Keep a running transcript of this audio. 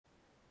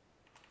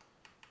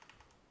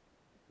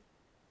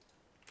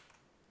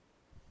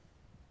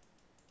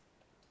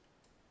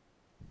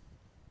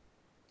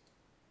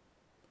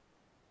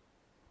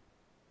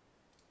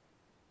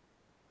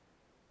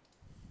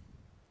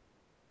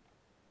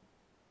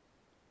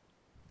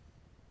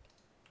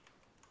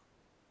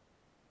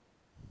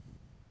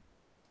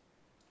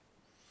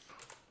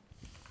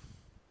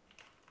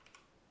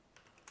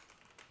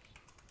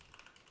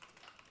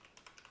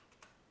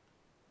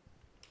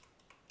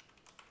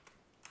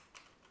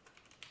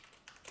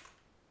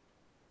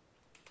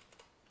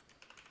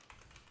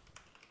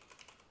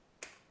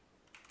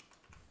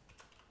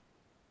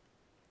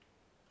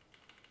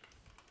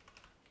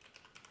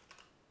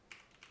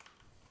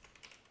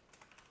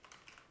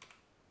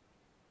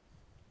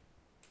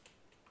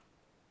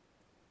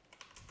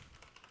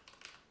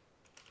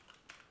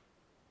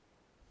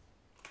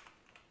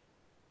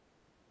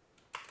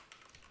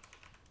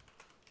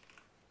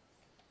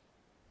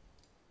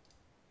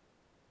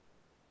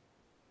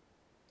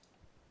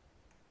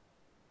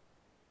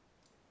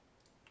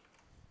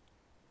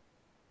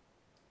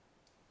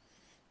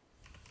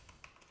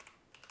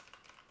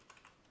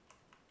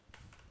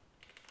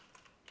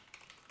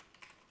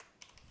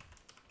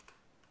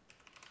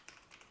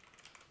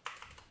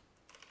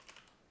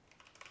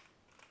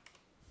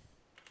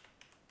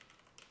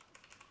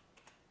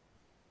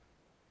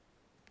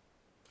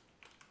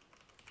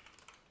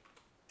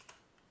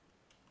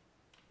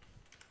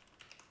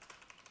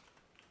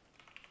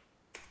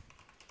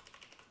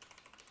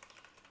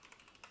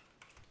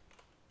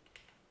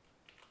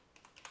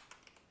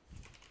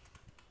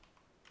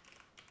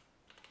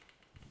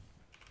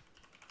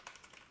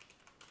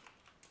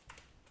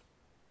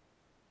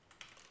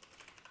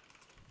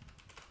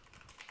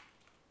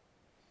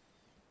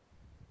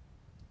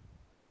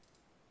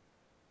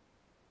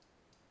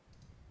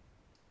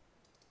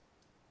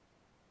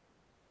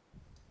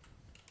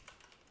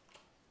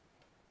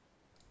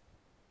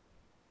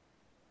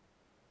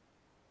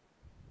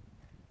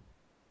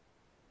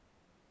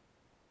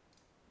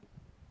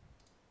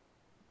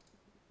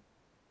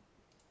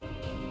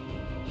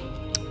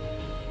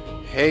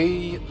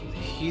Hey,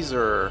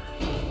 Heezer.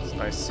 It's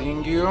nice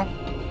seeing you.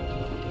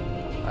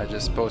 I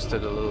just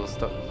posted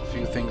a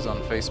few things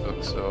on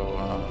Facebook, so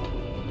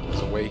I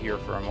was away here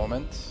for a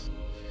moment.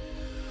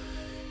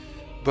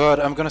 But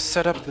I'm gonna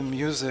set up the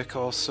music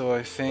also,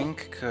 I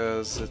think,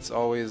 because it's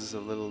always a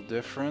little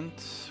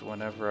different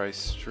whenever I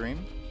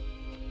stream.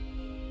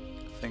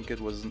 I think it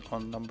was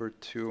on number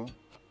 2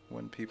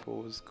 when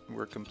people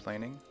were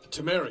complaining.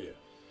 Temeria,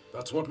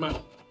 that's what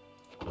matters.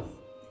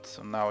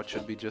 So now it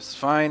should be just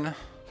fine.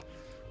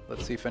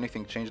 Let's see if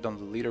anything changed on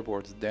the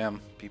leaderboards. Damn,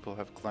 people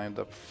have climbed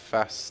up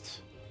fast.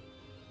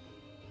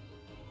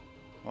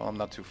 Well, I'm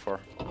not too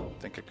far. I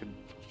think I could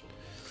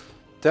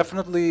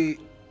definitely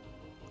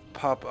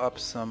pop up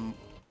some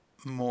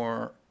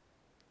more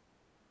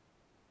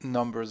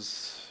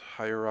numbers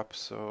higher up,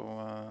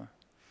 so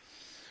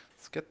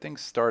let's get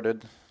things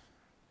started.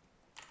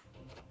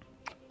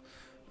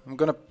 I'm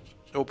gonna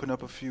open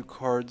up a few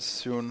cards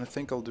soon. I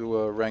think I'll do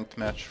a ranked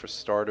match for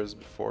starters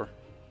before.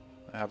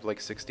 I have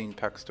like 16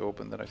 packs to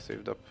open that I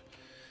saved up.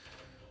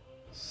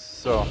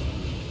 So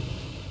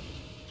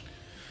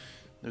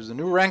there's a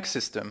new rank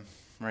system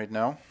right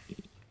now.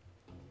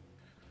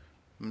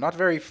 I'm not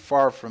very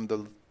far from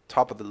the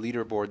top of the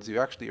leaderboards. You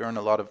actually earn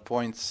a lot of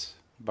points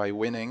by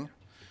winning.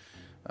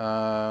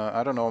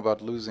 I don't know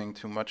about losing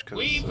too much because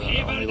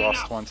I only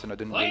lost once and I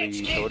didn't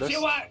really notice.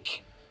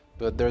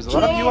 But there's a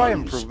lot of UI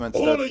improvements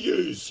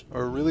that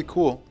are really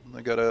cool.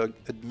 I gotta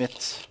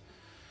admit.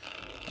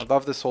 I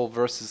love this whole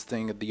versus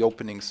thing at the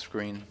opening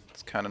screen.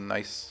 It's kind of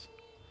nice.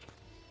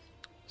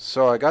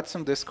 So I got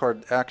some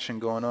discard action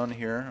going on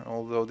here,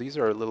 although these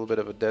are a little bit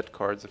of a dead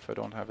cards if I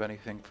don't have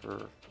anything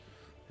for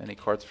any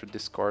cards for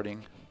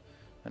discarding.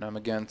 And I'm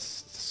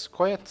against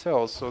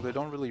Squayatel, so they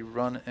don't really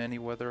run any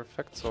weather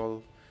effects, so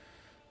I'll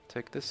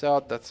take this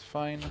out, that's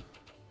fine.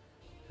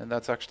 And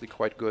that's actually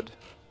quite good.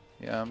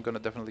 Yeah, I'm gonna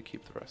definitely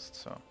keep the rest,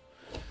 so.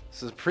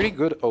 This is a pretty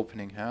good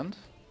opening hand.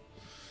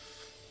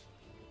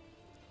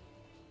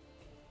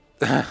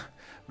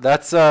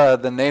 That's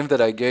the name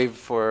that I gave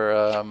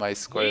for my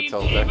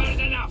Squayatel deck.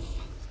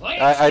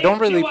 I don't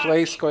really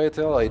play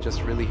Squayatel, I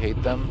just really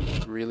hate them.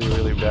 Really,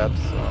 really bad.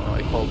 So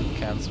I call it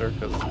Cancer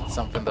because it's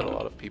something that a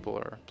lot of people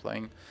are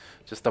playing.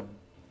 Just a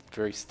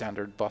very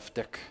standard buff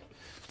deck.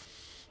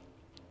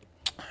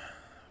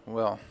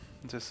 Well,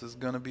 this is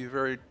gonna be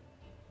very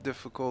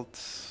difficult.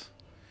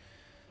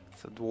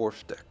 It's a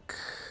dwarf deck.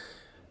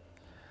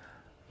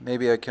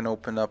 Maybe I can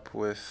open up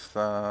with,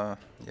 yeah.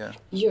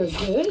 You're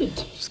good.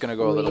 Just gonna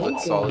go a little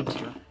bit solid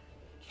here.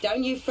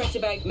 Don't you fret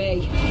about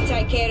me. I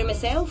take care of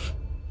myself.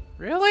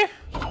 Really?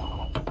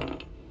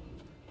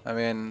 I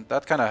mean,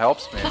 that kind of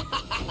helps me.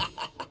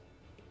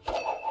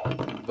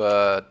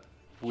 But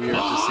weird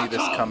to see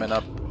this coming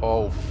up.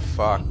 Oh,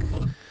 fuck.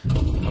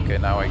 Okay,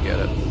 now I get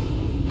it.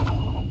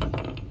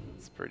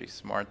 It's pretty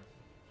smart.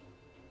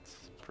 It's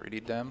pretty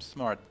damn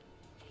smart.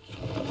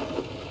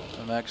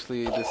 And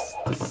actually,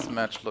 this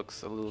match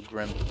looks a little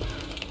grim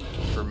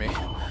for me.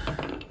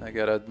 I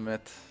gotta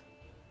admit.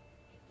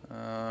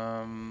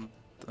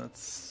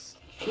 That's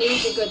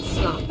Needs a good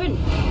slapping.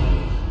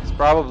 he's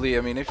probably.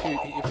 I mean, if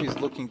he's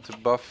looking to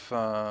buff,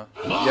 yeah,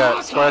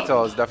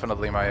 Squayatel is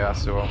definitely my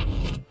Yasuo.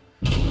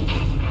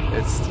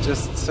 It's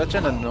just such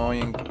an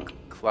annoying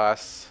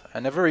class. I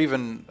never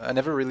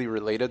really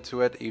related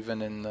to it,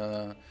 even in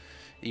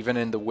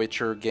the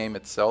Witcher game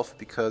itself,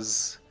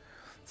 because.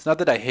 It's not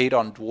that I hate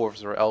on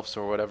dwarves or elves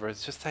or whatever,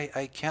 it's just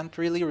I can't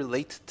really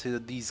relate to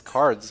these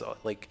cards,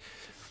 like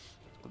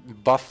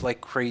buff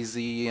like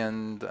crazy,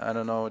 and I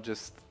don't know,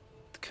 just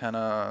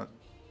kinda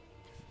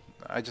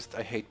I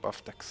hate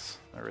buff decks,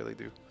 I really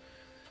do.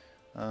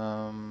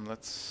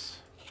 Let's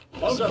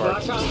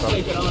start some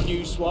stuff. On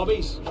you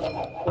swabbies.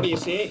 What do you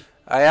say?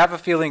 I have a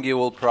feeling you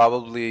will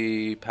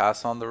probably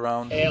pass on the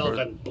round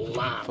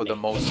for the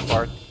most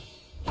part.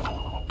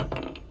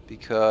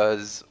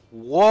 Because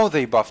whoa,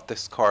 they buffed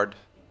this card.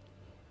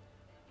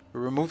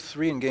 Remove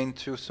 3 and gain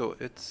 2, so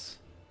it's...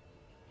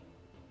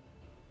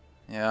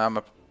 Yeah, I'm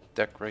a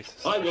deck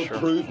racist. I will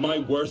prove my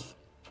worth.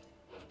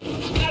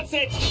 That's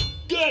it!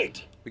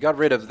 Good! We got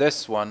rid of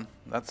this one.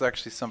 That's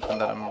actually something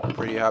that I'm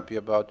pretty happy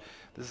about.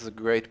 This is a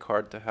great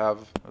card to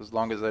have, as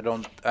long as I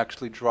don't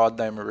actually draw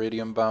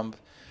Dimeridium Bomb,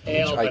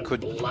 which I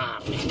could...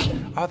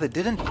 Oh, they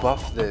didn't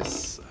buff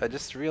this. I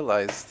just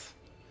realized.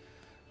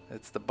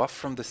 It's the buff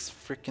from this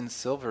freaking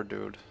silver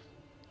dude.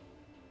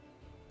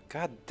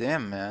 God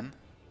damn, man.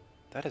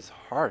 That is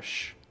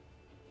harsh.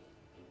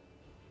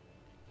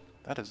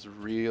 That is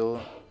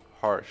real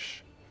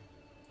harsh.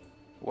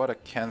 What a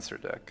Cancer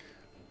deck.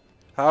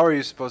 How are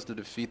you supposed to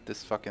defeat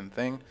this fucking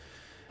thing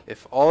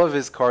if all of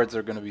his cards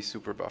are gonna be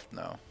super buffed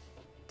now?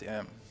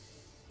 Damn.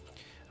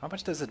 How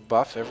much does it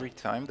buff every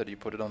time that you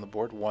put it on the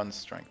board? 1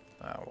 strength.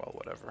 Ah, well,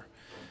 whatever.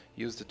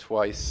 Used it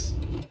twice.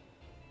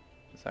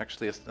 It's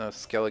actually a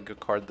Skellige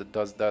card that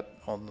does that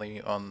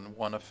only on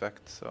 1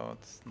 effect, so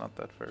it's not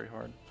that very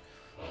hard.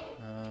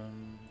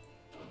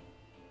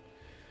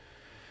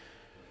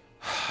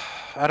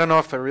 I don't know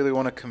if I really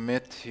want to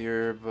commit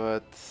here,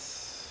 but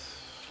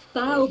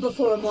Bow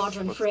before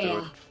modern let's Freya. do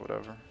it,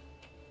 whatever.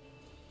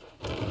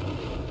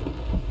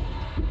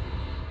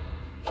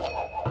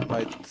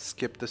 Might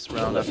skip this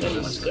round after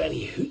this. Got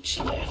any hooch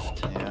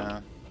left?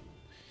 Yeah.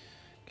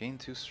 Gain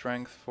 2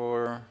 strength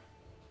for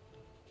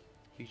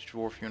each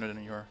dwarf unit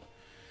in your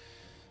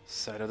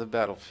side of the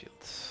battlefield.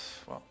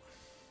 Well,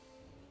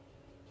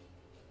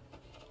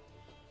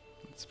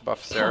 let's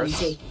buff Ceres.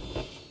 See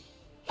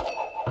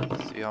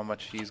how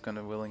much he's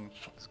gonna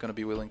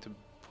be willing to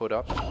put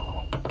up.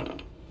 Oh,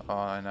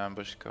 an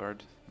ambush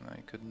card. I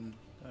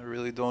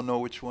really don't know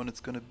which one it's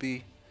gonna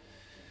be.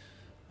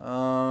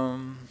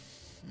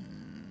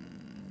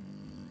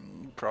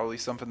 Probably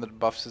something that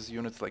buffs his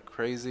units like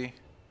crazy.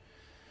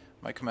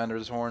 My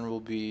Commander's Horn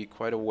will be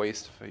quite a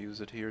waste if I use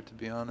it here, to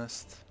be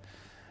honest.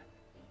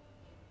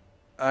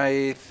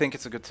 I think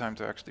it's a good time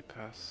to actually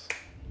pass.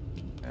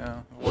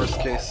 Yeah, worst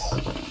case.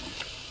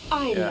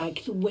 I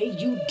like the way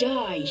you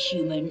die,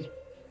 human.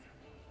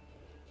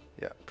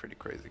 Yeah, pretty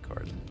crazy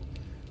card.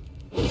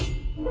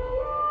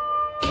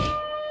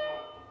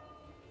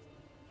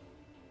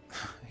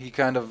 He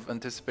kind of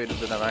anticipated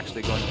that I'm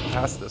actually going to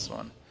pass this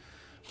one,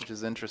 which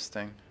is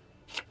interesting.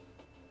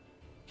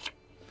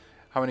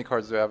 How many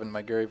cards do I have in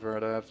my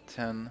graveyard? I have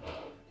 10.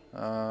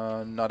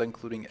 Not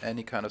including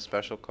any kind of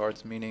special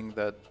cards, meaning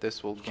that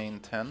this will gain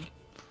 10.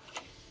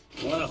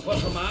 Wanna flip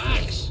from my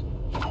axe?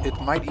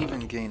 It might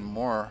even gain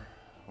more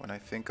when I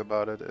think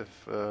about it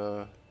if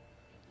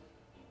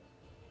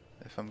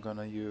I'm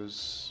gonna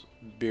use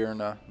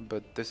Birna,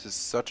 but this is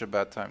such a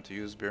bad time to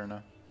use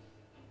Birna.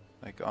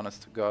 Like,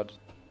 honest to God.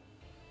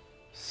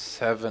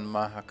 7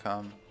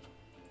 Mahakam.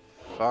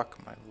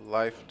 Fuck my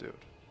life, dude.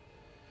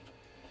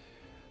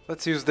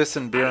 Let's use this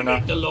in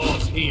Birna. The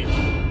laws here.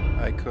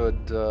 I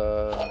could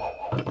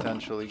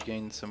potentially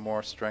gain some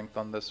more strength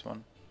on this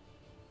one.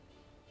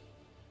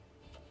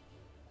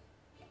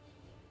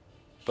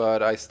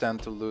 But I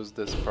stand to lose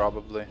this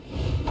probably,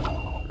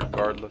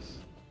 regardless.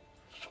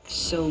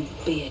 So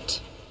be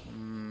it.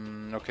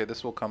 Okay,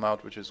 this will come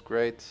out, which is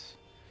great.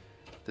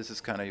 This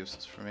is kind of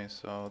useless for me,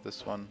 so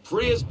this one.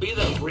 Praise be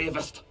the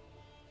bravest.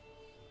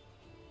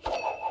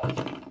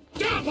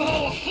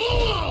 Double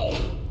hollow!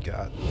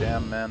 God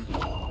damn, man.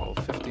 Well,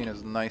 15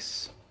 is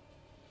nice.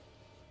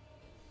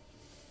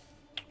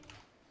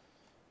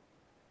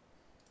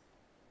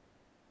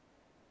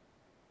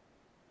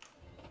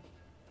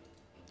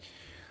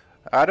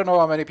 I don't know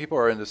how many people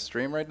are in the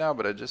stream right now,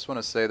 but I just want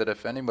to say that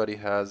if anybody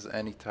has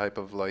any type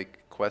of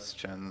like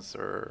questions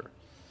or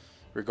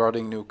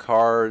regarding new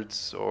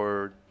cards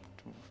or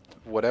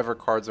whatever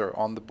cards are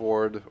on the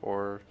board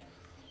or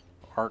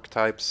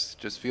archetypes,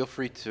 just feel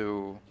free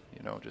to,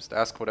 you know, just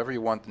ask whatever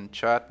you want in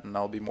chat, and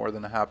I'll be more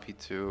than happy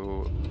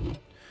to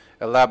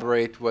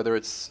elaborate whether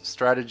it's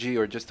strategy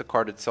or just the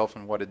card itself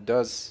and what it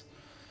does.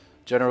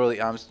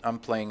 Generally, I'm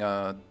playing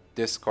a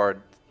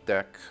discard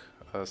deck,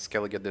 a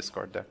Skellige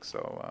discard deck,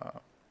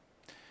 so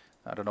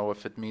I don't know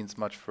if it means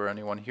much for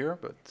anyone here,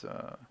 but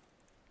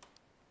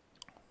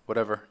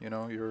whatever, you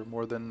know, you're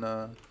more than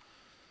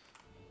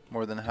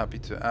happy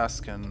to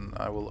ask, and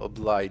I will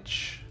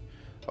oblige.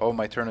 Oh,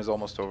 my turn is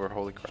almost over.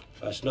 Holy crap!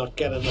 Let's not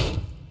get enough.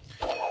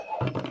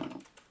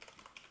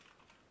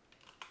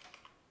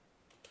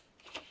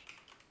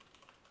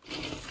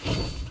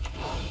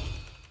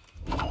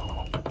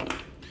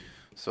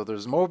 So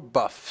there's more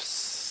buffs.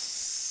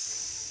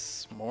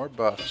 More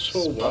buffs.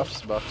 So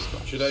buffs.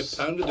 Should I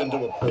pound it into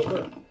a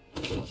poker?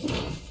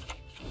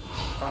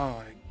 Oh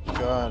my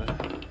god.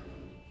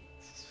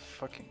 This is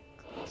fucking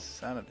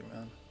insanity,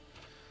 man.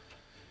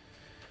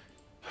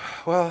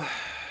 Well,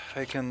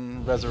 I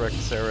can resurrect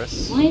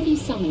Ceres. Why have you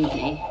summoned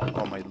me?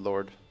 Oh my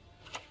lord.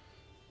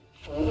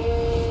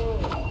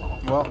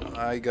 Well,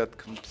 I got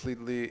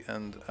completely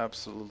and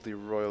absolutely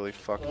royally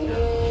fucked here.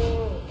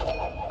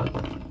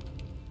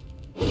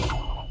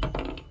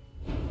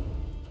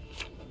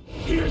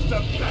 Here's the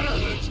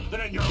betterment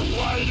than in your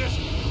wildest.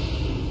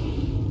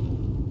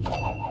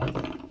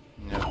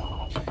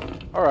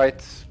 Yeah.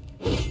 Alright.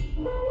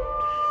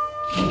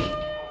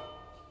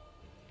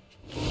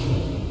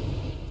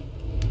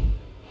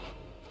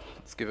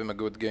 Let's give him a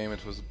good game.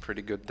 It was a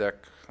pretty good deck,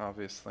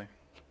 obviously.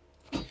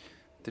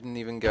 Didn't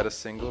even get a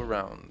single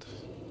round.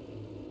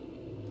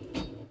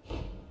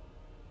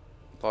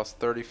 Lost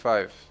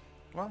 35.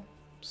 Well,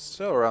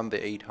 still around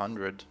the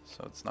 800,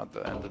 so it's not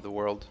the end of the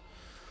world.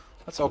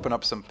 Let's open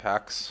up some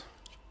packs.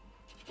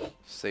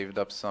 Saved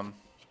up some.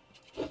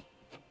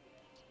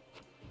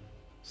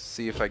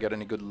 See if I get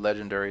any good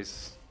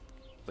legendaries.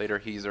 Later,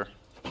 Heezer.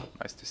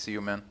 Nice to see you,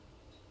 man.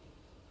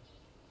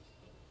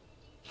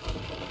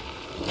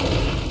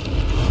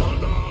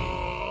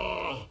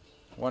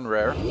 One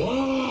rare.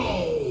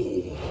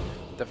 Whoa!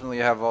 Definitely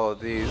have all of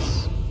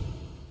these.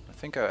 I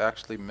think I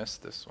actually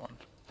missed this one.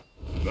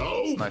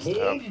 It's nice to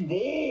have.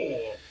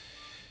 More.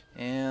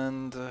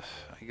 And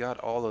I got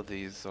all of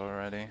these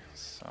already,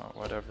 so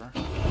whatever.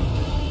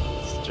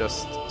 It's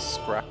just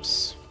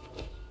scraps.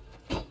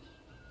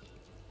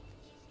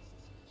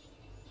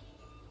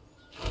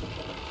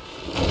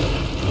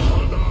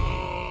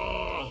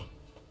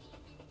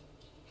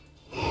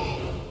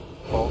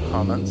 All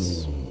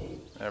comments.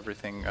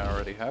 Everything I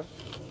already have.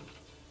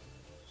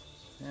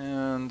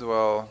 And,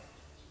 well,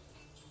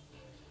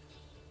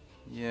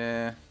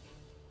 Yeah.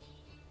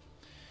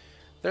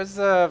 There's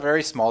a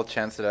very small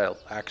chance that I'll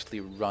actually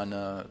run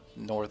a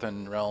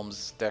Northern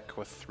Realms deck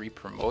with 3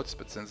 promotes,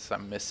 but since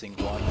I'm missing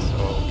one, so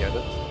I'll get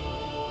it.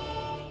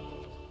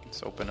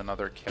 Let's open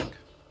another keg.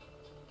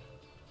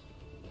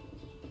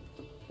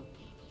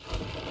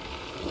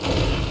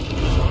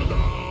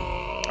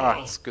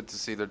 Ah, it's good to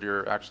see that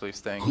you're actually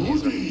staying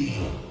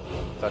easy.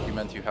 Thought you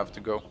meant you have to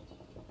go.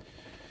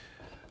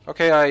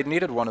 Okay, I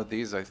needed one of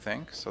these, I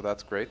think, so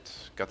that's great.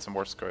 Got some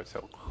more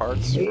Scoia'tael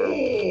cards for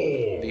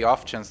the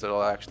off chance that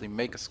I'll actually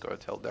make a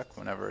Scoia'tael deck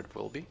whenever it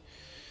will be.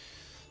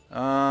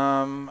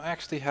 I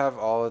actually have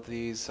all of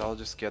these. I'll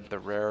just get the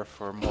rare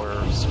for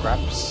more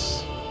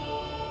scraps.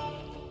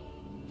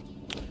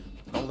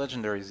 No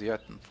legendaries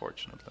yet,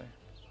 unfortunately.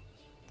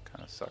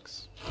 Kinda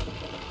sucks.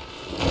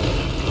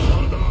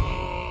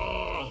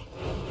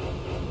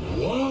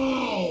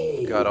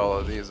 Wow! Got all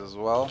of these as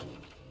well.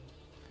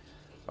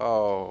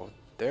 Oh,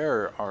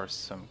 there are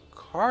some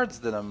cards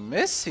that I'm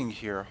missing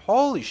here.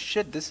 Holy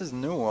shit, this is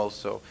new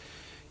also.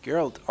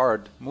 Geralt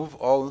Ard, move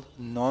all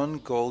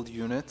non-gold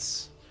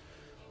units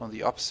on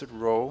the opposite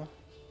row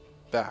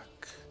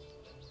back.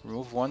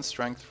 Remove 1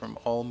 strength from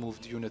all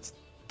moved units.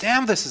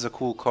 Damn, this is a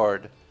cool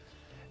card.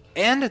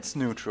 And it's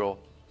neutral.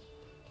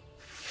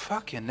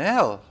 Fucking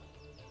hell.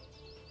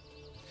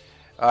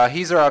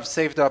 Heezer, I've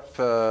saved up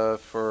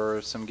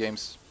for some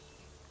games.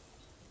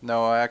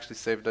 No, I actually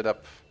saved it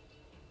up.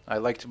 I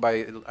like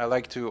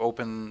to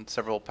open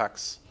several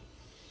packs.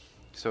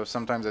 So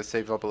sometimes I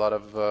save up a lot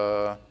of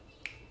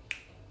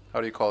how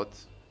do you call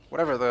it?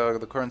 Whatever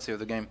the currency of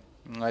the game.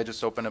 I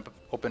just open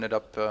it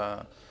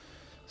up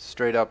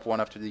straight up one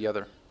after the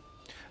other.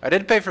 I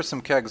did pay for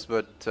some kegs,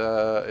 but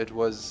it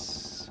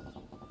was,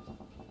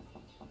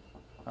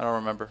 I don't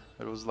remember.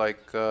 It was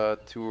like 2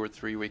 or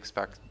 3 weeks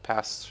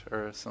past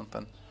or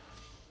something.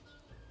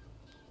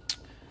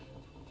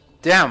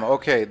 Damn.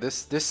 Okay,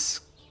 this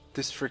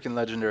freaking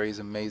legendary is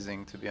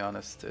amazing, to be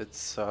honest.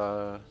 It's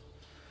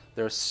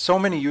there are so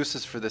many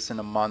uses for this in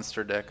a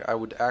monster deck. I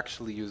would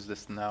actually use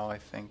this now, I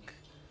think.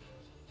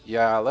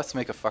 Yeah, let's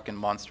make a fucking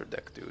monster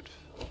deck, dude.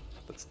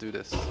 Let's do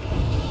this.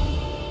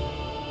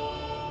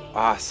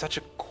 Ah, such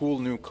a cool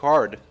new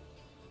card.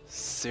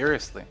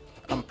 Seriously,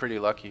 I'm pretty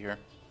lucky here.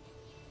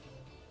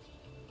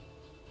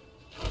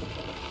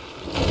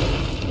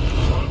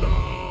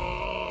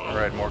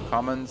 Alright, more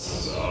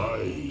commons.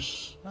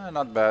 Nice.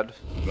 Not bad.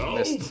 Now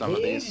Missed some of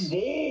these.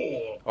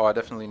 more. Oh, I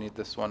definitely need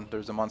this one.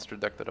 There's a monster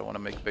deck that I want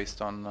to make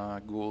based on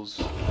ghouls.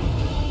 So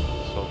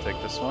I'll take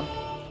this one.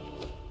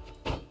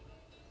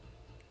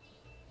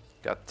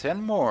 Got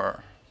 10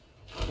 more.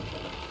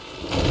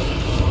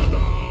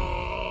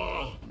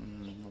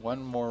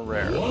 One more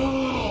rare.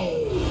 Wow.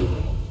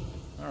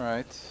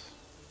 Alright.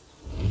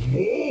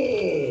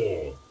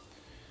 More.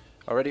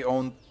 Already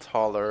own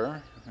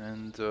Taller,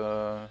 and do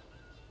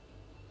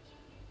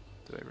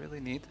I really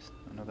need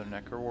another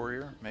Necker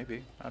Warrior?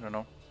 Maybe. I don't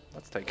know.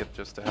 Let's take it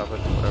just to have it.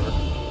 Whatever.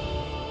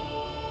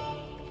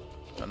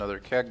 Another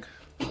keg.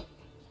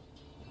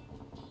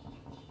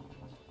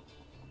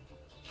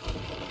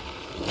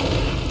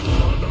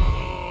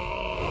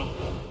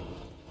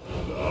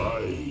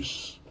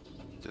 Nice.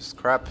 Just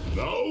crap.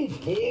 Now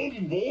pour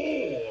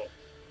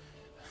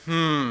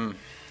more.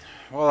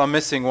 Well, I'm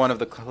missing one of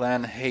the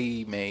clan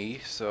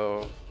Heimei,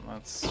 so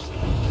that's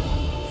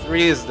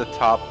 3 is the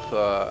top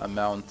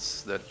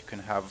amounts that you can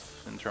have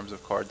in terms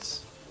of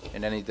cards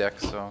in any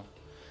deck, so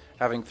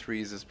having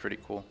 3s is pretty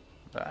cool.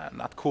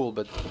 Not cool,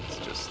 but it's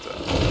just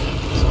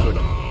good.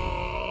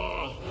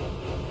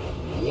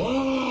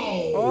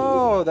 Wow.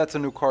 Oh, that's a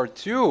new card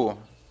too.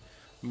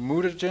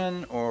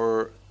 Mutagen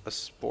or a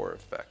Spore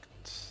effect.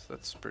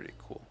 That's pretty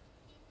cool.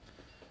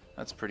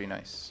 That's pretty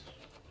nice.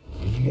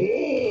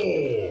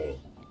 More.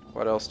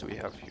 What else do we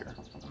have here?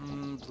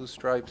 Blue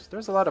stripes.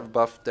 There's a lot of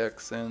buff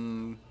decks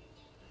in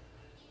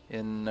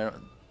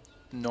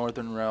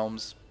Northern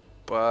Realms,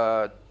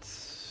 but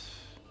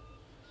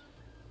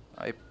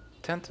I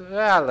tend to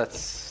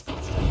let's take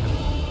it.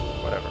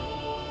 Whatever.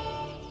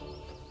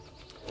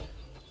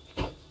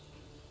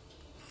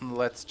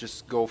 Let's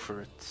just go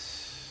for it.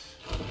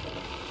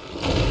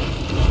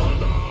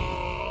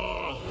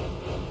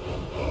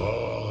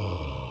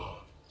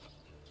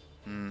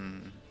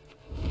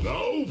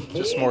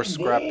 Just more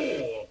scrap.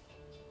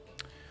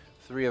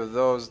 3 of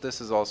those.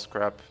 This is all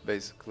scrap,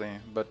 basically.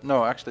 But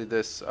no, actually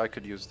this, I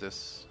could use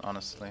this,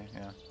 honestly.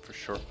 Yeah, for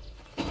sure.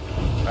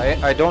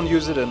 I don't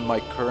use it in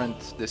my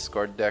current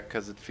discard deck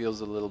because it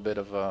feels a little bit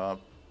of a,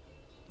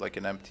 like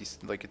an empty,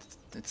 like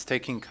it's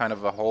taking kind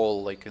of a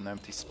hole, like an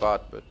empty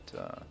spot, but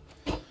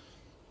you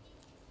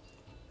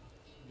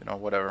know,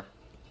 whatever.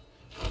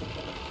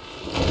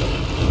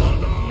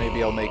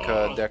 Maybe I'll make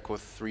a deck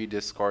with 3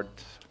 discard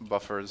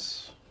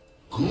buffers.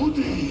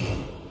 Goody.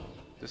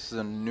 This is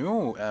a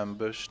new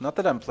ambush. Not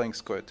that I'm playing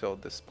Scoia'tael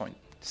at this point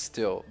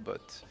still,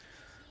 but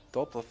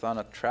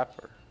Dolplathana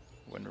Trapper.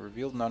 When a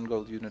revealed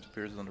non-gold unit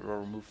appears on the row,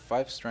 remove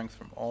 5 strength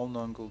from all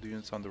non-gold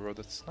units on the row.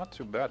 That's not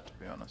too bad, to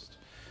be honest.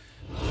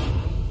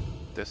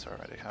 This I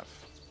already have.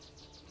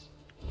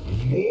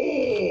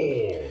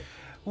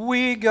 More.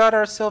 We got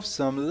ourselves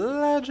some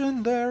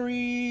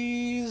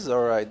legendaries.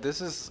 Alright, this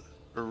is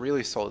a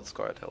really solid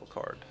Scoia'tael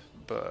card,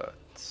 but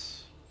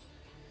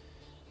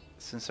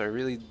since I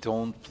really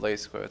don't play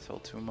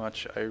Scoia'tael too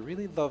much, I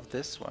really love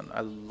this one.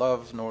 I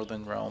love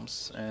Northern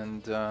Realms,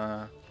 and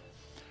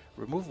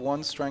remove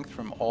 1 strength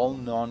from all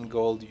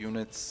non-gold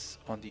units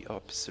on the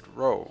opposite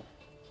row.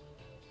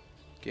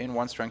 Gain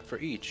 1 strength for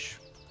each.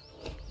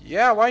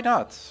 Yeah, why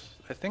not?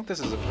 I think this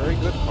is a very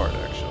good card,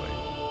 actually.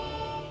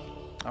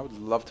 I would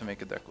love to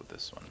make a deck with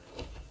this one.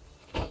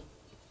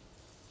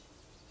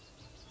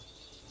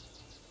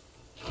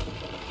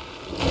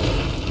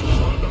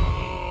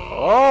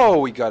 Oh,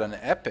 we got an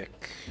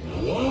epic.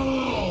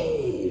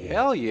 Wow!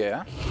 Hell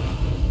yeah.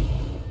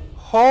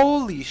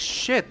 Holy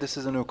shit, this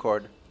is a new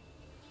card.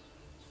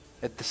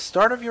 At the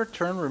start of your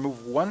turn,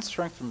 remove 1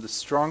 strength from the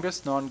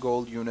strongest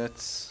non-gold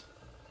units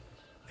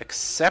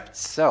except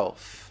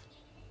self.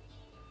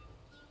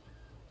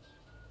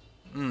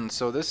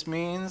 So this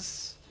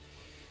means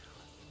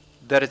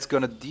that it's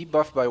gonna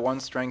debuff by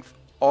 1 strength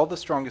all the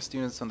strongest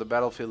units on the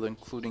battlefield,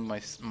 including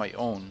my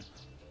own.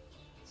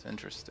 It's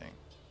interesting.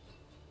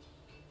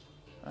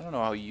 I don't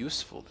know how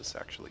useful this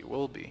actually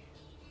will be.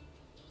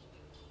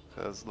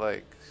 Because,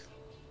 like,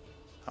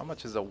 how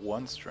much is a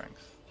 1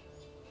 strength?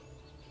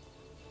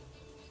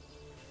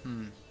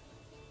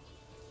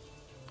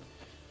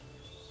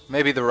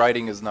 Maybe the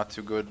writing is not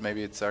too good.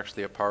 Maybe it's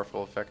actually a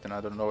powerful effect, and I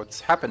don't know. It's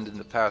happened in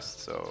the past,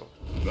 so...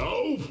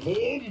 Now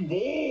for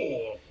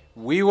more!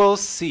 We will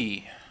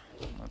see.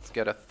 Let's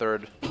get a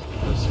third of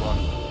this one.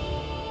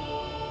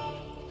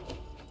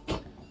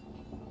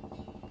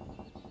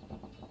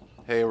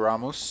 Hey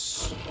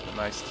Ramos,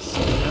 nice to see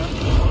you.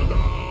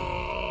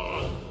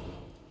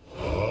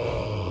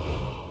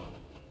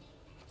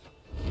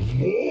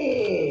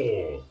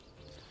 More!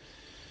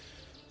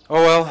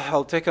 Oh well,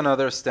 I'll take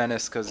another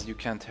Stennis because you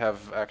can't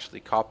have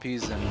actually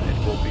copies, and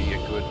it will be a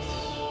good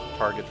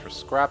target for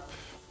scrap.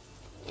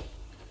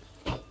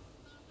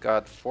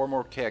 Got 4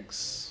 more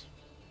kegs.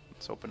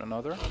 Let's open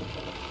another.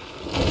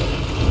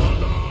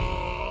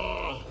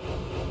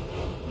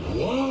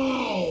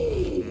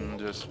 Wow!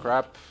 Just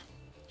scrap.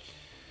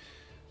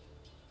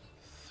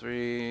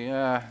 3,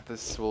 yeah,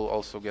 this will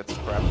also get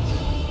scrapped.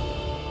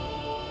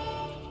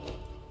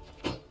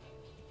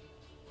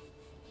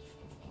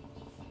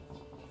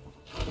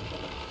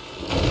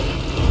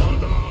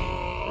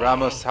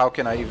 Ramos, how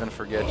can I even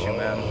forget you,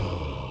 man?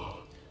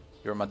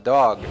 You're my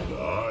dog.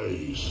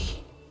 Nice.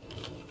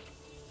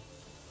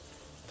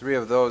 3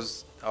 of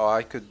those. Oh,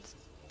 I could...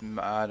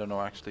 I don't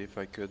know actually if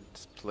I could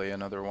play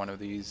another one of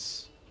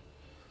these.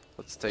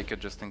 Let's take it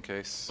just in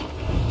case.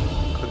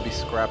 Could be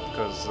scrapped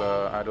because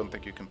I don't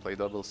think you can play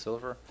double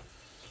silver.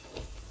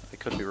 I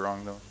could be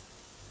wrong though.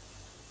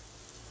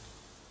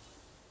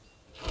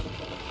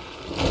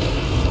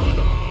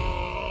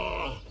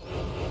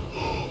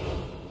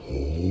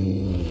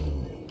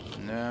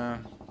 Nah.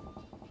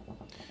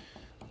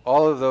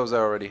 All of those I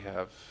already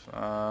have.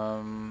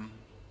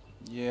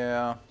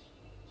 Yeah.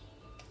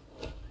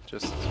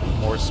 Just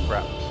more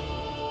scrap.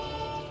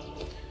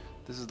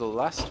 This is the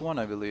last one,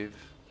 I believe.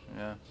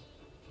 Yeah.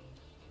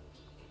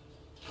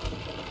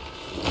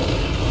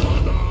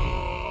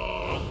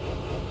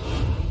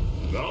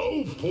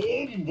 Now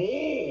for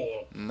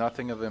more!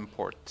 Nothing of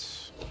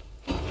import.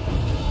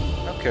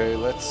 Okay,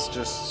 let's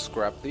just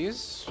scrap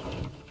these.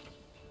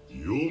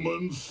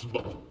 Human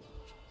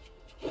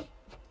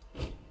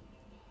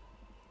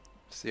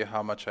See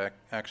how much I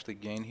actually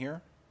gain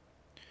here.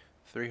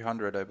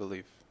 300, I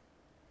believe.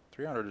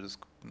 300 is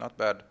not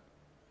bad.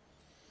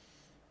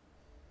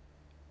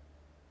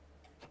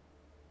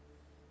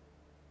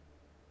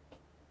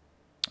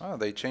 Oh,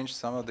 they changed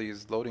some of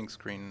these loading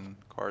screen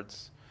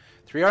cards.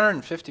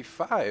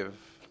 355.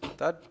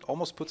 That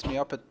almost puts me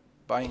up at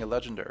buying a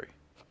legendary.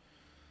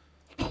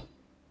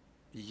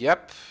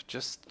 Yep,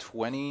 just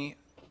 20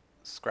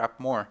 scrap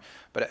more.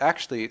 But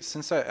actually,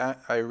 since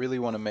I really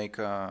want to make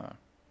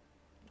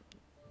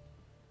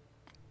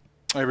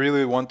I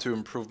really want to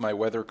improve my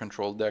weather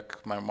control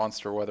deck, my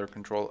monster weather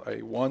control.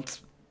 I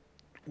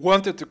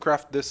wanted to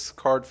craft this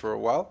card for a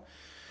while,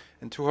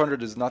 and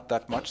 200 is not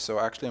that much, so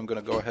actually I'm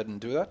going to go ahead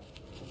and do that.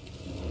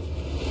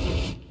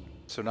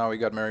 So now we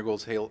got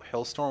Marigold's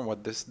Hailstorm.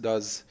 What this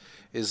does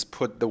is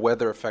put the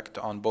weather effect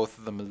on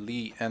both the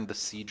melee and the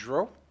siege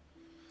row.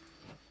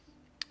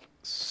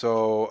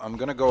 So I'm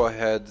going to go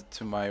ahead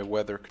to my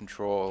weather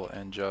control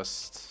and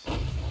just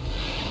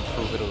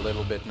improve it a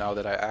little bit now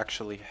that I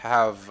actually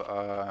have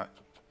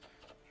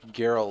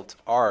Geralt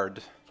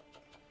Ard.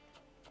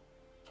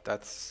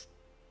 That's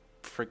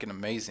freaking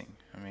amazing.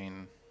 I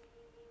mean,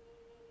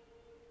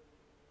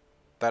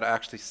 that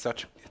actually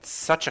it's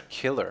such a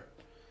killer.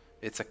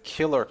 It's a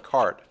killer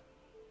card.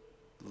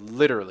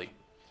 Literally.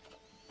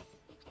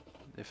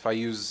 If I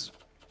use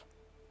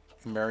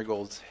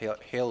Marigold's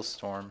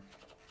Hailstorm,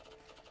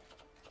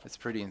 it's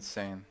pretty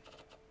insane.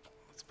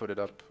 Let's put it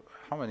up.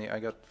 How many? I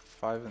got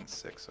 5 and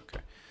 6. Okay.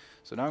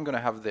 So now I'm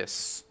gonna have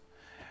this.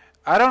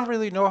 I don't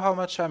really know how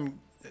much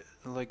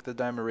like the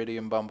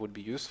Dimeridium Bomb would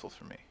be useful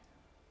for me,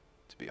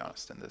 to be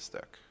honest, in this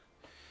deck.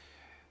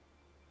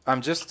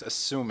 I'm just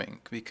assuming,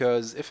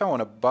 because if I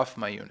want to buff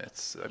my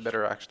units, I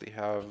better actually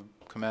have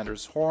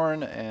Commander's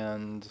Horn,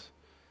 and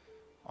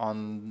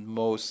on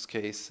most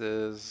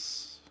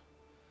cases,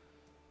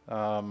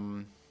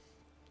 it'll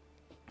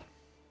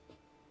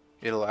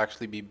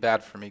actually be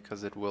bad for me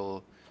because it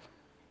will...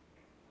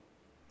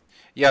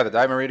 Yeah, the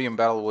Dimeridium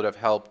battle would have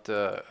helped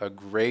a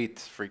great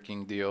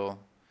freaking deal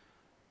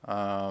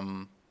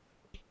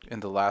in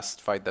the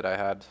last fight that I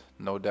had,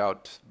 no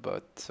doubt,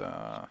 but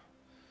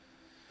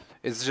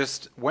it's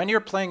just when you're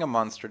playing a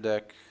monster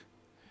deck,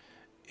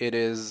 it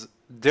is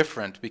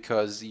different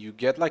because you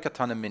get like a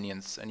ton of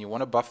minions and you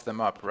want to buff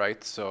them up,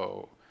 right?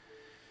 So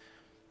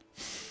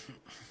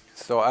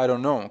I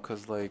don't know,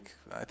 because like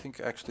I think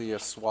actually a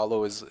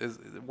Swallow is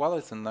while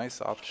it's a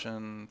nice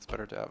option, it's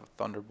better to have a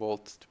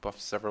Thunderbolt to buff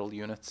several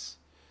units.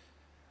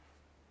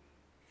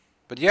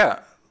 But yeah,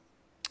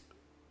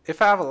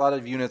 if I have a lot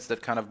of units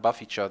that kind of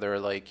buff each other,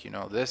 like, you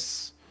know,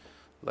 this,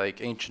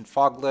 like Ancient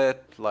Foglet,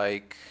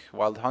 like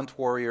Wild Hunt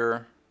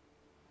Warrior.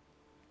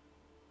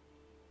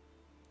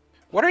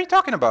 What are you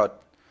talking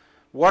about?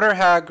 Water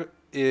Hag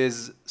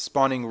is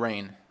spawning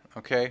rain,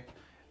 okay?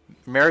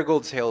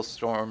 Marigold's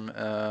Hailstorm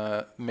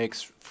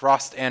makes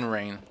frost and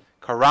rain.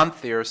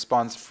 Caranthir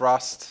spawns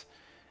frost,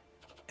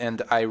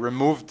 and I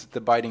removed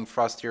the Biting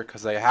Frost here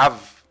because I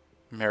have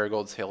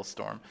Marigold's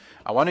Hailstorm.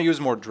 I want to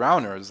use more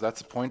Drowners.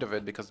 That's the point of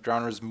it, because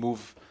Drowners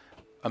move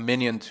a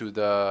minion to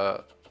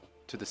the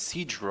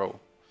siege row.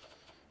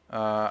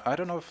 I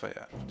don't know if I...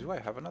 Do I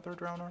have another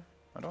Drowner?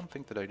 I don't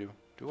think that I do.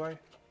 Do I?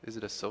 Is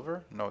it a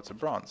silver? No, it's a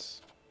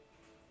bronze.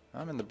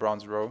 I'm in the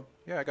bronze row.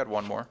 Yeah, I got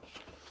one more.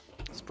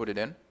 Let's put it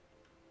in.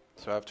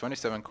 So I have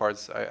 27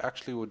 cards. I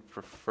actually would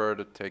prefer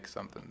to take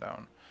something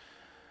down.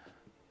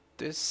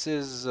 This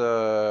is...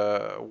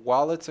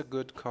 while it's a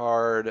good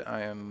card,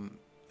 I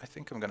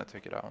think I'm gonna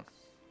take it out.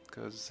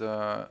 Because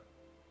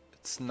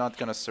it's not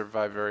gonna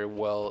survive very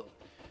well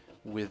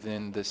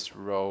within this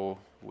row,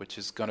 which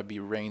is gonna be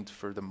rained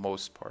for the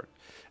most part.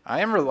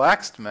 I am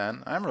relaxed,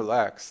 man. I'm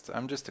relaxed.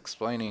 I'm just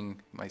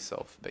explaining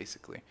myself,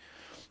 basically.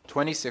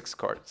 26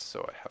 cards.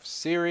 So I have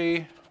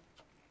Ciri.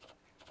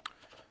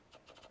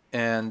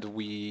 And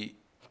we...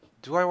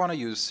 Do I want to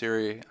use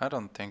Ciri? I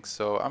don't think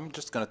so. I'm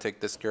just gonna take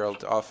this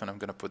Geralt off and I'm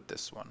gonna put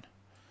this one.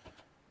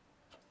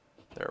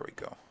 There we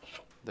go.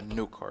 The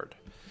new card.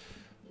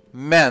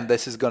 Man,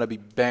 this is gonna be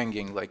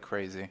banging like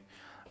crazy.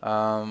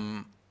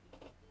 Alright,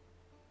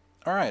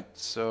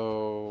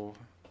 so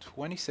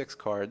 26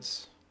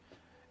 cards.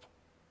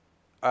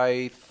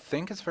 I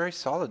think it's very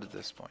solid at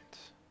this point.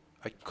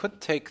 I could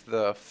take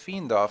the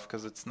Fiend off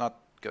because it's not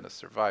gonna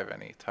survive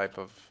any type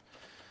of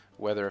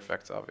weather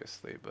effects,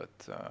 obviously, but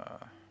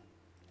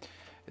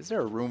is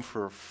there a room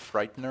for a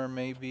Frightener,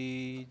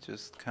 maybe?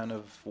 Just kind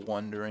of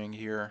wondering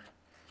here.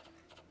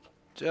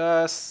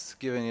 Just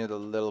giving it a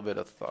little bit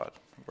of thought.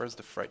 Where's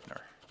the Frightener?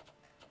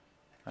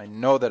 I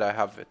know that I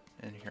have it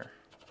in here.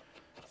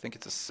 I think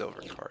it's a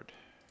silver card.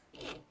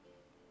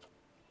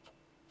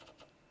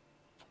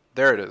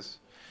 There it is.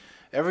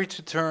 Every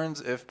 2 turns,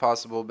 if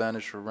possible,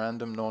 banish a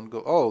random known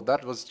goal. Oh,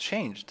 that was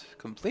changed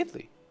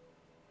completely.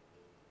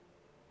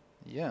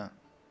 Yeah.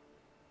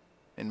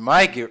 In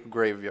my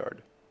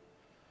graveyard.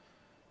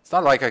 It's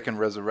not like I can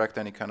resurrect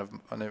any kind of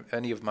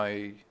any of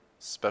my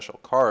special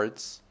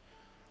cards.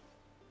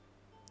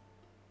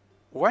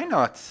 Why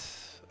not?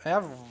 I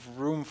have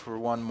room for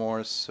one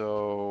more,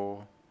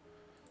 so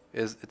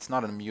it's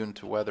not immune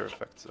to weather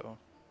effects, though.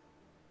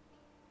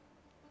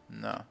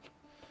 No.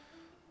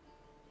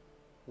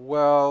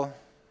 Well,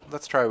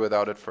 let's try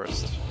without it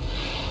first.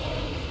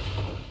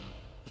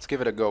 Let's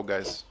give it a go,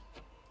 guys.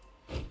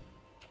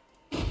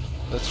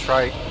 Let's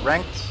try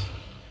ranked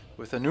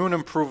with a new and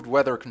improved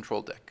weather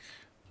control deck.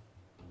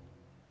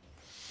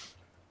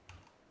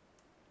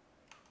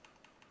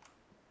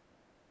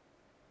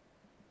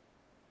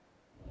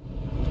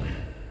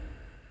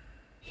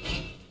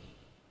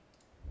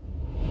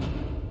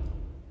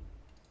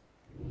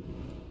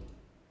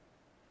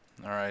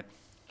 Alright.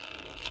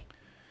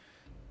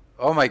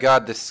 Oh my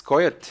god, this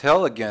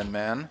Scoia'tael again,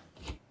 man.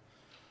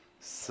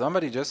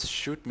 Somebody just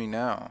shoot me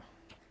now.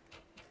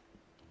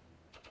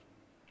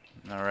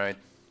 Alright.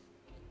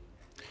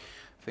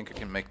 I think I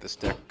can make this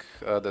deck,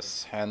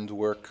 this hand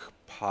work,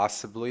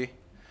 possibly.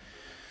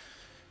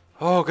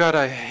 Oh god,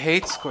 I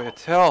hate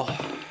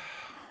Scoia'tael.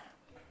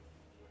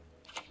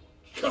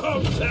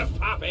 Come to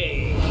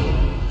Pappy!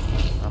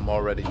 I'm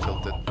already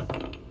tilted.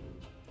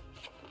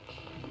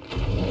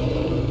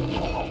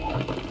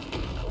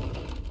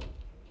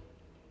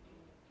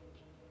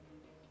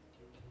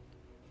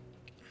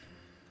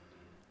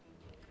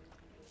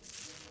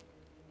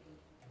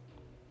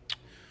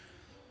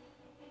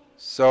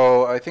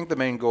 So I think the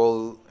main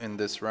goal in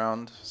this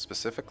round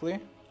specifically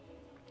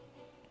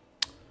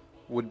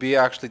would be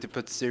actually to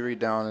put Ciri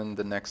down in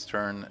the next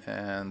turn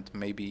and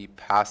maybe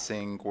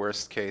passing,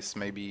 worst case,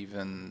 maybe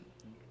even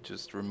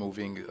just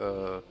removing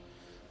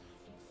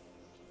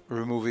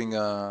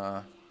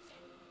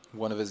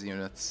one of his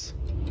units.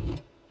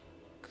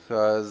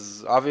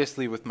 Because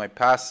obviously with my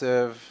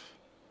passive,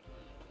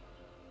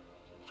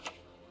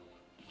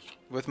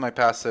 with my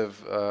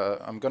passive,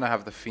 I'm gonna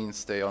have the Fiend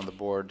stay on the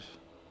board,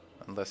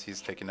 unless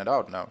he's taking it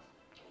out now.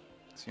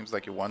 Seems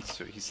like he wants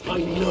to. He's I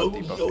taking know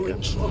debuff you're again.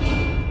 in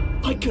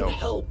trouble. I can No.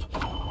 help.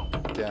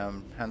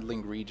 Damn,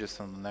 handling Regis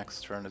on the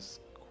next turn is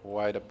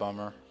quite a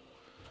bummer.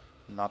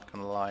 Not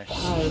gonna lie.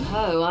 Ho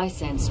ho, I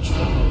sense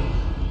trouble.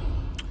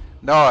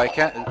 No, I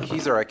can't.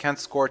 Heezer, I can't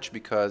Scorch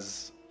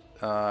because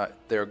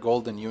they're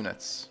golden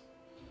units.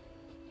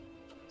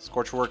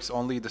 Scorch works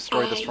only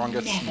destroy the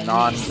strongest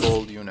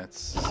non-gold units,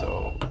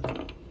 so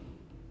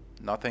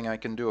nothing I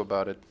can do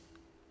about it.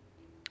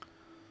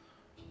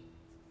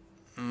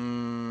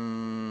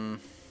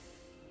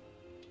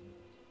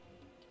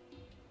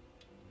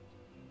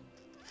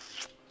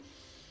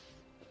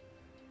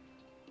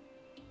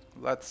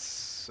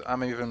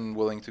 I'm even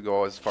willing to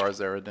go as far as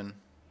Eredin.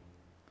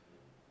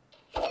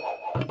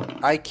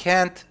 I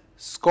can't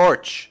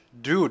Scorch,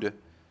 dude.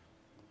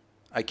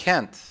 I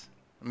can't.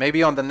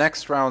 Maybe on the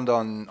next round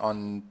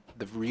on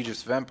the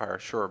Regis Vampire,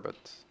 sure, but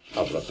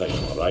I'll protect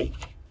him, alright?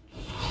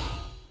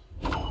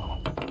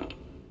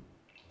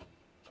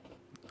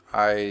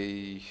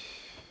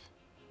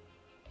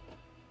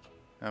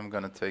 I'm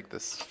gonna take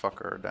this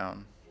fucker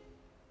down.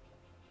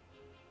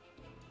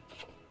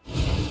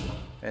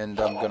 And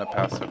I'm gonna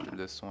pass after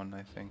this one,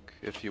 I think.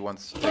 If he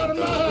wants to take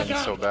the win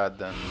so bad,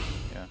 then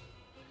yeah.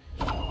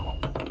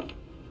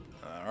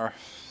 I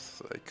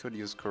could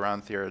use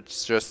Coranth here.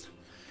 It's just,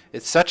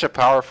 it's such a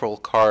powerful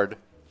card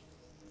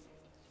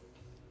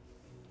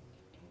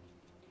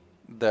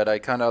that I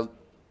kind of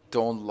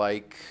don't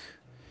like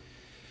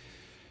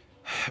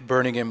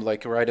burning him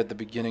like right at the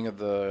beginning of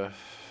the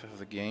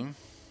game.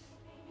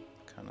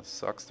 Kind of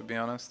sucks, to be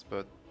honest,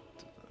 but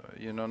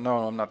you know,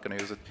 no, I'm not gonna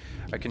use it.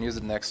 I can use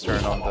it next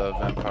turn on the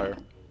Vampire,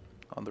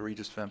 on the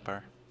Regis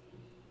Vampire.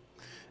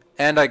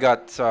 And I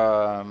got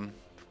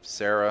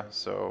Sarah,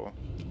 so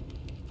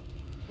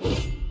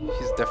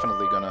he's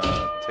definitely gonna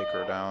take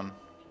her down.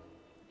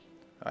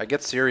 I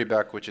get Ciri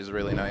back, which is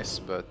really nice,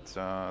 but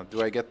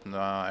do I get...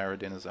 Nah,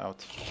 Eredin is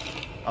out.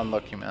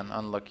 Unlucky, man,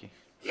 unlucky.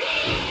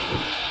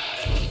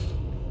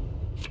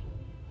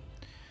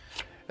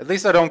 At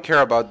least I don't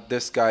care about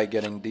this guy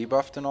getting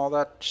debuffed and all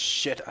that.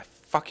 Shit, I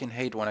fucking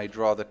hate when I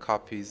draw the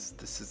copies.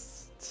 This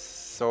is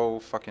so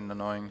fucking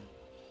annoying.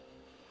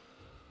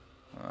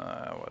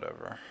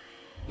 Whatever.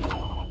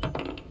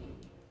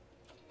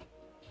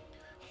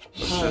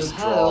 Let's just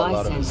draw a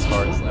lot of his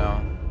cards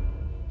now.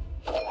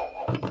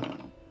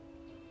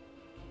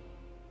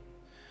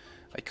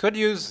 I could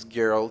use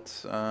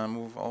Geralt,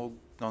 move all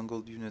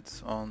non-gold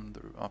units on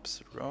the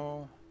opposite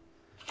row.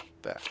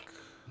 Back.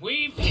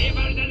 We've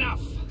tabled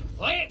enough.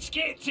 Let's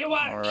get to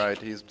work. Alright,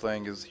 he's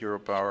playing his hero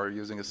power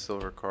using a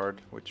silver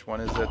card. Which one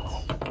is it?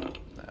 I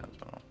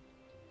don't know.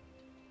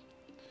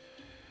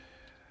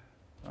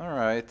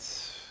 Alright,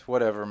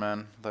 whatever,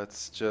 man.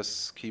 Let's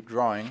just keep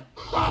drawing.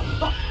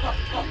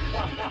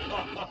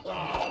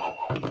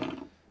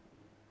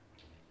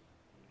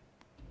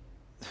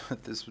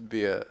 This would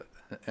be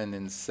an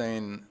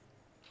insane,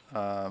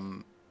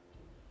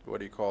 what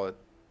do you call it?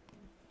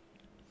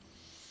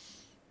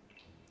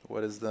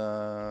 What is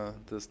the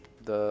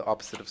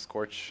opposite of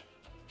Scorch?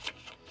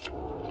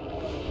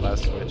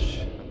 Last switch.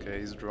 Okay,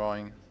 he's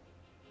drawing.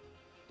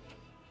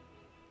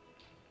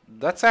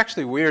 That's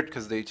actually weird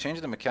because they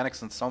changed the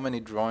mechanics on so many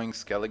drawing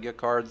Skellige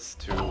cards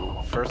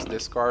to first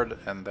discard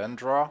and then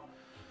draw.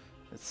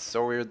 It's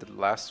so weird that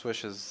last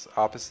switch is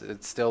opposite.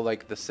 It's still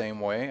like the same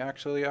way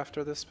actually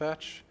after this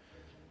patch.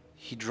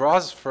 He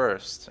draws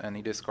first and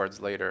he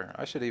discards later.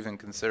 I should even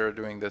consider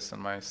doing this in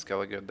my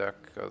Skellige deck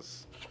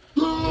because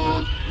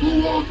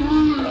it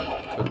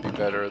could be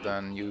better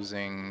than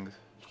using...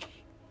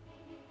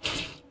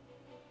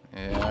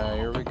 Yeah,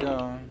 here we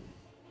go.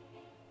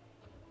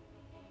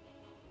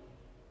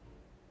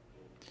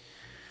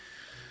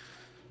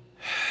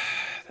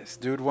 This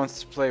dude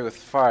wants to play with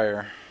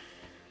fire.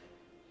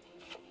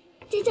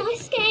 Did I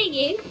scare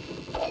you?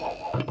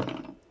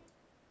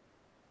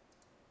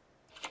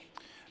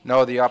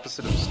 No, the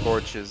opposite of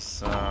Scorch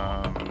is...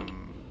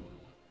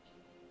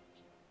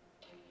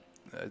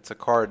 it's a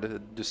card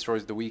that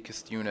destroys the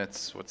weakest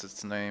units. What's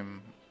its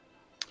name?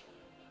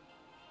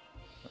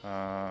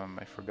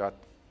 I forgot.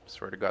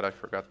 Swear to God, I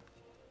forgot.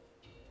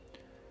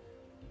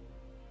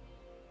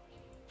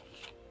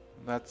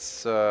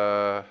 Let's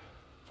go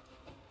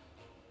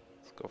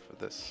for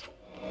this.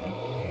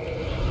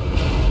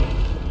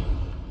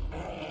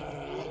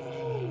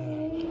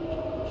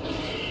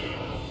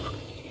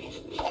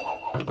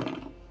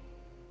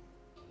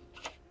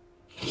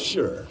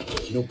 Sure,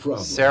 no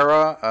problem.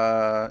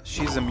 Sarah,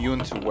 she's immune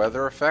to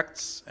weather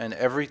effects, and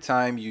every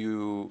time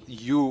you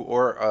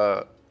or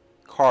a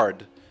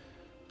card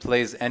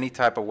plays any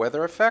type of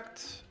weather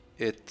effect,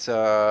 it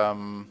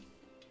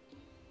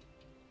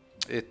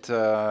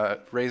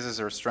raises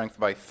her strength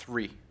by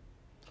 3.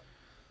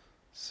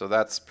 So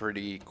that's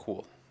pretty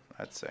cool,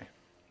 I'd say.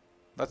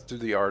 Let's do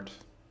the yard.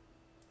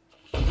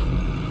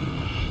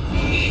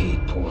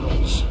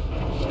 Portals.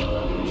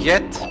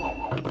 Get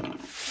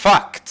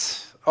fucked.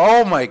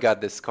 Oh my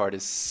god, this card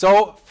is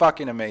so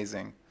fucking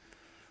amazing.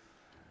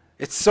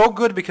 It's so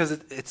good because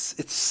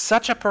it's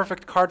such a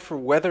perfect card for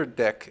weather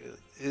deck.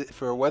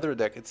 For a weather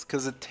deck, it's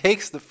because it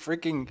takes the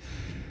freaking.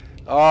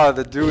 Oh,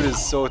 the dude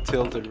is so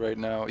tilted right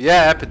now.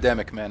 Yeah,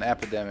 Epidemic, man,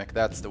 Epidemic.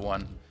 That's the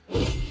one.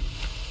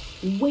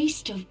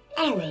 Waste of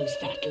arrows,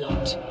 that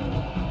lot.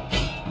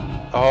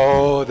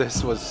 Oh,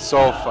 this was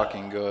so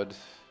fucking good.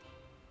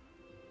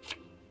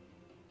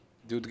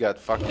 Dude got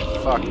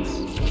fucking fucked.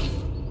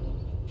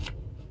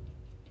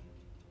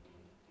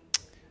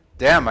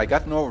 Damn, I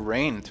got no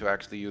rain to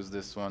actually use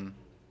this one.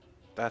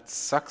 That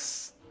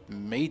sucks.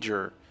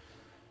 Major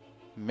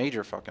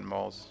fucking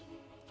balls.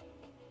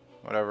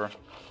 Whatever.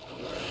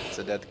 It's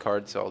a dead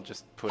card, so I'll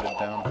just put it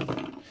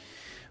down.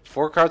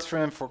 4 cards for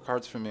him, 4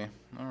 cards for me.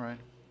 Alright.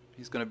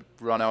 He's gonna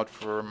run out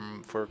for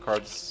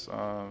cards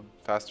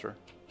faster.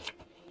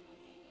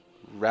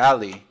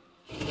 Rally.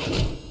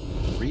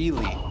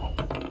 Really?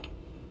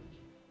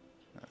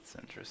 That's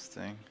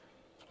interesting.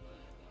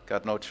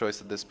 Got no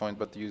choice at this point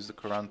but to use the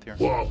Courant here.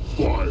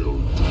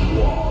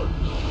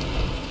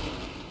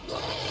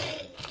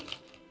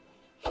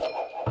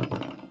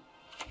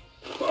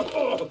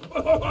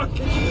 I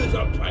can use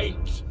a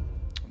pint.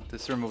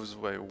 This removes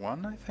away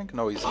 1, I think?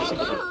 No, he's using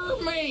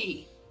it.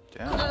 Me!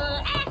 Damn.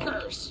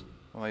 Hackers!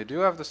 Well, I do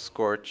have the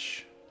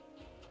Scorch.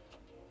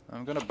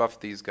 I'm gonna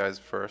buff these guys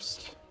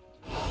first.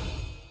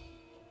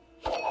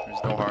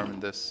 There's no harm in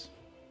this.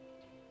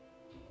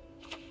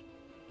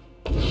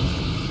 I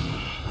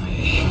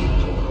hate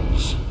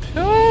portals.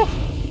 Phew!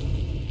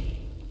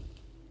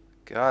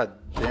 God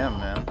damn,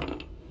 man.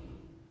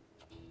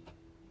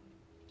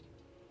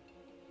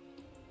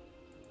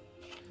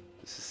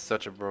 This is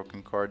such a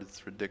broken card,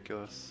 it's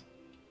ridiculous.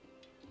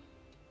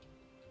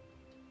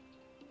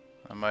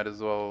 I might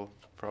as well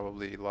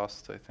probably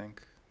lost, I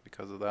think,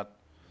 because of that.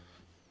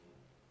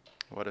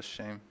 What a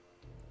shame.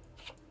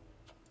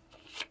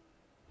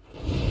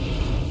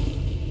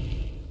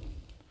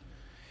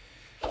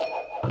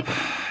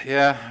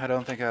 Yeah, I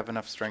don't think I have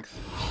enough strength.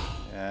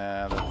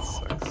 Yeah, that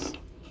sucks.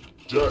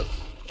 Death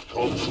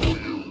comes for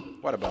you.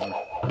 What a bummer.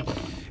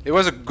 It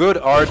was a good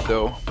art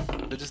though.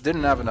 I just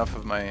didn't have enough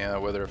of my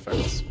weather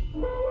effects.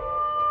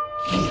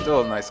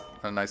 Still a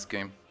nice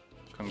game.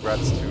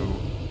 Congrats to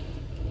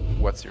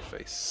what's your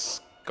face,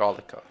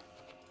 Gallica.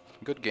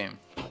 Good game.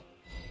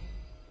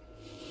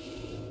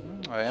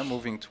 I am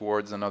moving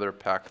towards another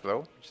pack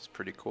though, which is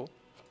pretty cool.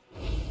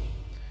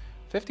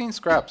 15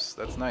 scraps,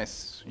 that's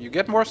nice. You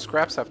get more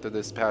scraps after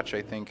this patch,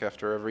 I think,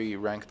 after every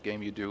ranked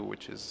game you do,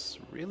 which is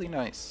really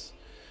nice.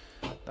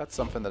 That's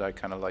something that I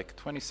kind of like.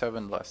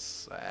 27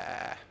 less.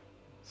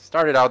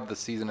 Started out the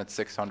season at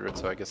 600,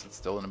 so I guess it's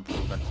still an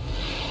improvement.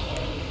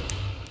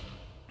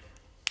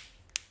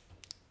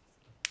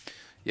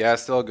 Yeah,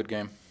 still a good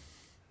game.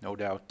 No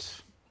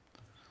doubt.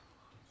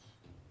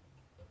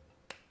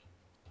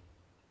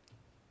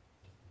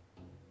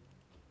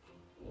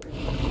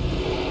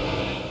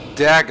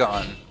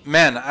 Dagon.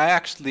 Man, I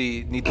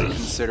actually need to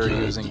consider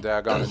using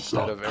Dagon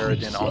instead of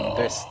Eredin on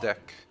this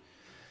deck.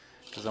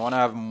 Because I want to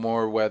have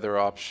more weather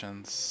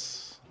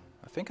options.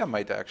 I think I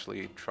might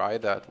actually try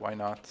that. Why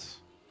not?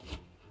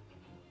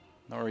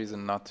 No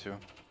reason not to.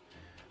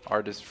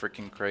 Art is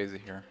freaking crazy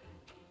here.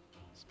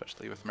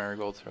 Especially with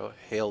Marigold's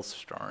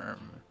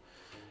Hailstorm.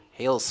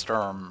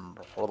 Hailstorm.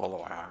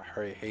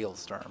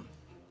 Hailstorm.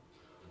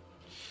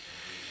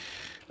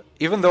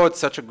 Even though it's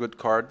such a good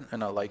card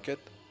and I like it,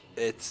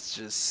 it's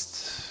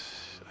just...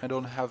 I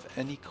don't have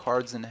any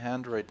cards in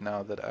hand right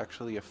now that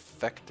actually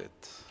affect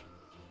it.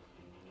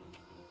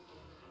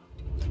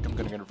 I think I'm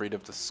gonna get rid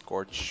of the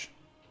Scorch.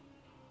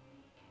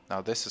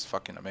 Now this is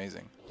fucking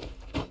amazing.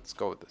 Let's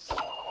go with this.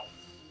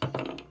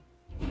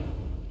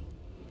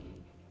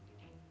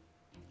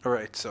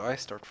 Alright, so I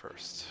start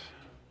first.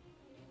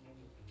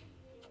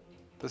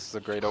 This is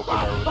a great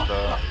opener with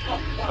the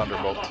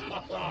Thunderbolt.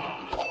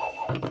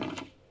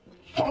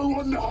 I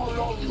wonder how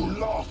long you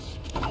lost.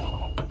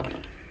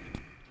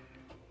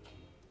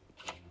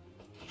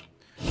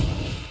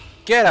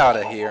 Get out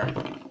of here.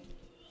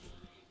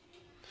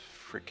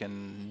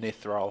 Freaking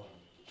Nithral.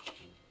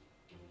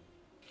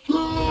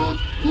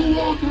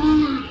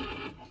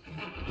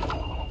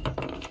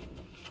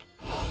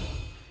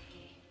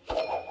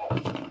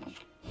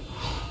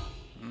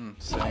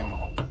 Same.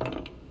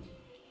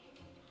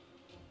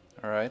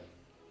 Alright.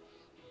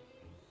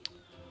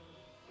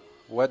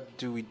 What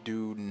do we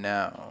do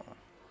now?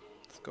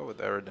 Let's go with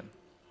Eredin.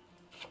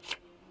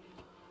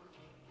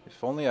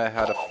 If only I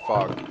had a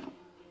fog.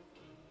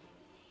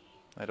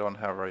 I don't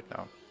have right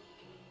now.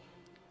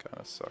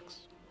 Kinda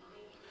sucks.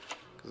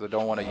 Because I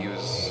don't want to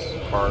use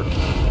hard.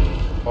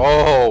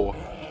 Oh!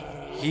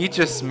 He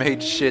just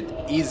made shit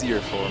easier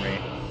for me.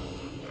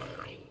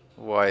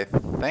 Why,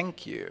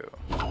 thank you.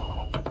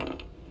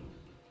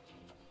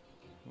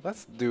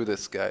 Let's do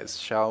this, guys,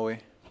 shall we?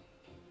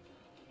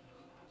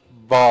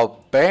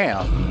 Ball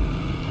bam!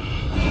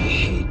 I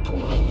hate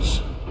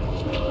portals.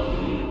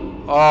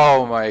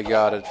 Oh my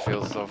god, it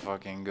feels so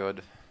fucking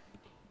good.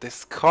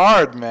 This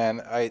card,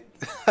 man, I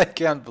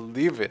can't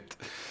believe it.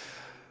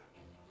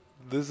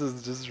 This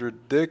is just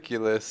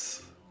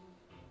ridiculous.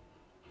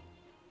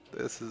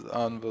 This is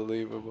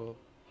unbelievable.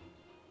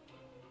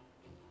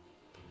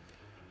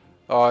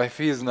 Oh, if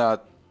he's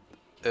not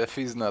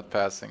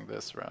passing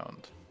this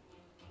round,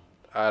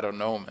 I don't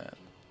know, man.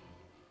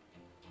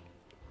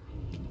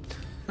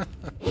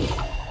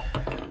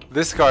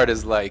 This card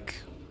is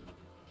like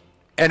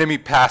enemy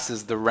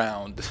passes the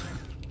round.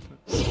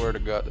 Swear to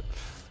God.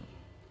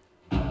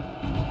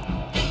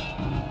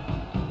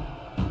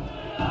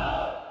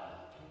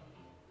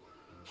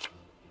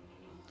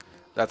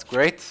 That's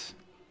great.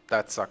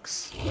 That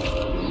sucks.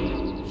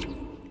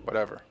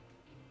 Whatever.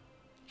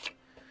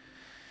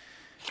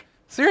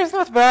 Series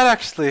not bad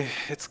actually.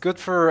 It's good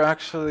for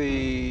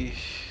actually.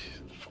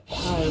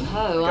 Ho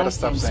ho, I gotta I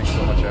stop sense saying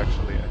so much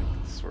actually. I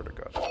swear to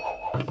God.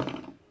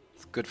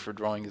 It's good for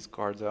drawing his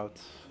cards out.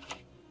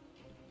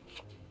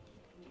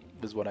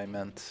 Is what I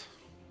meant.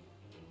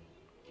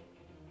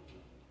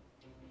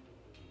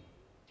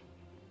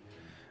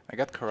 I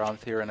got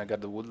Karanth here and I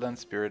got the Woodland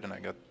Spirit and I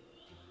got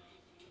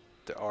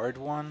the Ard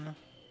one.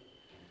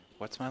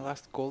 What's my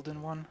last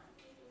golden one?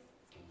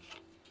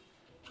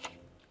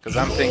 Because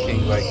I'm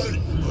thinking like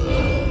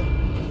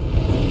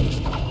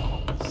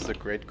this is a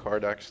great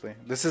card actually.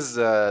 This is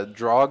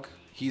Drog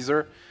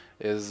Heezer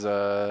is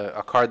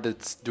a card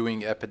that's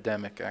doing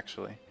Epidemic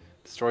actually.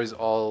 Destroys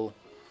all,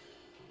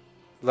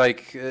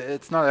 like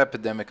it's not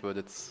Epidemic but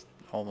it's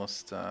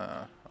almost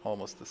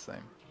almost the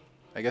same.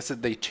 I guess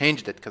they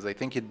changed it because I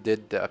think it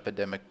did the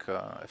Epidemic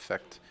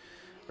effect.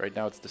 Right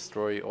now it's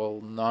destroy all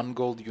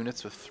non-gold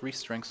units with 3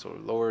 strengths or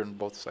lower on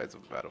both sides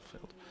of the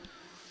battlefield.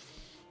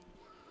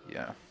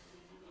 Yeah.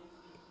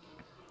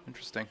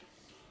 Interesting.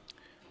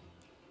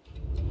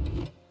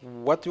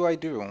 What do? I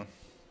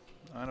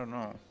don't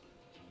know.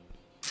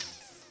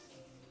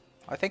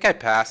 I think I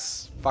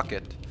pass. Fuck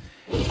it.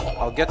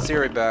 I'll get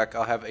Siri back.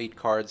 I'll have 8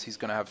 cards he's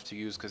gonna have to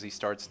use because he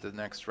starts the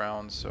next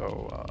round,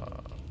 so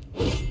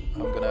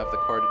I'm gonna have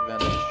the card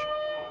advantage.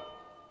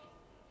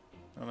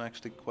 I'm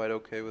actually quite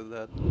okay with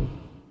that.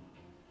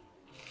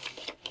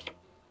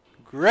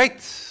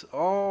 Great!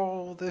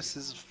 Oh, this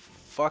is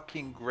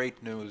fucking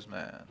great news,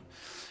 man.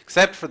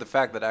 Except for the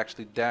fact that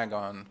actually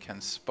Dagon can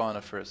spawn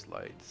a First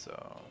Light,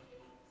 so...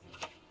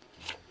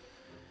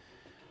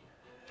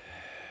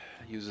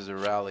 Uses a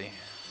rally.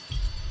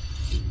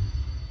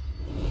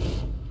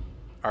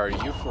 Are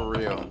you for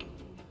real?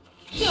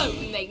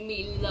 Don't make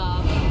me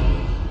laugh.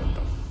 What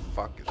the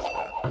fuck is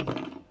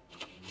that?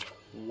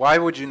 Why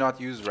would you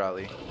not use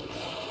rally?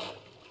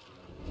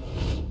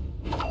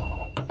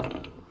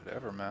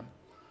 Whatever, man.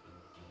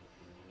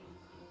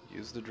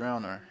 Use the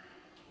Drowner.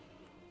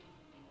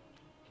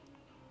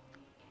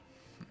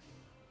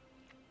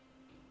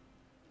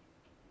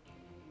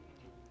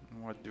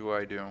 What do?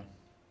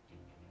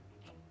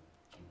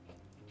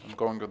 I'm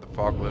going with the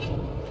Foglet.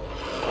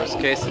 Worst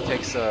case, it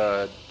takes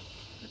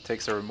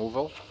a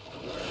removal.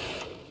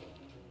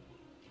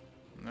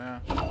 Yeah.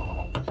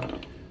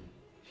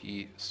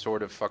 He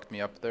sort of fucked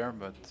me up there,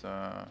 but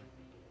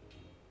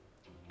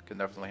can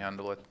definitely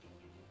handle it.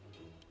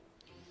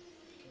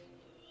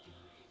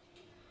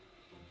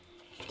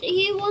 Do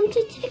you want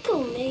to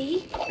tickle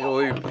me?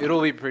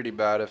 It'll be pretty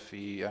bad if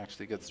he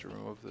actually gets to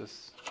remove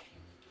this.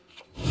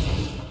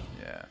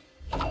 Yeah.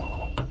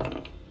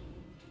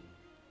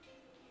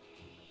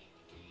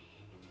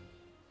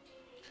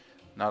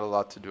 Not a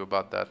lot to do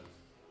about that,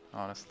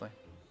 honestly.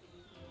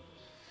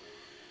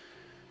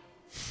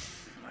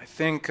 I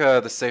think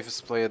the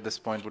safest play at this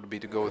point would be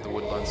to go with the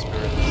Woodland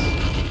Spirits.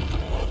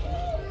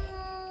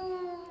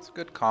 It's a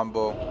good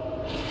combo.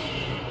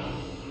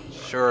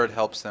 Sure, it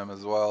helps him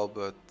as well,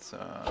 but it's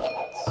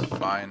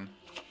fine.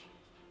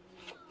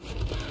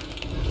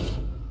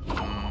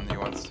 He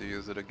wants to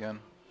use it again.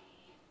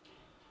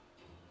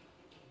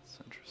 It's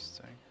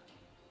interesting.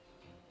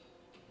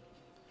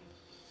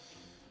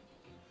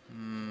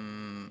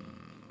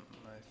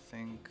 I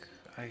think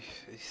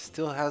he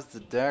still has the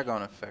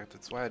Dagon effect.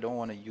 That's why I don't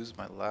want to use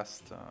my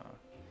last.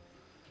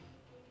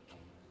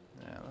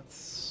 Yeah,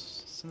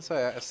 let's since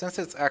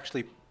it's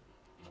actually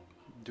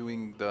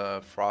doing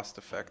the Frost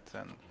effect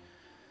and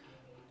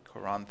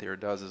Karanthir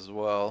does as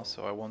well,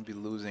 so I won't be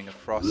losing a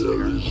Frost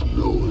here.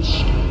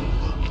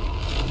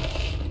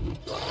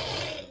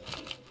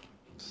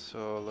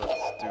 So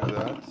let's do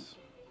that.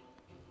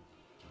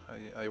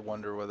 I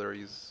wonder whether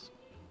he's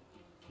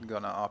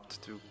gonna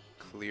opt to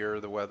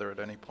clear the weather at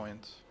any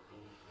point.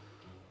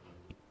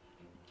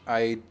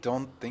 I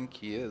don't think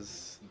he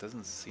is. It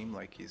doesn't seem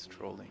like he's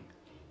trolling.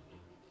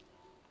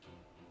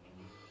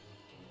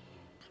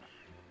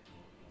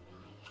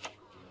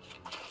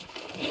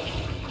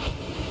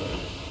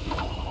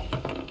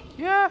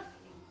 Yeah,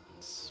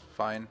 it's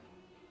fine.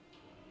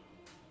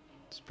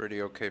 It's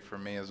pretty okay for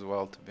me as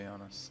well, to be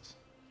honest.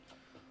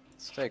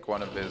 Let's take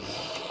one of his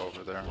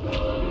over there.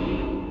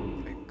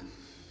 Like,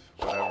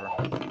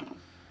 whatever.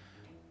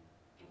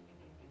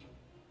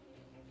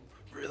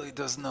 Really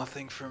does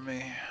nothing for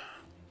me.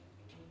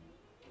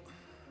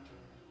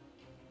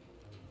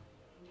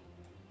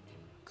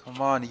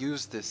 Come on,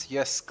 use this.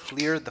 Yes,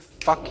 clear the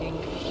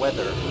fucking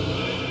weather.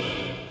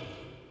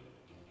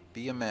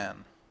 Be a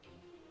man.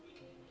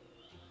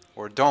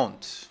 Or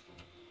don't.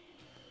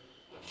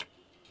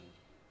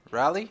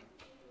 Rally?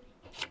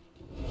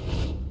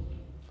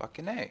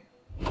 Fucking A.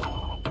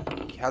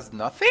 He has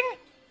nothing?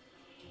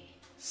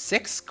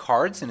 6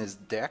 cards in his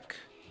deck?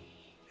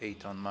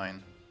 8 on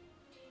mine.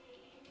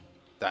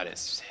 That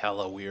is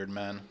hella weird,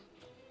 man.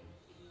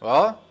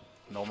 Well,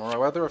 no more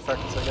weather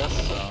effects, I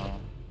guess. So.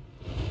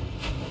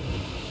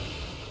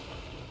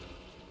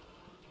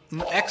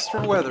 An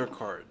extra weather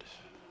card.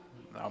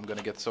 Now I'm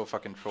gonna get so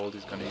fucking trolled,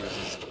 he's gonna use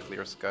his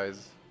clear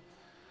skies.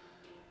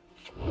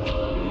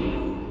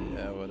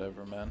 Yeah,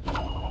 whatever, man.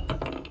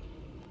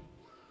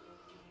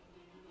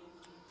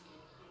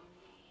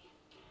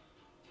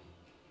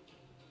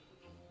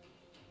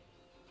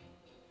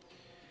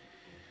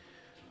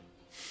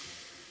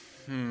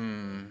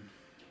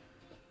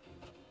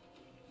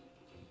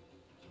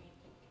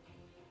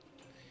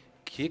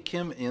 Kick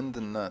him in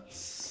the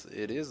nuts.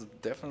 It is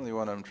definitely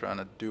what I'm trying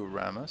to do,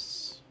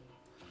 Ramus.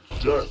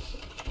 Death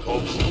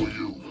comes for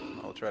you.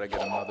 I'll try to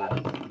get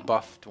another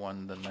buffed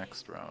one the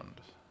next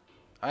round.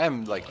 I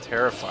am like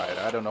terrified.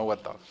 I don't know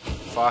what the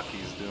fuck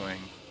he's doing.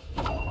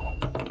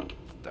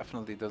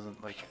 Definitely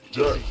doesn't like.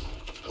 Death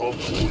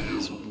comes for you.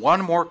 Is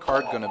one more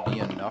card gonna be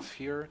enough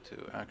here to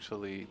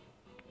actually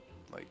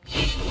like?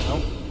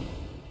 Nope.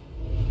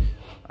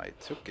 I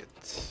took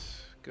it.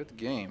 Good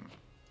game.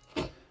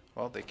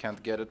 Well, they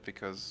can't get it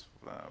because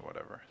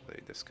whatever,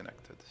 they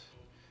disconnected.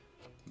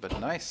 But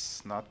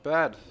nice, not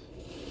bad.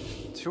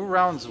 2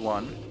 rounds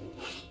won.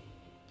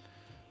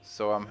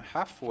 So I'm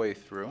halfway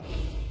through.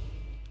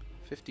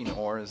 15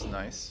 ore is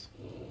nice.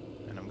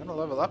 And I'm gonna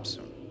level up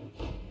soon.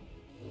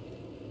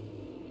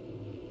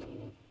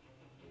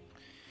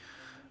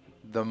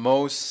 The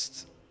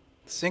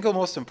single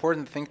most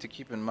important thing to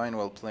keep in mind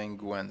while playing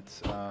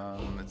Gwent.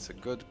 It's a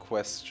good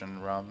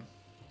question, Ram.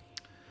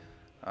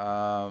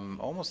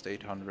 Almost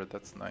 800,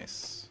 that's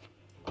nice.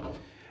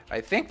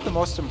 I think the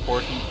most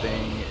important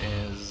thing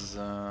is,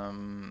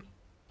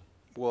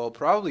 well,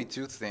 probably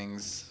 2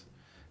 things.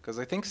 Because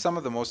I think some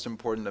of the most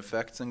important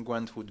effects in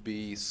Gwent would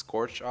be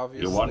Scorch,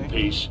 obviously. You want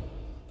peace?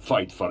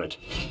 Fight for it.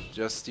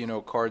 Just, you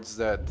know, cards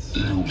that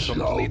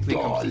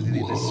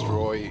completely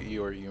destroy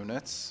your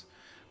units.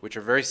 Which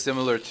are very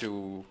similar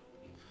to,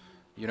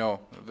 you know,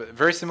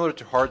 very similar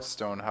to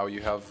Hearthstone, how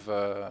you have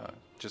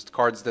just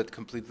cards that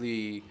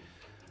completely,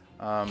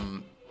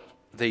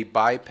 they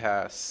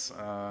bypass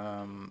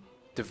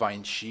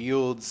divine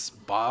shields,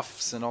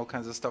 buffs, and all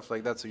kinds of stuff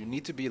like that. So you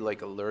need to be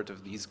like alert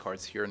of these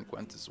cards here in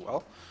Gwent as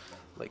well.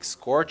 Like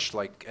Scorch,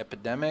 like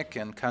Epidemic,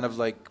 and kind of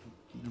like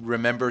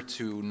remember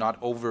to not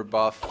over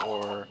buff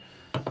or,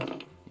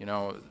 you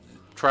know,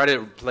 try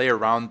to play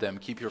around them,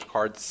 keep your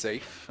cards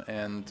safe,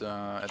 and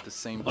at the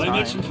same time...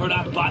 I'm itching for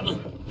that battle.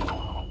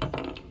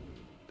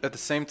 At the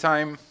same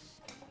time,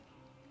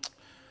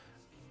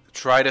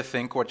 try to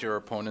think what your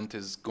opponent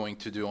is going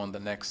to do on the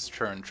next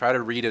turn. Try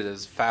to read it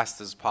as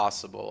fast as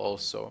possible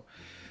also.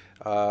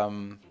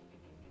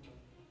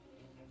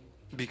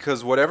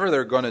 Because whatever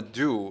they're gonna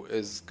do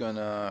is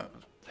gonna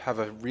have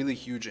a really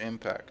huge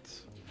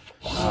impact.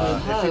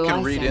 If you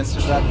can read into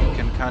that, you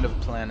can kind of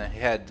plan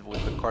ahead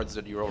with the cards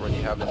that you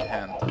already have in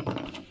hand.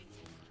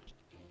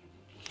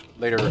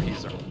 Later,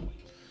 Razor.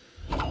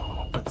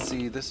 Let's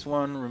see, this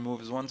one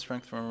removes 1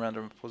 strength from a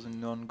random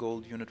opposing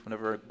non-gold unit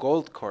whenever a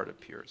gold card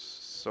appears.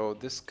 So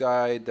this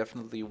guy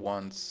definitely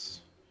wants...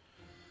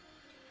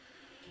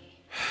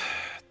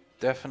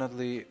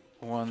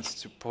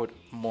 to put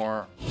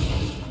more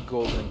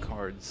golden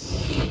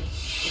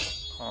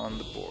cards on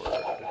the board.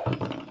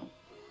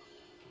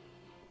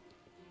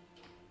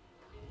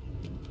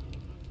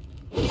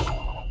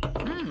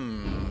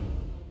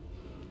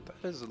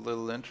 That is a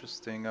little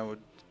interesting, I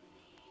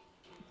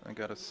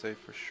gotta say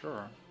for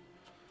sure.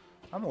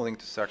 I'm willing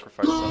to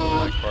sacrifice some of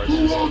my cards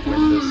just to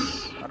win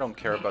this. I don't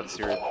care about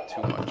Syria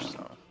too much,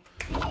 so...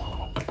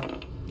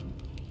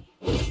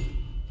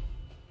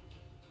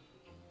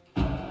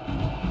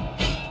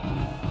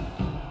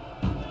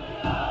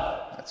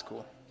 That's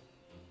cool.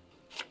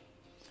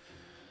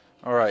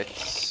 Alright,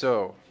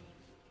 so...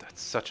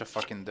 That's such a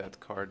fucking dead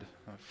card.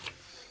 I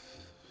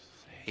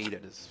hate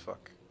it as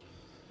fuck.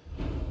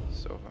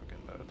 So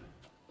fucking bad.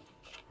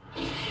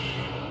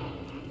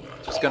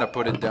 Just gonna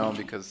put it down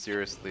because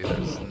seriously,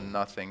 there's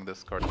nothing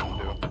this card can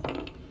do.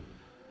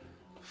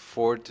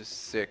 4 to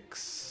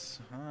 6.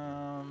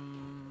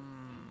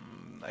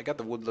 I got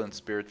the Woodland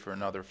Spirit for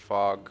another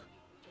fog.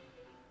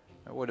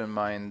 I wouldn't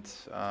mind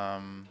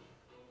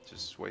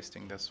just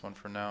wasting this one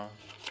for now.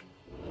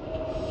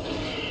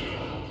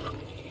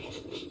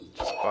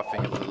 Just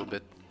buffing a little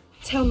bit.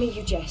 Tell me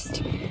you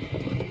jest.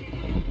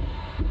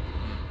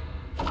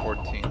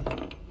 14.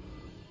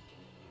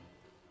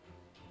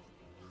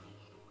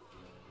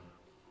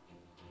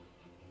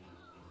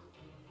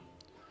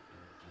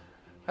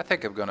 I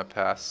think I'm gonna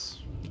pass.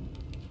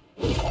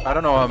 I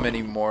don't know how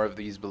many more of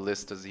these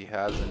ballistas he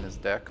has in his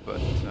deck, but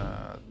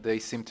they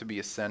seem to be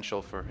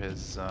essential for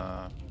his...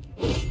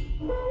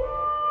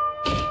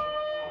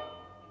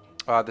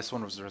 this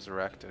one was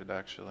resurrected,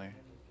 actually.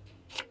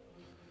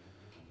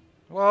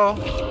 Well,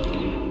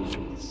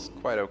 it's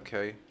quite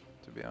okay.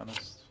 to be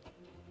honest.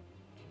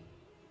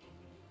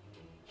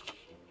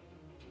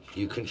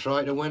 You can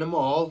try to win them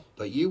all,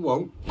 but you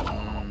won't.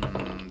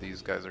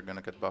 These guys are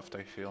gonna get buffed,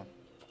 I feel.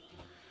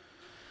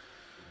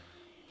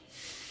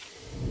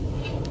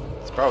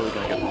 It's probably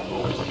gonna get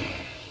removed.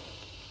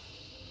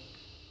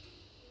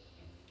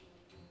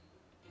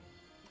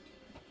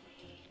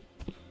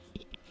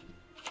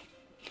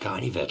 Got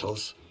any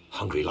victuals?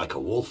 Hungry like a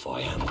wolf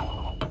I am.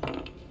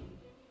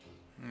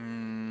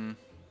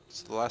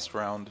 It's the last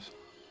round.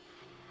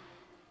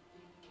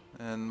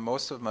 And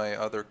most of my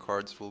other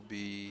cards will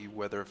be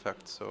weather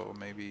effects, so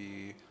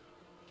maybe...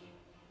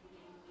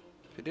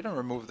 If he didn't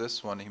remove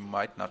this one, he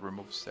might not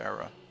remove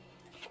Sarah.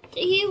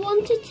 Do you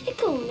want to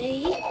tickle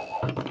me?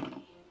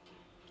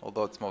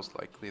 Although it's most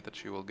likely that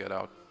she will get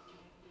out.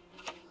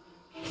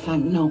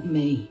 Thank not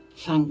me,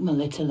 thank my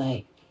little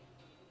A.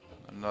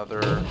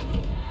 Another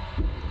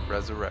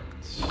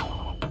resurrect.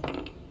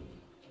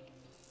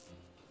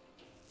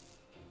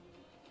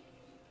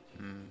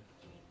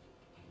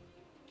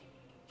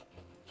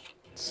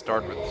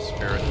 Start with the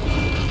spirit.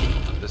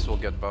 This will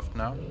get buffed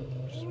now,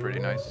 which is pretty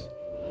nice.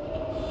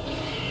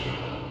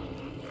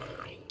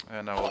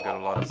 And I will get a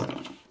lot of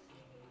stuff.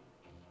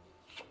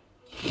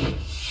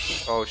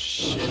 Oh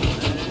shit,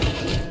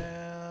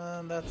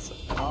 man. That's a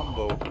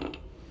combo.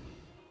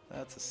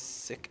 That's a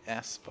sick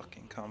ass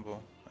fucking combo.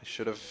 I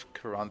should have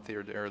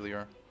Karanthered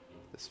earlier.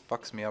 This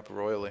fucks me up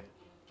royally.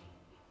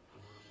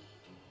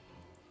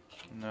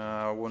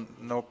 No,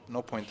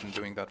 no point in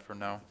doing that for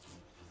now.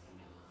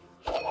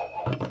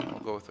 I'll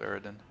go with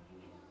Eridan.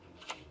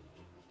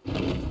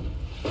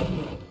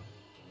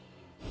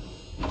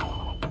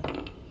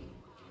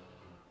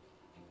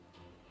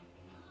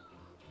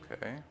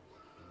 Okay.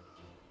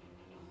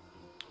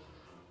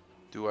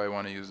 Do I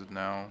want to use it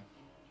now?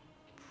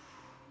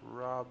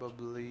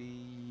 Probably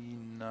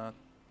not.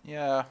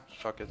 Yeah,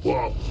 fuck it.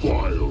 Well,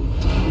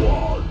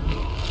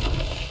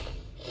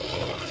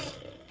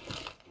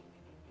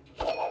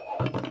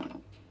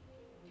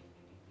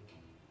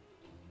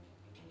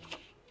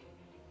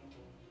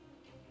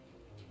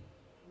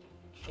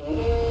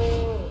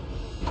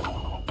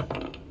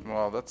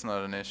 that's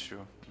not an issue.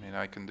 I mean,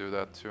 I can do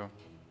that too.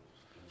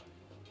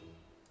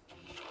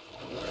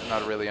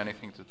 Not really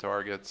anything to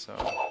target, so...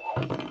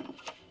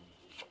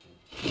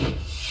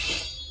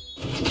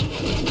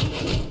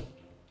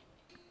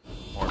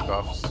 More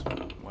buffs,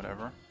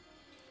 whatever.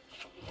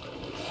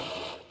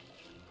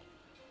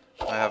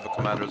 I have a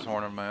Commander's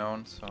Horn of my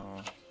own, so...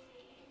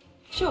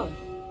 Sure,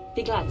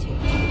 be glad to. 2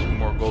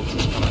 more golds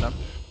coming up.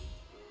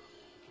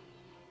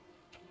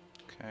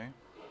 Okay.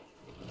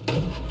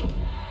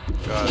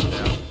 God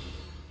damn.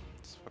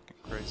 It's fucking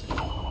crazy.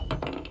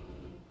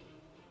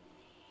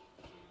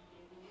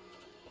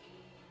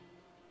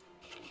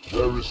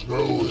 There is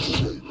no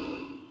escape.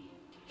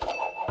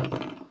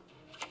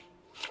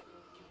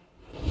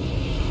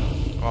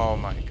 Oh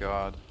my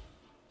god.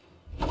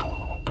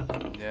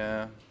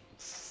 Yeah,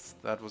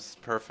 that was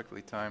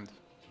perfectly timed.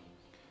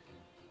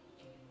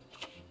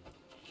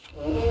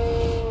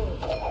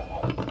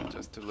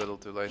 Just too little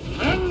too late.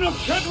 Men of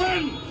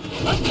Kedwin!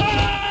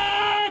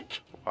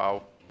 Attack!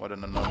 Wow, what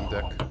an annoying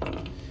deck.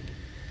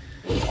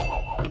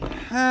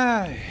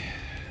 Hi.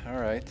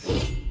 Alright.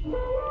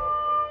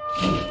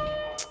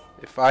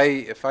 If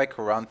I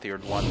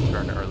Karanthered one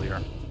turn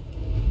earlier,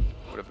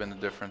 would have been the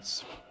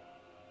difference.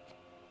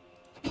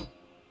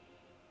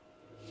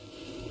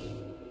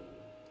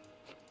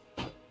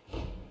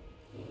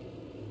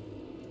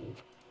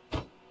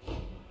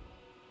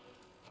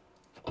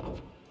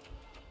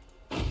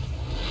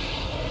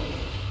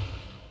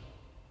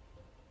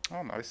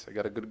 Oh, nice! I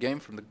got a good game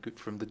from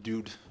the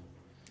dude.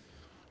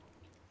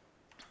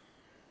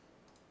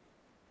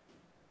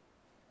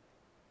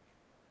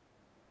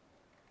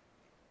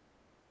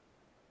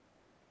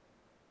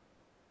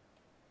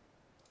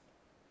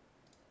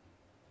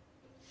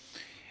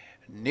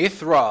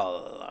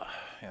 Nithral.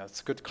 Yeah,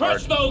 it's a good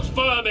card. Crush those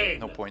vermin!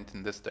 No point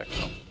in this deck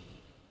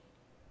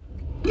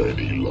though.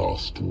 Any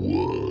last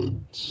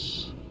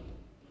words?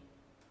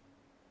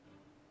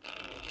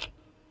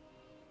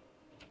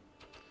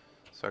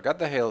 So I got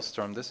the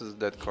Hailstorm. This is a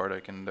dead card. I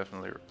can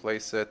definitely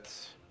replace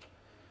it.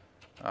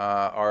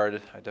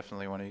 Ard, I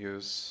definitely want to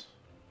use.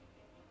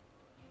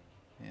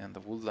 And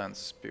the Woodland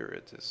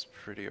Spirit is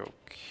pretty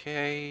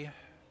okay.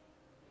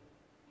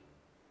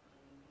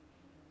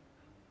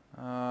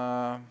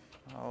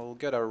 I'll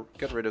get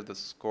rid of the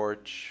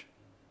Scorch,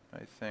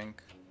 I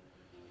think.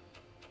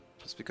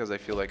 Just because I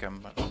feel like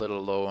I'm a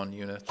little low on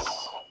units.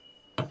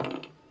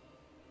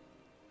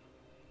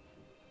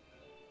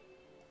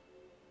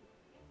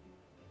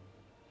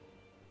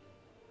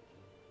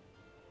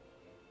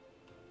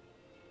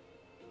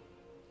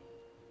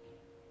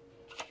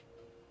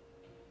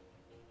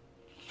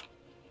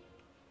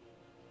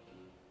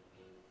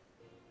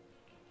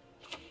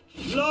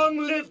 Long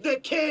live the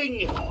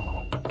king!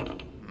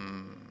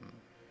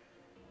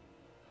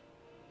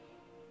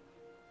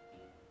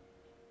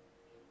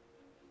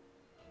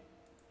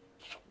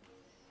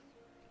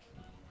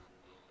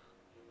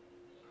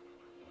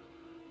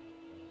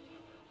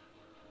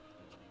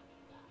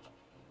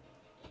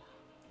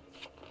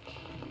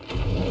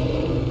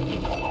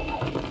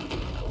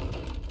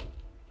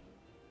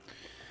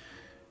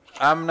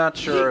 I'm not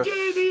sure if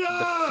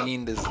the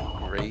Fiend is a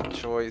great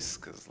choice,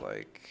 because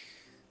like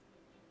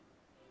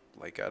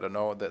I don't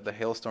know, the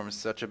Hailstorm is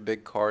such a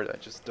big card. I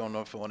just don't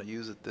know if I want to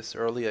use it this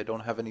early. I don't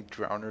have any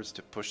Drowners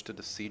to push to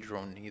the Siege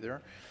Drone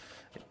either.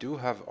 I do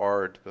have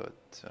Ard,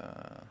 but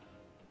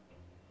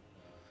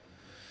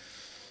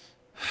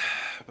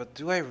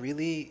do I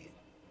really?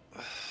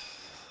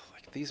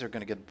 Like, these are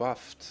gonna get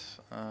buffed.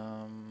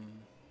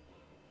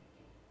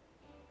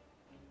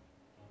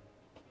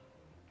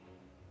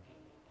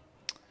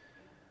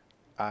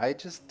 I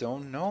just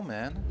don't know,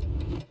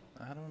 man.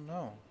 I don't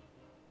know.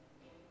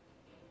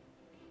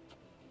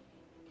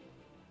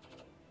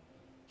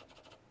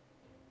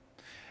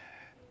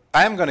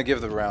 I'm gonna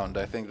give the round.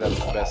 I think that's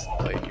the best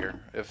play here.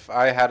 If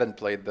I hadn't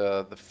played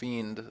the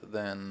Fiend,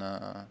 then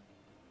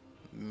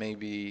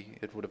maybe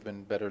it would have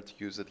been better to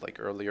use it like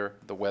earlier,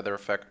 the weather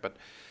effect. But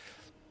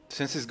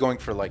since he's going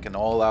for like an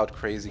all-out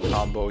crazy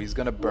combo, he's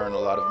gonna burn a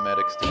lot of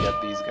medics to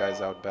get these guys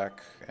out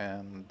back.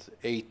 And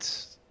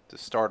 8 to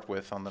start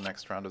with on the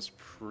next round is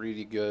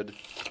pretty good.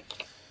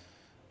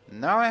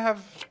 Now I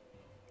have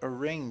a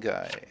rain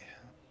guy,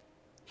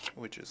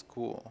 which is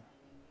cool.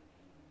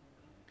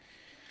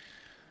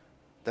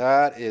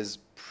 That is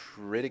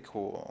pretty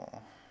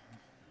cool.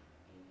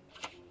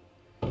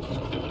 So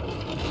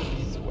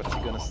what's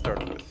he gonna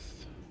start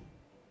with?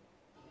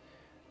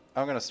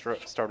 I'm gonna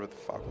start with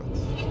the Foglet.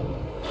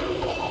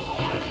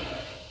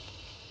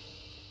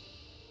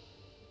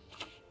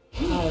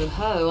 Ho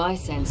ho, I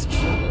sense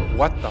trouble.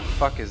 What the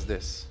fuck is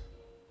this?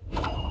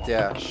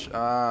 Dash.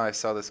 Ah, I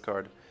saw this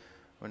card.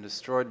 When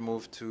destroyed,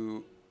 move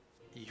to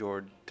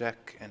your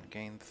deck and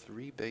gain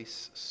 3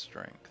 base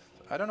strength.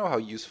 I don't know how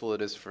useful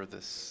it is for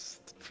this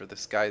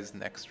guy's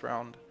next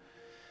round.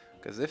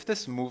 Because if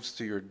this moves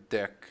to your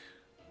deck,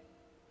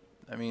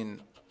 I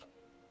mean,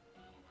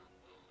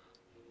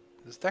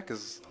 this deck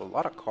is a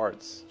lot of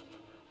cards.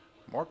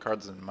 More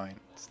cards than mine.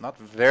 It's not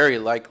very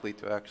likely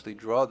to actually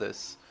draw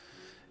this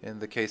in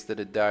the case that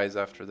it dies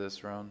after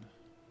this round.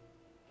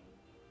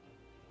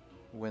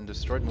 When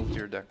destroyed, move to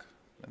your deck.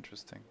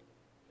 Interesting.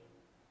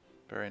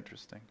 Very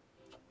interesting.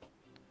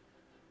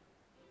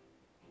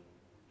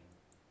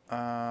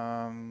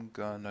 I'm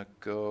gonna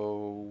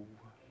go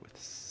with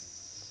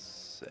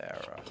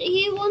Sarah. Do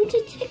you want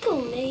to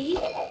tickle me?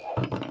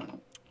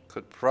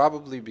 Could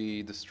probably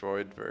be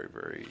destroyed very,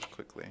 very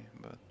quickly,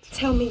 but...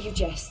 Tell me you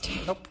jest.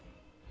 Nope.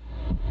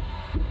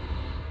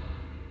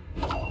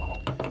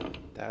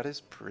 That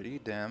is pretty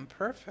damn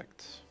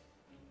perfect.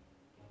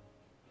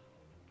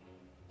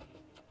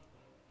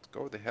 Let's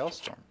go with the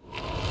Hailstorm.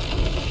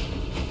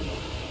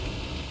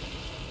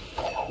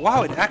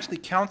 Wow, it actually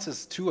counts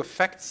as 2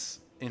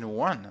 effects in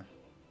 1.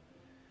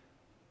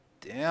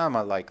 Damn,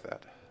 I like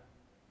that.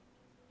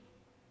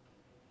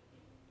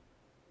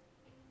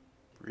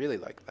 Really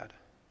like that.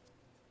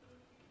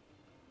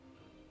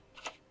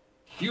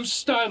 You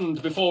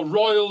stand before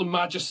royal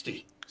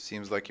majesty.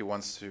 Seems like he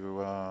wants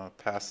to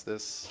pass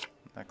this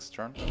next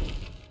turn.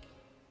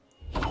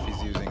 If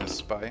he's using a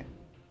spy.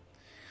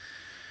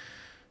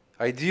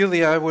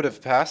 Ideally I would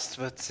have passed,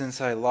 but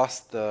since I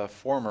lost the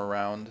former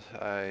round,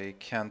 I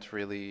can't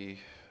really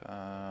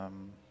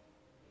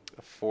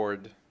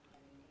afford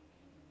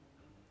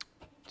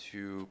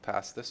to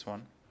pass this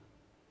one.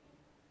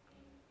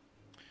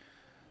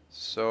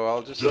 So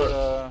I'll just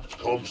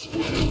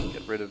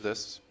get rid of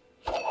this.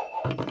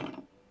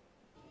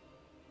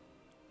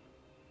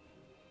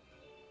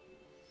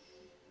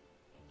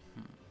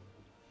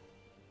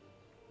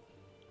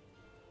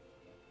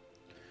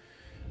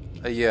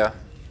 Yeah,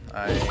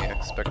 I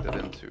expected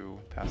him to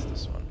pass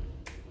this one.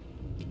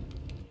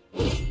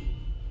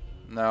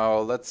 Now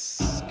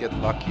let's get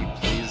lucky.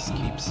 Please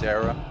keep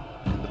Sarah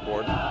in the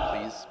board.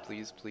 Please,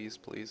 please, please,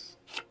 please.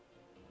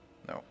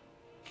 No.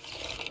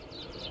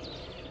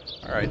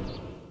 Alright.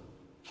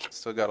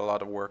 Still got a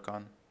lot of work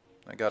on.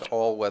 I got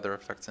all weather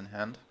effects in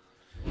hand,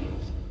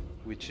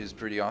 which is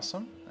pretty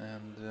awesome.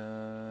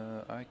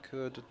 And I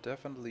could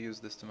definitely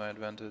use this to my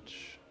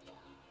advantage.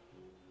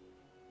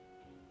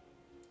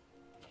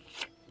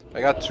 I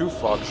got 2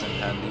 fogs in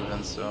hand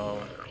even, so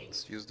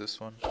let's use this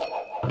one.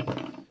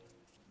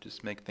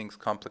 Just make things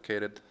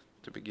complicated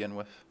to begin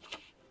with.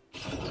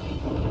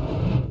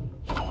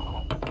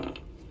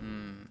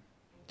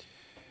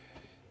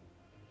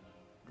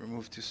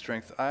 Remove 2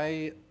 strength.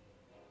 I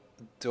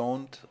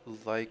don't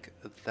like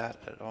that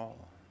at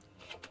all.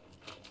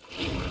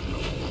 I'm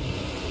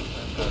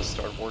gonna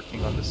start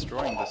working on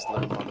destroying this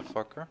little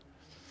motherfucker.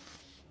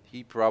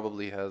 He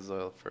probably has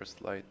a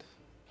first light.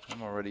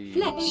 I'm already...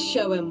 Let's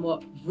show him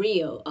what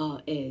real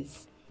art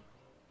is.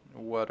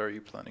 What are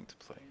you planning to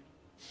play?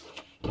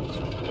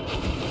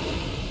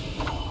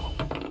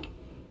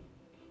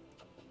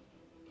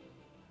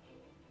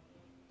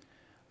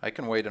 I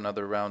can wait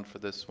another round for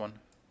this one.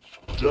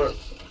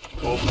 Death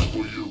comes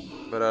for you.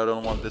 But I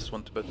don't want this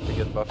one to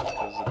get buffed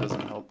because it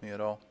doesn't help me at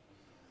all.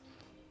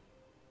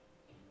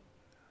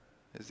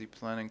 Is he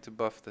planning to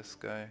buff this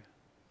guy?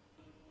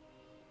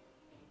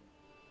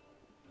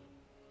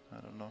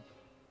 I don't know.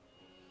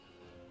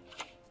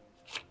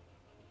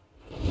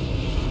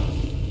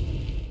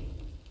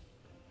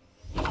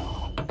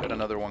 got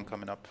another one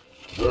coming up.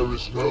 There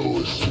is no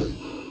escape.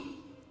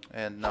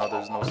 And now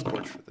there's no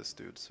Scorch for this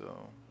dude,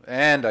 so...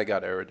 And I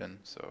got Eridan,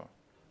 so...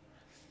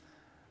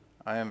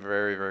 I am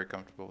very, very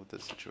comfortable with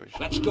this situation.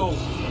 Let's go.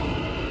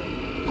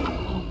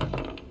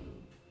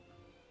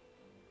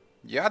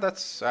 Yeah,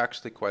 that's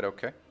actually quite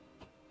okay.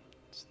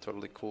 It's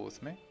totally cool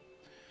with me.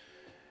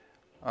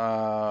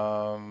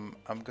 I'm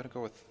gonna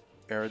go with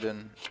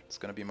Eridan. It's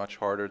gonna be much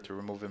harder to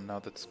remove him now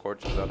that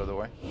Scorch is out of the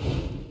way.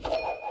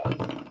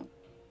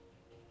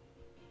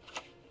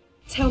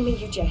 Tell me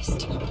you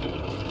jest.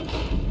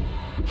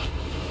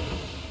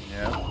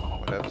 Yeah,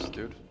 what else,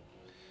 dude?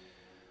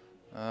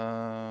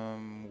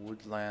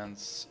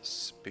 Woodlands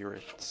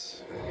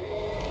Spirit.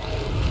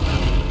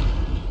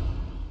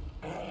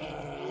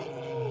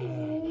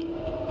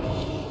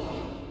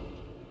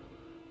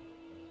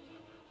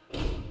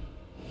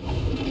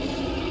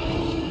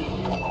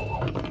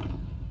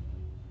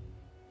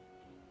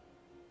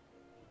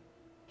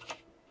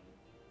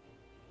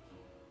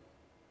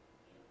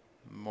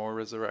 More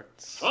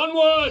resurrects.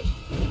 Onward!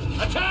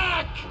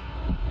 Attack!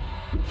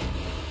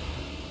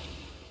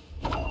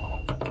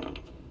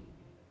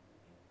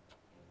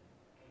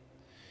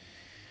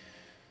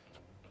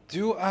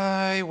 Do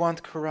I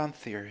want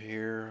Caranthir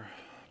here?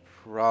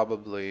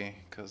 Probably,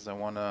 because I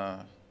want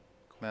to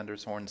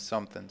Commander's Horn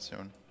something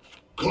soon.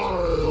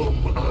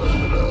 Climb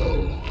and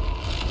hell.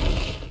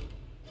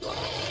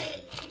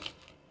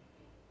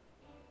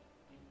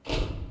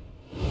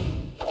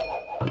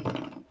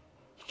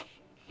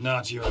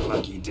 Not your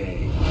lucky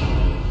day.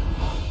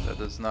 That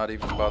does not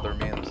even bother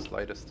me in the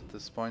slightest at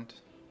this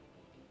point.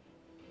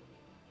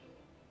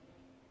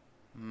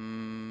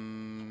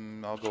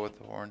 I'll go with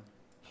the horn.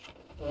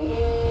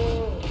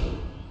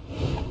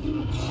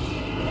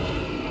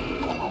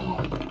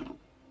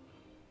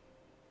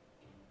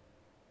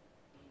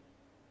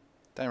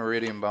 That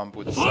Meridian Bomb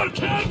would suck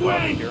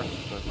here,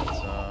 but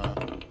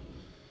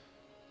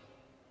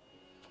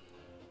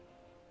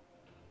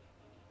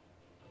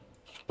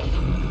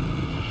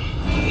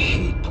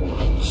Heat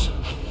portals.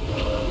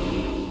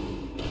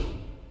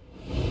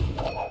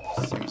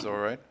 seems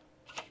alright.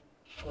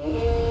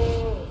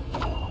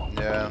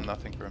 Yeah,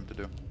 nothing for him to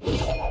do.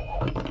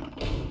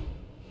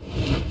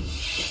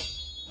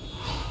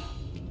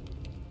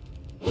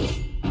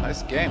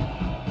 Nice game.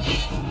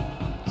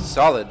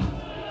 Solid.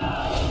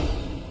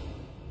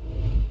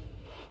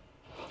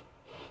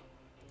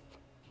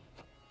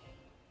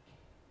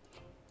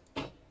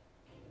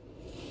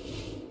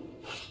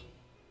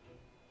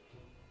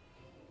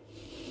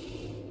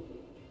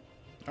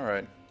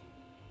 Alright.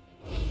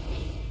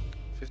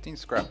 15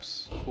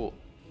 scraps. Cool.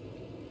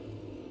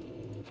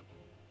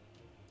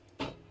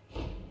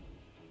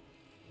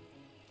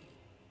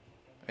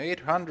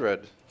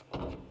 $800.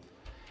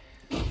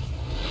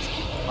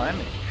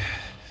 Climbing.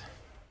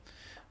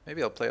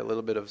 Maybe I'll play a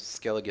little bit of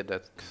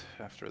Skellige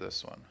after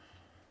this one.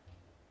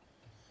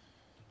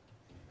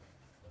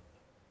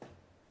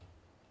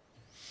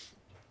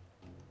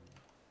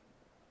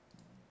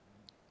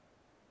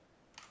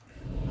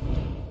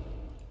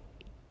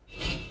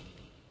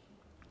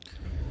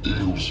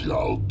 You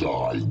shall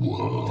die,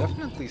 world.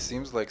 Definitely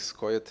seems like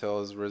Scoia'tael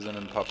has risen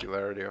in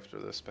popularity after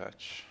this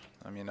patch.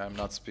 I mean, I'm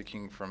not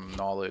speaking from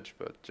knowledge,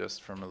 but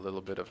just from a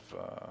little bit of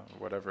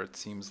whatever it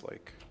seems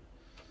like.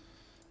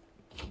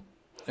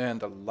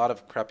 And a lot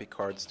of crappy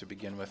cards to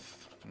begin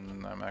with.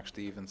 And I'm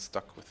actually even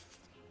stuck with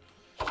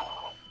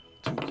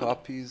 2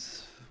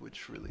 copies,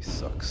 which really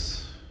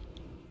sucks.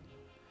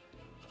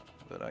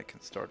 But I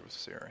can start with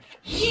Siri.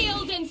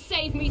 Yield and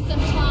save me some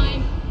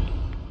time.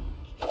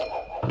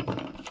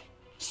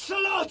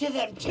 Slaughter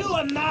them to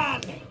a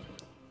man!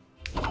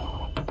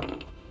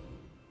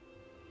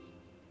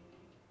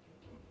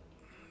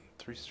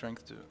 3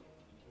 strength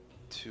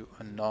to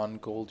a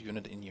non-gold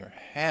unit in your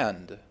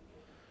hand.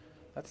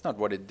 That's not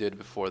what it did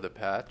before the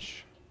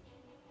patch.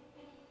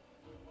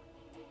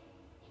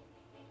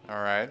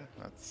 Alright,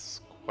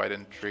 that's quite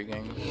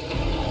intriguing.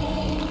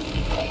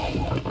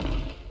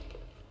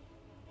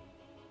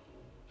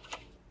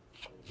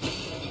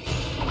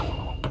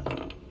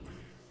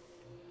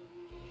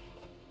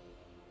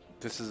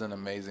 This is an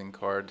amazing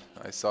card.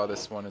 I saw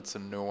this one, it's a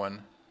new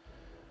one.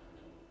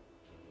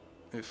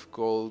 If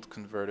gold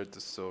converted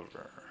to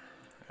silver.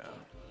 Yeah.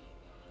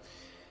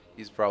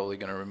 He's probably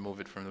going to remove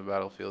it from the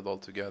battlefield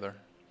altogether.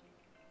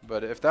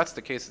 But if that's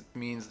the case, it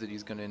means that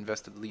he's going to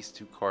invest at least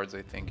 2 cards,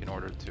 I think, in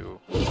order to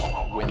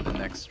win the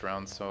next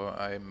round. So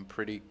I'm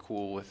pretty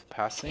cool with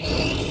passing.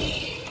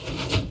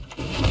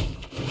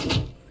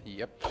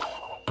 Yep.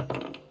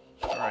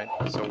 Alright,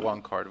 so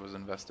 1 card was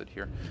invested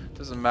here.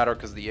 Doesn't matter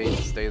because the 8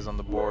 stays on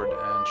the board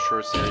and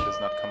Sure Siri does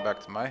not come back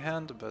to my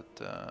hand,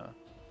 but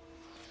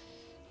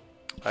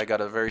I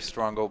got a very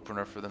strong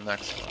opener for the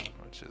next one,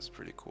 which is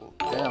pretty cool.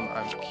 Damn,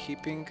 I'm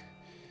keeping...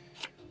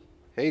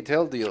 Hey,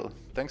 Taildeal,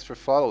 thanks for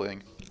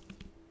following.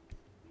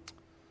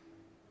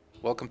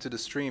 Welcome to the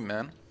stream,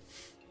 man.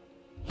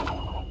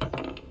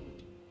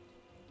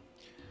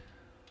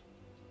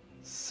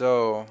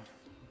 So,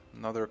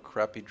 another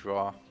crappy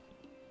draw.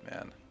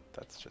 Man,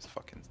 that's just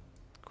fucking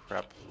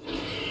crap.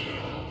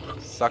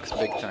 sucks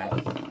big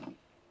time.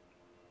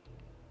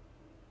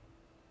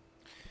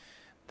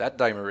 That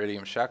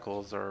Dimeridium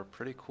Shackles are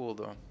pretty cool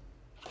though.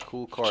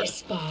 Cool card. Just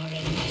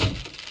sparring.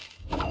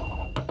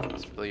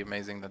 It's really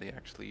amazing that he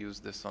actually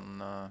used this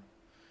on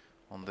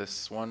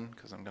this one,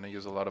 because I'm gonna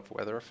use a lot of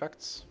weather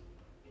effects.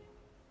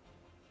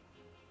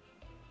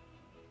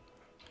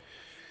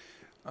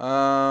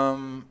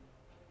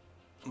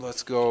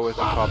 Let's go with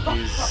the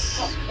copies.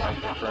 I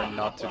prefer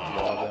not to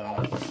draw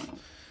them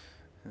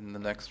in the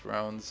next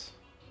rounds.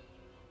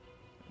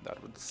 That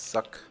would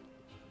suck.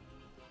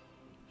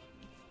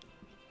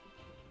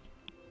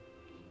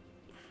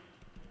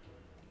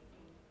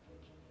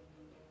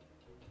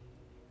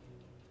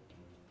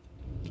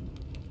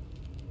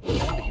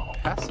 And he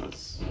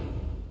passes.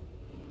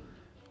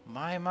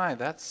 My,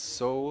 that's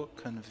so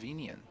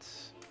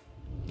convenient.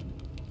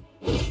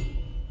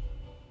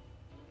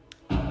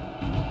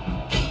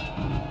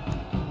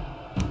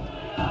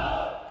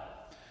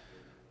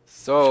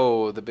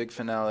 So, the big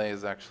finale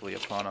is actually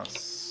upon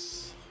us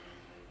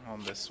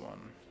on this one.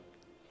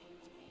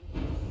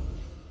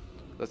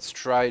 Let's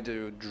try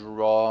to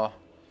draw,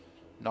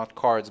 not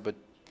cards, but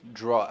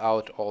draw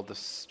out all the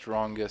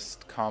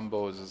strongest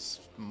combos as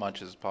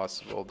much as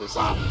possible. This is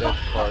a dead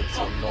card,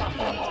 so no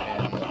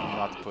point in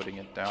not putting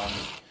it down.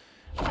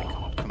 I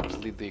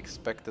completely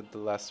expected the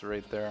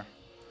lacerate there.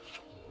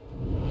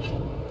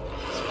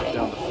 Let's put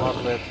down the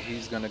Foglet.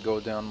 He's gonna go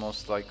down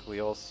most likely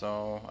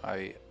also,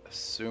 I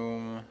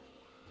assume.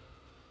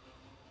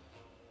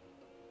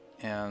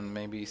 And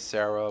maybe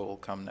Sarah will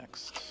come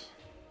next.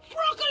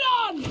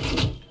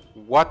 Broccolon!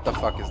 What the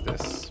fuck is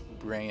this?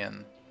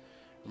 Brian.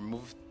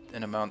 Remove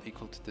an amount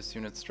equal to this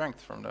unit's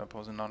strength from the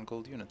opposing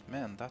non-gold unit.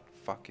 Man, that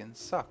fucking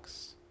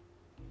sucks.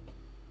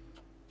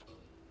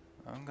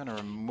 I'm gonna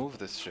remove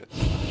this shit.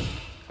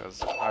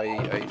 Because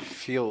I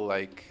feel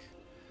like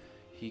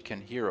he can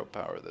hero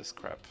power this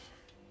crap.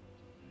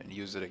 And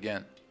use it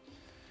again.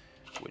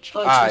 Which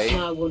I trust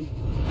no one.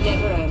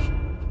 Never have.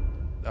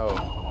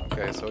 Oh,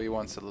 okay, so he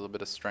wants a little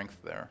bit of strength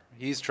there.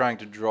 He's trying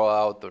to draw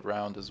out the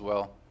round as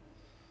well.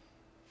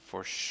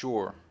 For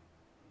sure.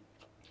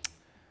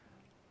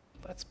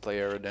 Let's play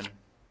Eridan.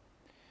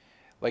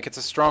 Like, it's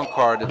a strong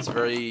card, it's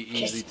very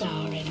easy to...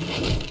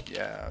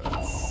 Yeah,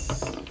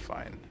 that's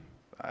fine.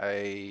 I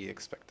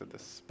expected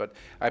this. But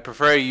I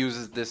prefer he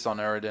uses this on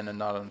Eridan and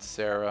not on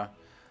Sarah.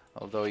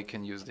 Although he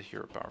can use the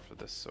hero power for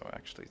this, so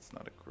actually it's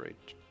not a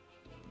great...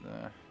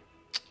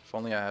 if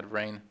only I had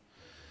Rain.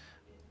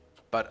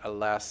 But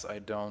alas, I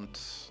don't.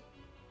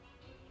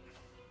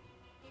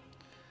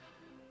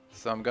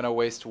 So I'm gonna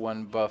waste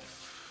one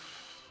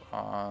buff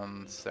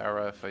on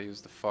Sarah if I use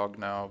the fog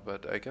now,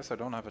 but I guess I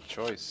don't have a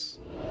choice.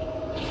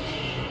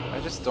 I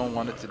just don't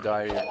want it to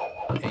die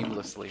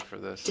aimlessly for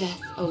this.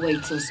 Death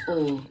awaits us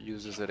all.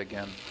 Uses it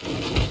again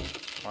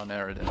on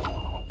Eridan.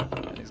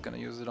 And he's gonna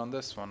use it on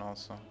this one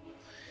also.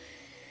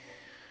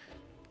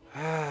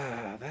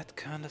 Ah, that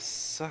kinda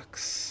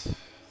sucks.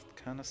 It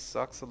kinda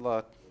sucks a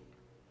lot.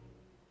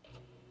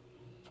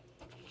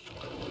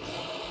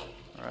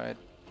 Alright,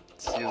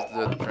 let's use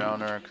the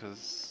Drowner,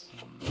 because...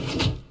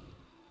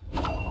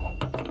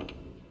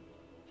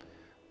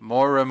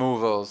 more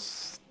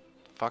removals.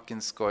 Fucking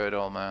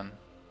Scoia'tael, man.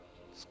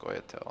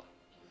 Scoia'tael.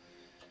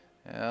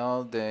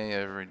 All day,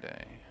 every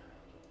day.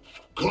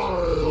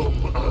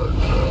 Climb and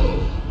hell.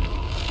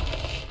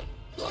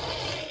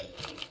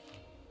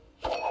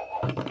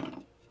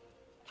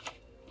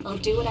 I'll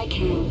do what I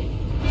can.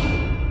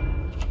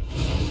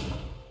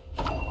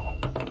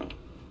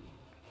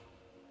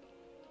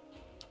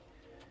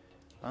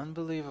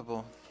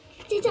 Unbelievable.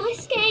 Did I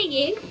scare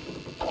you?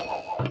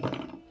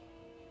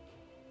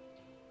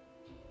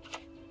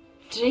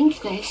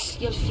 Drink this,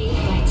 you'll feel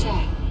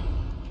better.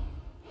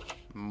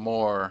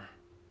 More.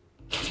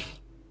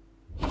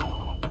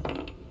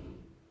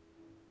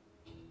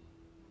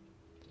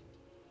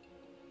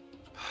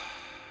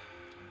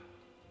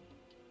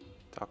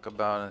 Talk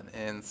about an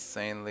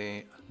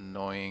insanely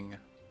annoying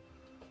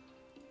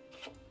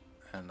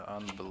and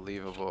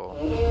unbelievable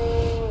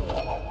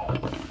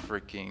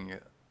freaking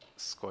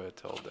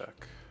Scoia'tael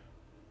deck.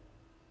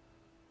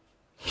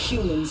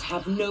 Humans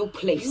have no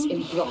place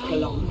in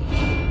Broccolon.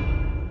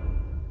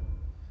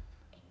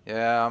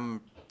 Yeah,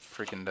 I'm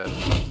freaking dead,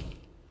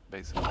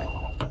 basically.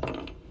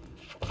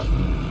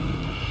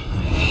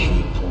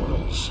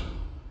 Portals.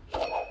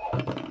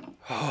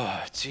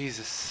 Oh,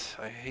 Jesus.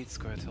 I hate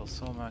Scoia'tael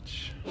so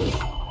much.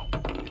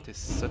 It is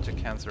such a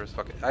cancerous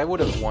fucking... I would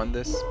have won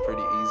this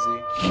pretty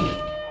easy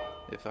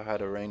if I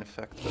had a rain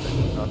effect, but I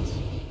did not.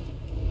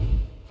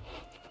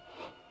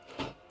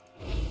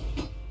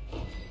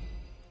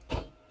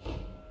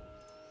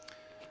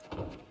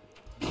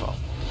 Well.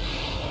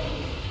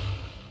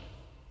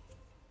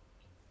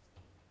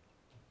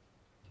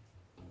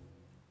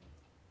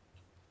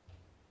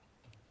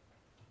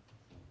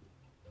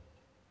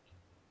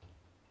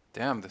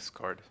 Damn this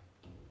card.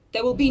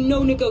 There will be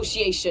no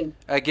negotiation.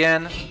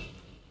 Again.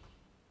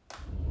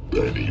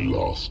 Any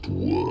last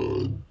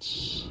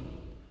words?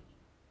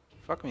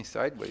 Fuck me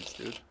sideways,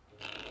 dude.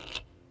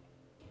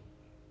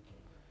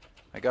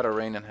 I got a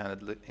rain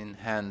in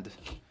hand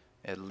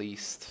at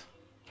least.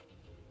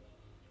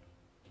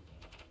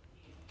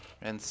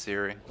 And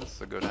Siri. This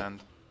is a good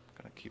hand.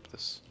 I'm gonna keep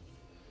this.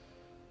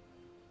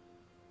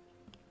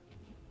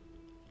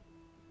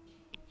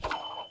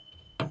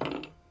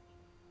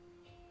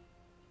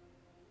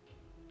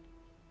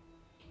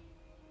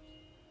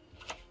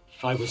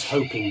 I was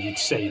hoping you'd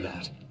say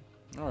that.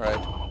 Alright.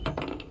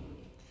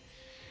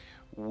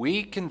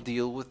 We can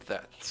deal with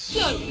that.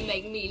 Don't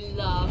make me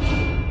laugh.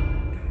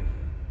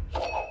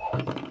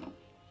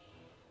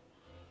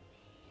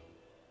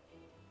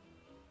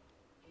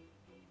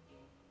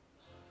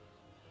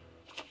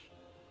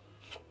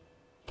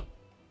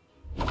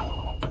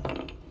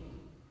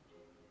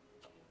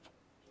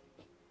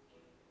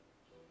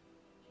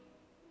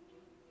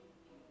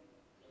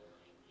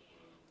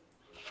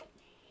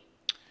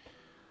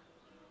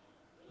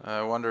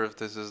 I wonder if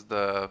this is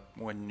the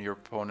when your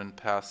opponent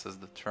passes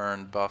the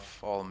turn,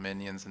 buff all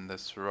minions in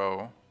this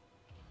row.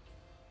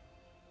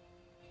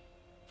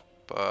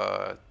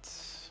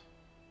 But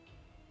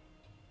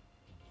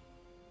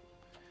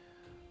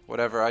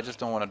whatever, I just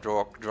don't want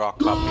to draw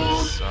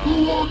copies, so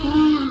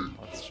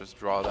let's just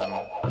draw them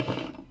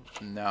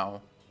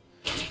now.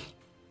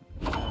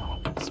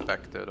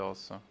 Expected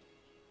also.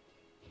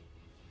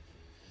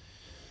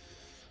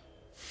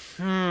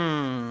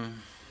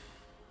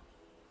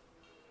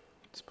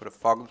 Let's put a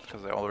fog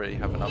because I already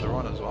have another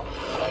one as well.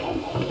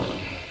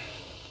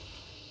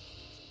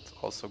 It's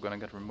also gonna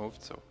get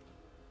removed, so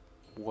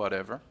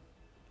whatever.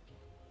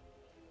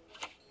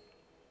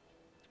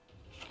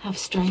 Have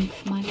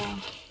strength, my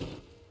love.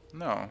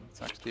 No,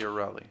 it's actually a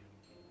rally.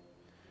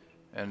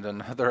 And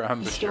another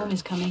ambusher. The storm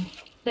is coming.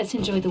 Let's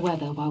enjoy the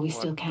weather while we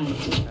still can.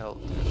 Hell,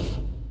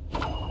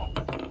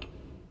 dude.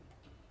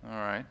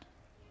 Alright.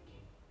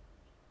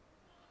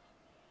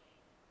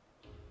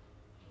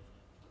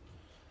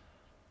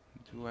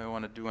 Do I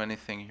want to do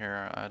anything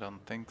here? I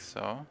don't think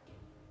so.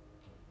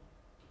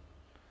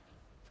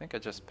 I think I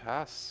just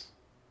pass.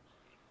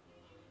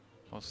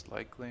 Most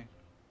likely.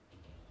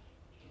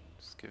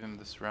 Just give him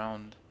this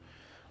round.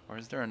 Or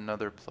is there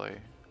another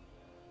play?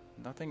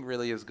 Nothing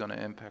really is going to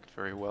impact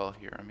very well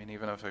here. I mean,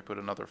 even if I put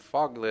another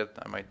foglet,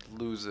 I might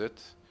lose it.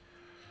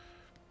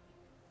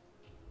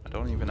 I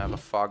don't even have a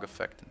fog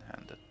effect in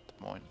hand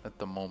at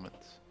the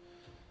moment.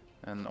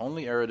 And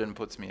only Eridan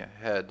puts me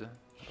ahead.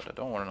 But I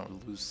don't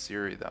want to lose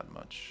Siri that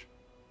much.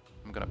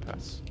 I'm gonna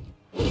pass.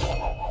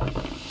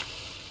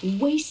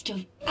 Waste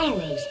of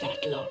arrows,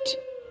 that lot.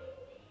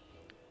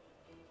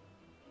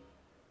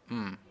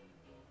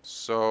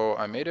 So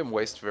I made him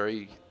waste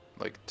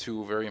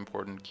two very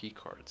important key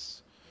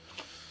cards.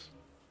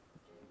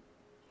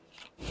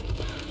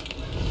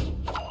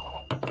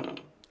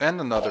 And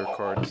another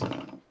card.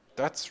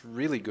 That's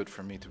really good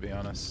for me, to be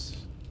honest.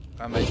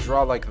 I may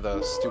draw like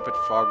the stupid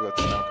foglets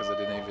now because I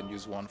didn't even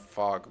use one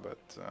fog,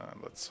 but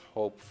let's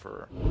hope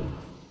for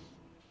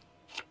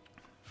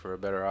a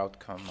better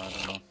outcome. I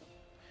don't know.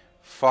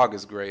 Fog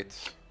is great.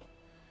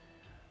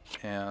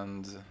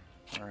 And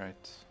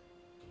alright.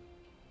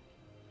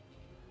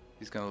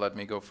 He's gonna let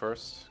me go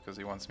first because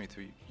he wants me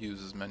to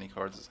use as many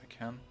cards as I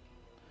can.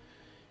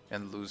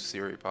 And lose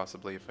Siri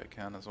possibly if I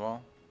can as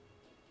well.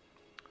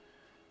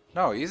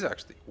 No, he's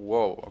actually...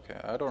 Whoa, okay.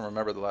 I don't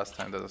remember the last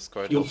time that a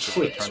Scout... Your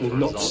tricks will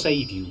not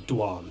save you,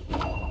 Dwan.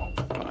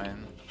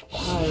 Fine.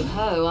 Ho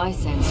ho, I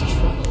sense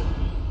trouble.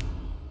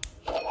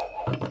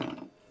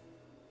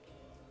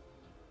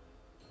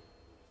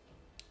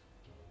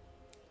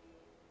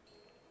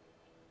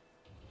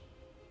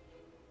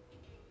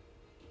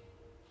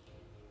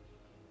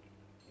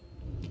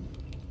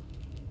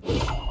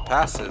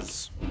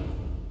 Passes.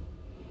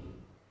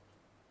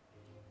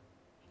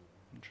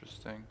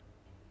 Interesting.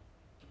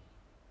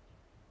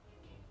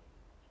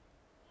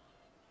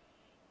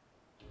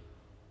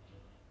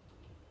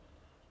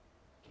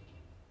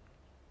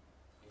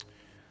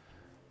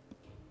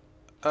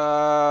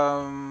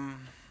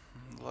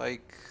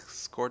 Like,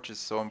 Scorch is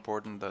so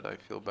important that I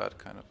feel bad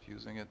kind of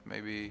using it.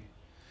 Maybe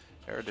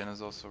Eridan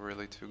is also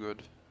really too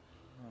good.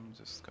 I'm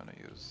just gonna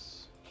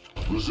use...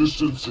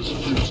 Resistance is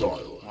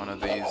futile. One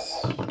of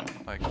these.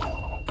 Like,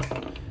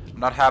 I'm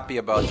not happy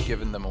about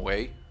giving them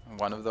away.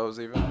 One of those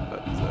even,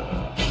 but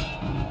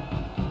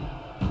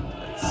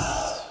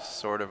it's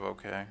sort of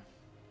okay.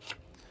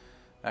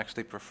 I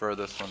actually prefer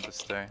this one to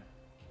stay.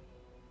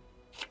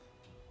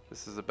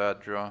 This is a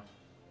bad draw.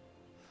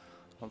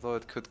 Although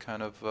it could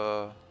kind of,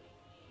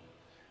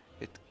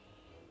 it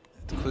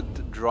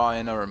could draw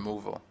in a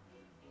removal.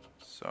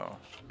 So,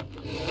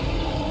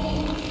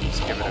 let's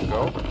give it a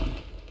go.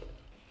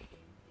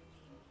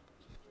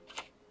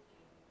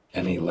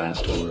 Any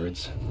last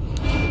words?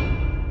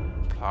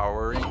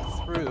 Powering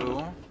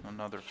through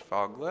another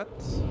foglet.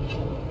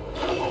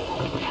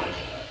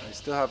 I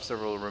still have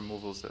several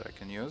removals that I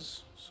can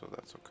use, so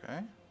that's okay.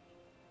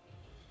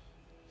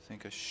 I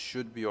think I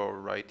should be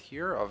alright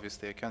here.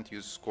 Obviously I can't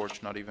use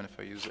Scorch, not even if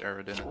I use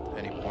Eridan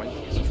at any point.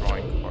 He's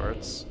drawing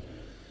cards.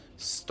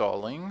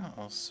 Stalling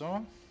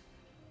also.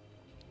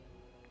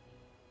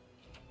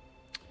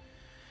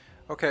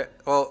 Okay,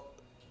 well,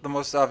 The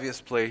most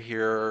obvious play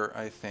here,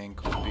 I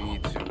think, would be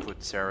to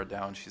put Sarah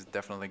down. She's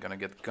definitely gonna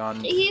get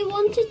gunned. Do you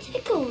want to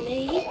tickle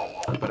me?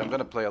 But I'm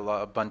gonna play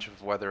a bunch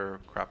of weather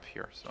crap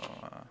here, so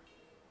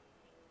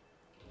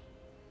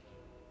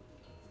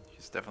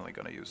she's definitely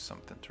gonna use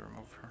something to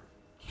remove her.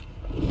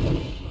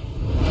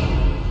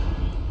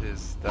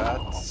 Is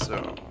that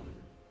so?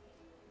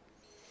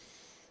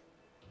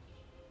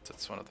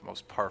 That's one of the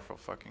most powerful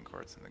fucking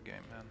cards in the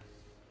game, man.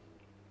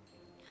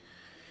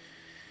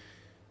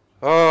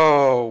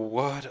 Oh,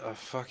 what a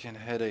fucking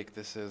headache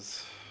this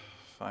is.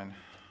 Fine.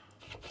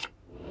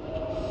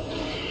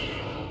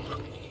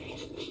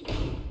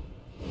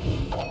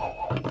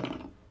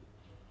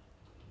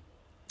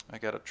 I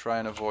gotta try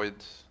and avoid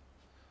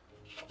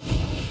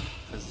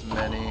as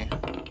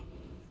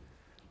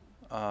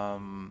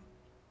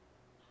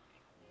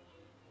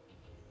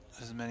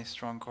many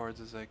strong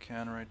cards as I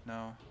can right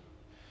now.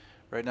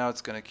 Right now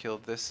it's gonna kill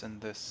this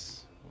and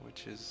this,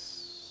 which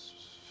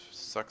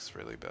sucks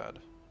really bad.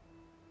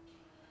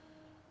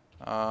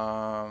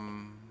 I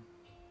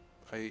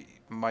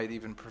might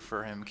even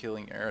prefer him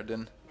killing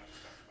Aradin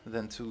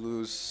than to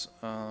lose,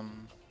 or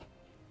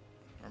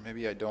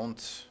maybe I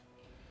don't.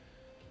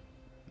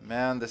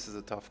 Man, this is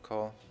a tough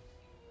call.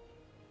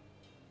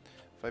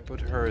 If I put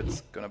her,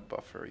 it's gonna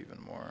buff her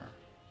even more.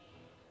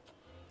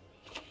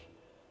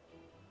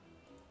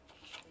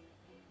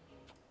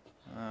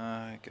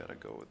 I gotta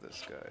go with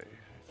this guy, I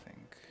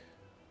think.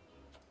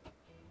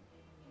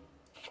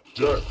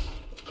 Death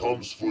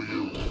comes for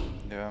you.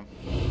 Yeah.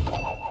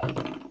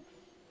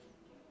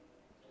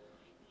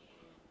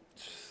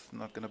 Just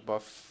not gonna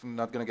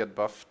get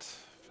buffed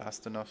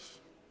fast enough.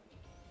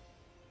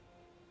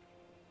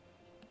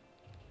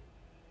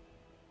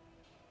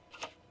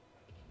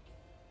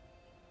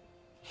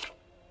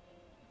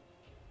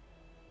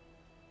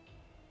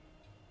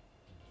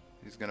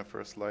 He's gonna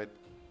first light,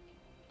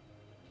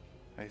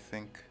 I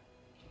think.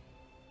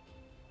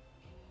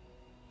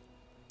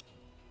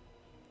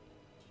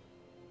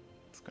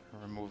 It's gonna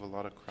remove a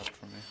lot of crap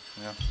from me.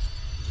 Yeah.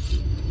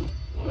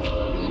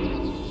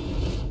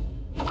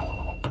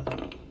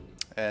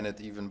 And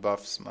it even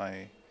buffs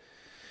my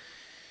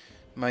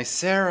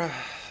Sarah.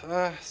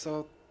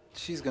 So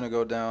she's gonna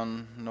go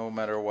down no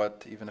matter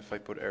what, even if I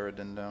put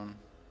Aradin down.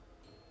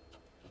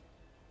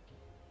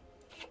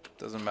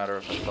 Doesn't matter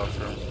if I buff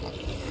her.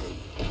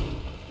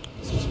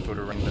 Let's just put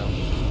her ring down.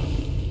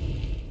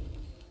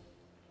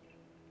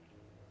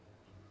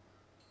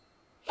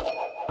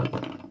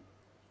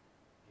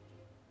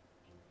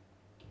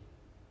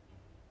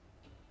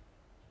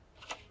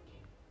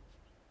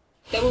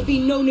 There will be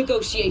no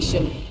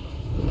negotiation.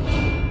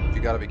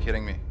 You gotta be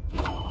kidding me.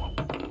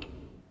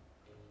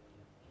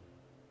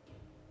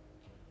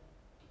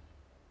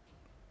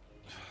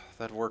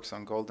 That works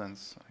on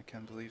Goldens. I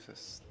can't believe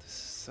this. This is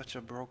such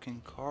a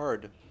broken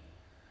card.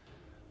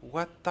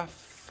 What the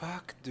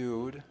fuck,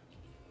 dude?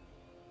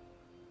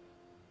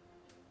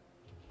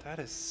 That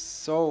is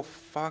so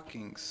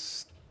fucking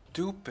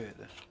stupid.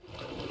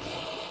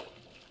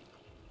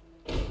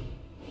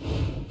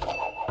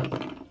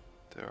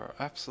 There are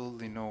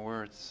absolutely no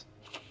words.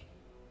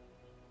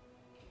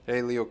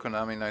 Hey Leo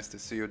Konami, nice to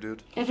see you,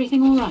 dude.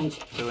 Everything all right?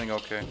 Feeling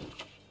okay.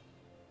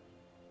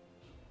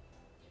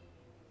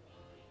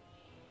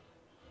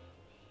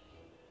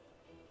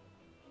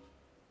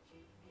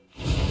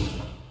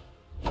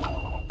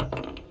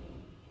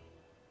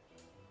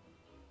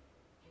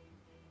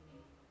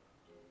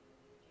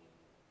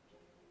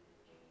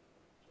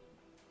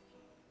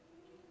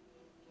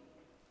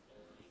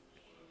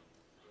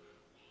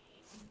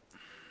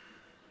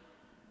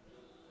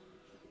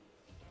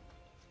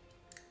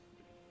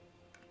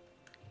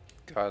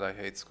 God, I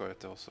hate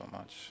Squirtle so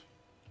much.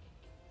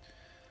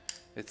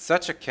 It's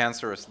such a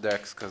cancerous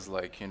dex, cause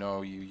like, you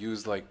know, you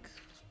use like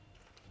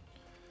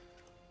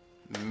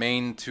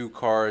main 2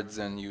 cards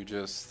and you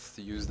just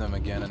use them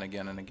again and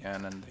again and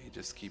again, and they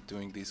just keep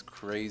doing these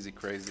crazy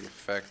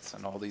effects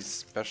and all these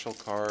special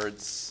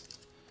cards.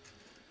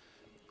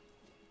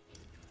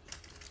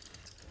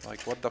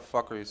 Like, what the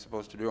fuck are you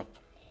supposed to do?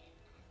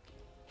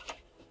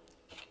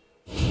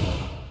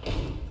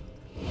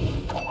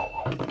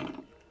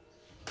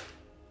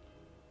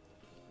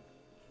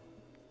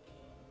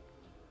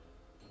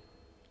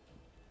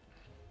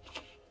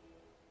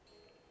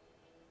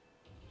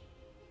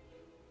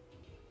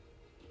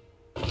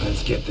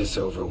 Let's get this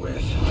over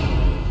with.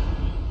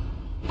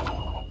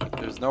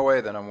 There's no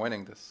way that I'm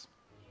winning this.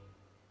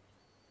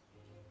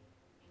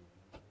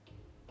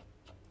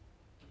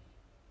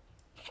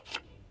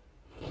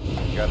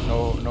 I got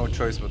no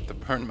choice but to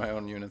burn my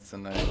own units,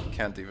 and I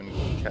can't even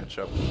catch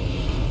up.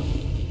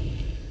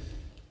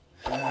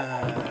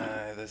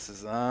 This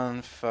is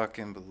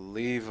unfucking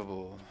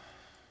believable.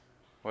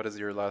 What is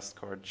your last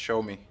card?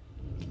 Show me.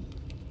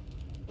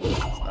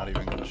 It's not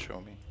even gonna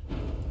show me.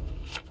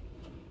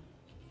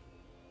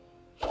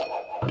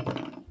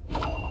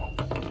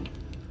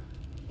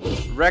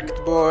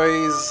 Wrecked,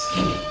 boys.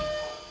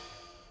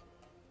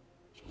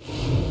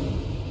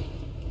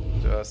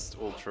 Just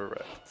ultra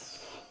wrecked.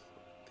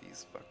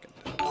 These fucking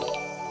dudes.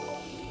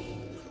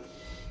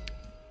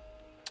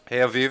 Hey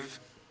Aviv,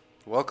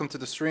 welcome to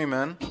the stream,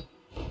 man.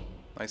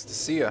 Nice to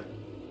see ya.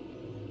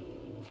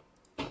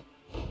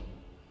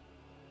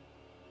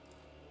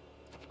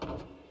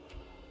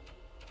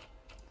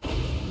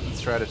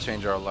 Let's try to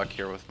change our luck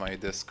here with my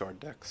discard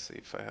deck, see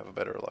if I have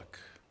better luck.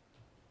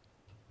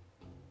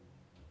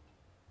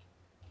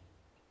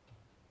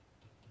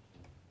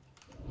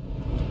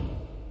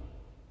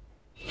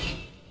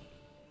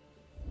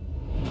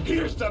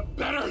 Here's the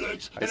better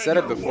loot. I said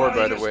it before,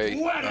 by the way.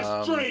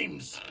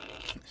 Dreams.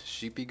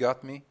 Sheepy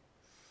got me.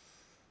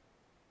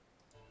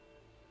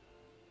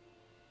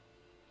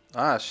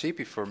 Ah,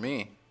 Sheepy for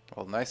me.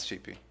 Well, nice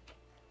Sheepy.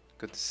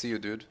 Good to see you,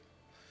 dude.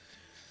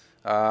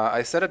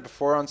 I said it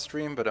before on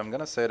stream, but I'm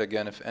gonna say it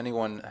again. If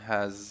anyone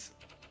has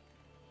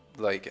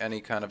like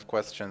any kind of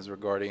questions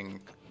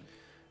regarding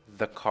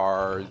the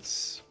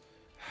cards,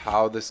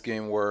 how this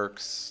game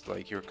works,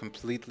 like you're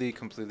completely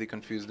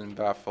confused and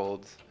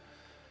baffled,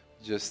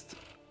 just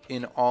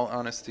in all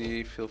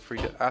honesty, feel free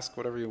to ask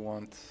whatever you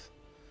want.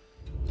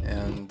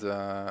 And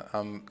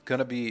I'm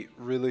gonna be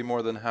really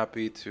more than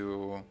happy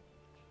to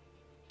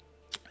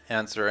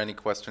answer any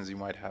questions you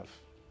might have.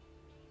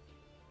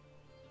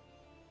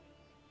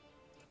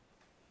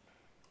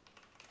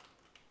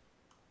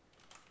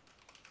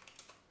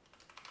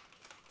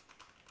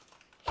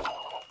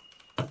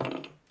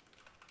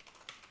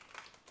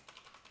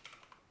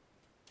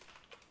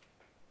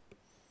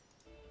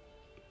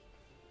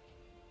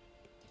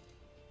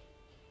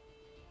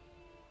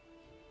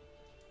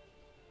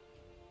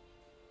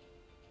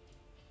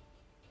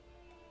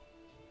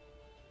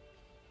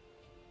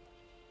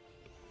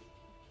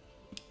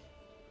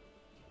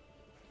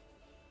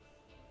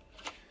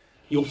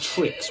 Your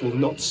tricks will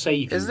not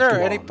save you. Is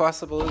there any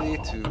possibility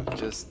to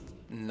just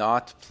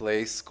not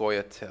play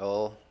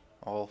Scoia'tael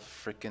all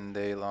freaking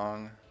day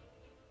long?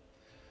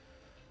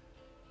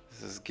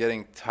 This is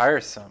getting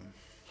tiresome.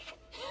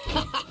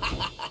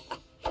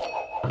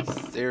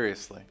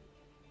 Seriously.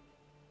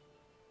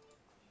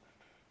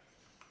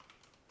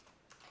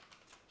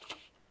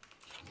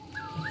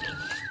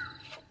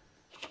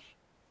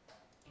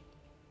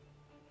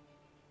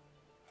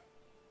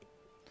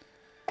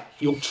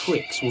 Your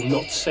tricks will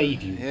not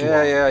save you.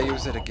 Yeah,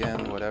 use it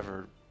again,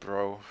 whatever,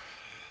 bro.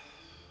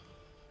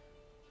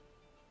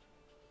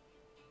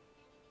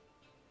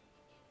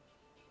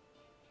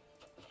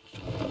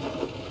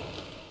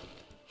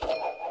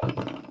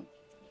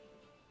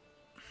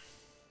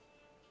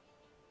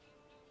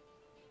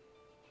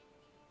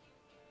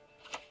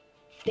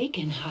 They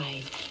can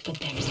hide, but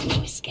there is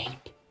no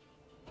escape.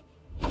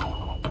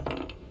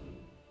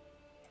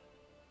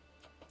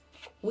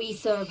 We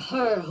serve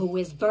her who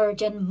is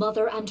virgin,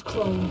 mother, and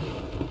crone.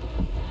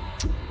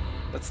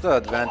 That's the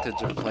advantage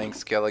of playing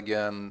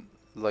Skelligan,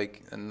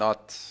 like, and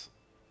not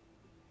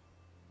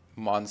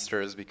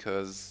monsters,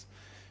 because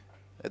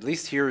at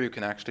least here you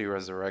can actually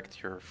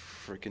resurrect your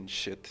freaking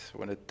shit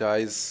when it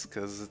dies,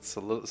 because it's a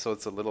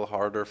little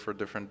harder for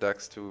different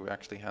decks to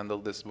actually handle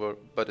this,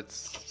 but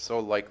it's so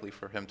likely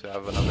for him to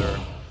have another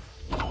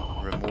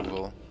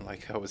removal,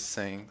 like I was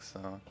saying,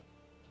 so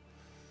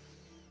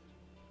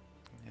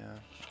yeah.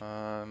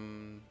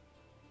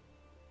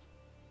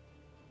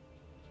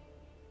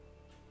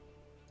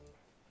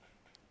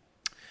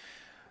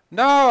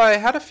 No, I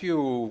had a few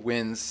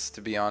wins,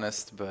 to be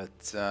honest,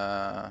 but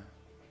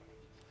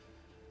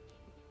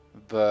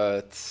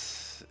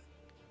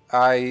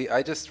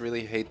I just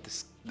really hate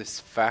this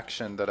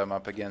faction that I'm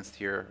up against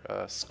here,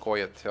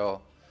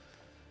 Scoia'tael.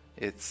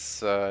 It's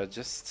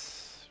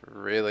just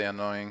really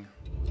annoying,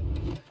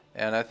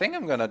 and I think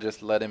I'm gonna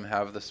just let him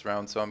have this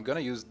round. So I'm gonna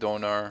use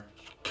Donar.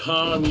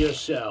 Calm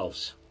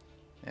yourselves.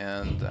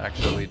 And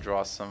actually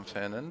draw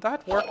something, and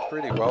that worked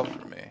pretty well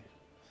for me.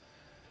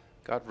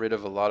 Got rid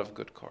of a lot of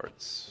good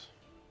cards.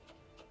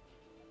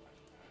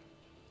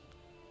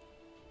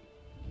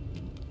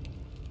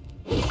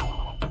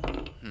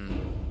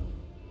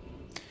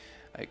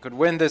 I could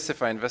win this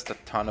if I invest a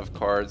ton of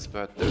cards,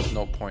 but there's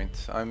no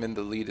point. I'm in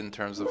the lead in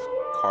terms of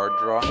card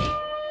draw.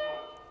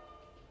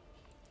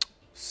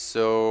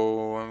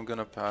 So I'm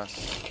gonna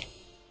pass.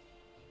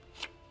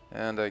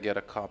 And I get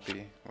a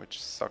copy,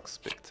 which sucks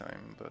big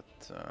time, but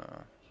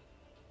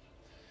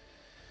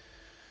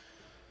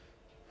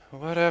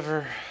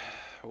whatever.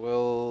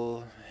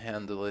 We'll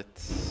handle it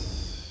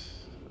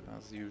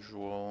as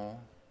usual.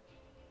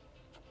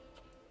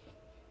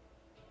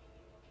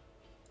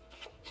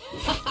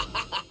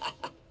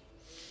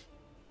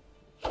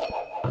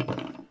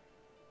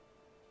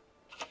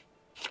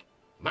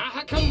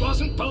 Mahakam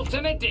wasn't built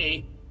in a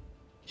day.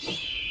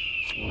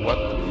 What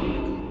the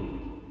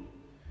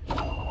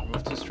fuck?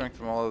 Remove 2 strength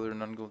from all other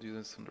non-gold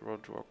units on the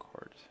road, draw a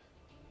card.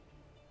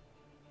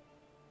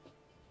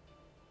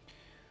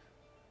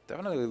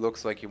 Definitely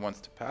looks like he wants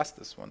to pass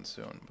this one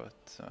soon,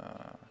 but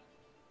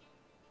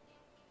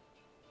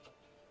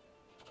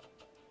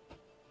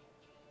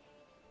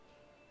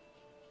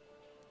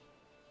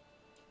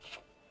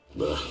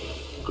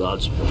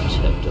Gods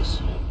protect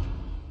us.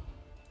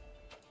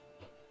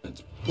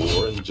 It's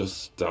boring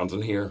just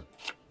standing here.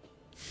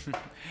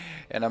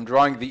 and I'm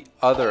drawing the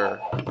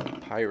other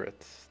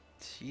pirate.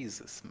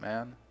 Jesus,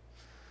 man.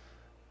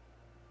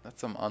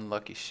 That's some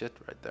unlucky shit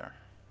right there.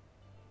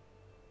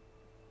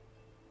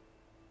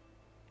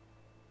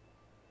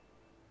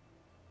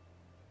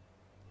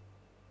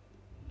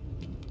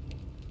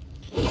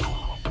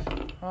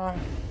 At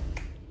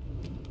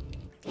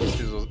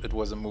least it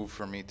was a move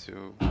for me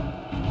to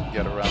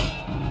get around.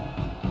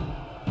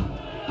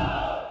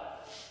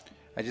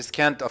 I just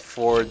can't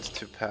afford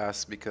to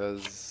pass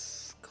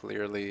because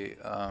clearly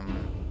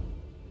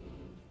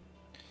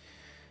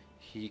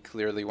he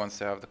clearly wants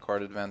to have the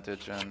card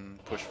advantage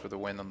and push for the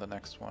win on the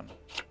next one.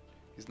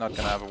 He's not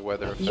gonna have a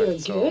weather effect. You're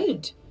so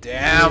good.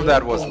 damn,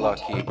 that was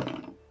lucky.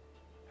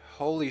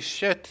 Holy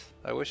shit.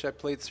 I wish I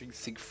played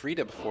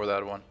Siegfrieda before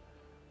that one.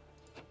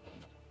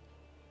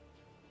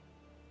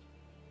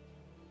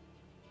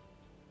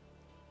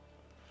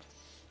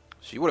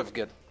 She would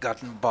have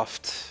gotten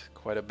buffed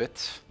quite a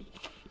bit.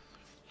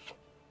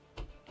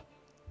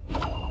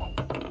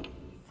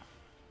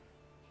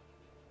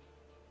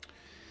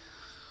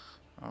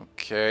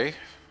 Okay.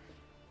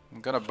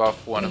 I'm gonna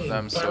buff one of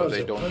them so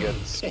they don't get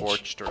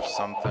scorched or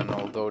something,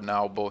 although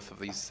now both of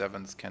these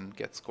 7s can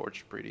get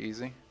scorched pretty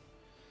easy.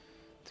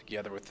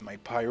 Together with my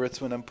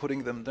pirates when I'm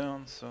putting them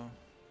down, so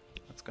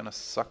that's gonna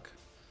suck.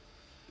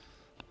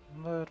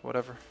 But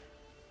whatever.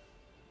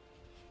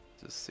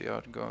 Just see how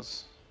it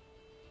goes.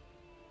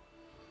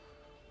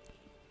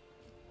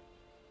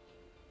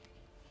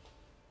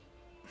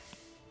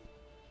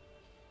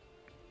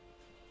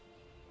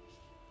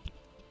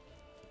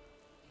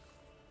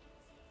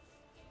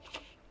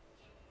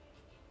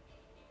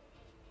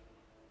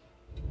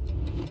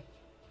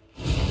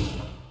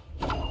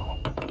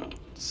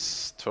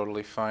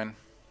 Totally fine.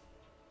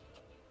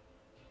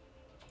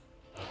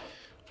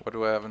 What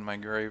do I have in my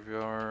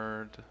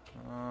graveyard?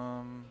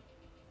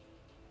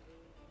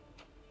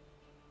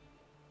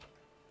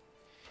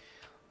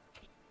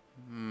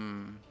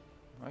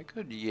 I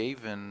could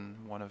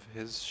Yavin one of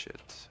his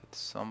shit at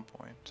some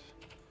point.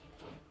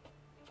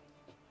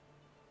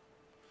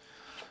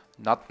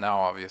 Not now,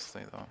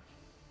 obviously, though.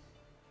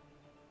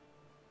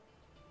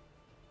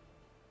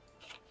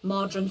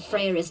 Modron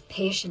Freyr is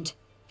patient,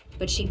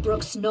 but she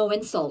brooks no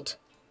insult.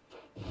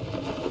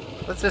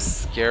 Let's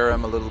just scare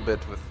him a little bit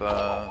with.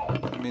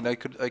 I mean, I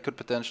could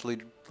potentially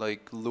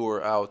like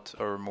lure out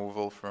a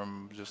removal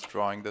from just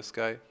drawing this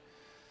guy.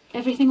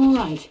 Everything all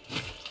right?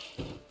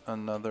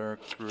 Another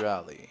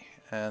rally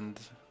and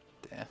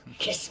damn.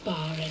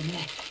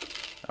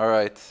 Kisparin. All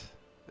right,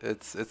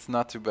 it's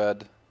not too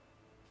bad.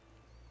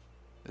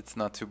 It's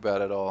not too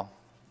bad at all.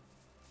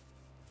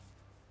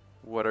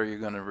 What are you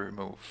gonna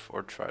remove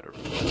or try to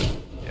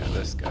remove? Yeah,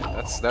 this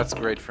guy. That's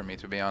great for me,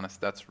 to be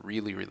honest. That's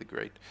really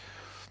great.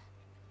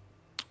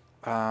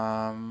 May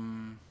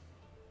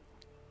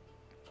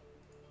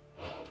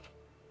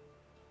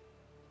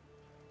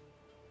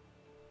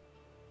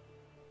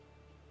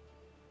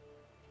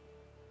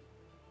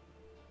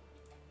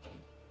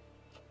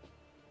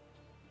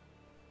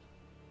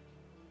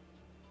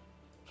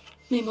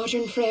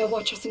Modron Freya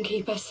watch us and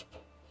keep us.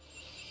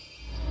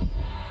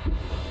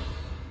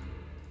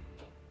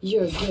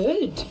 You're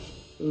good.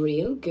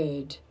 Real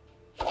good.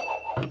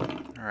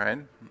 Alright.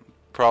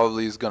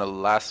 Probably is gonna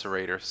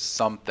lacerate or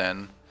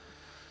something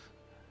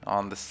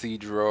on the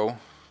siege row.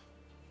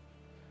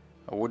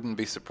 I wouldn't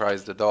be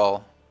surprised at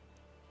all.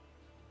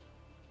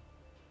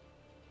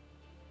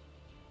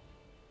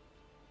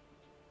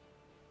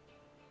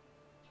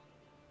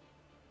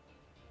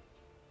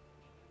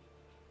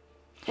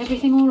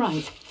 Everything all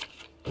right?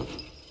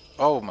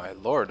 Oh my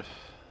lord.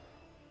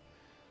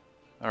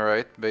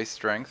 Alright, base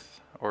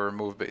strength or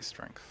remove base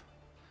strength.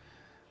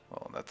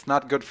 Well, that's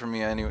not good for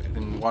me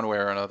in one way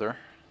or another.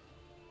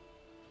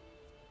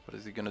 What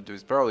is he gonna do?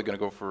 He's probably gonna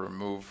go for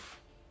remove.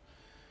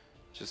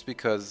 Just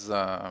because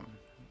I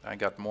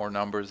got more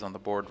numbers on the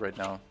board right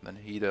now than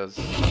he does.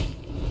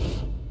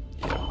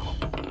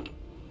 Yep.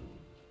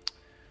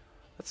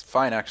 That's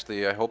fine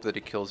actually. I hope that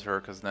he kills her,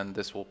 because then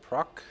this will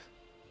proc.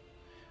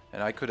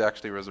 And I could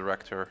actually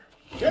resurrect her.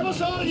 Give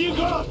us all you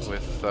got!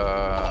 With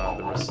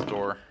the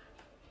restore.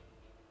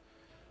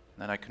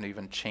 Then I can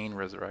even chain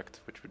resurrect,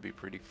 which would be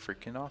pretty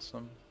freaking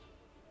awesome.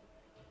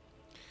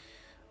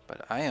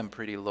 But I am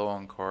pretty low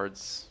on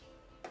cards.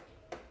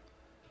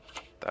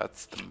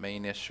 That's the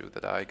main issue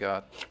that I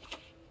got.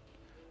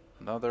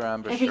 Another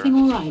ambusher. Everything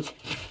all right?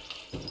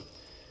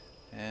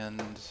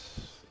 And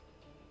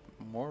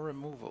more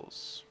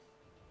removals.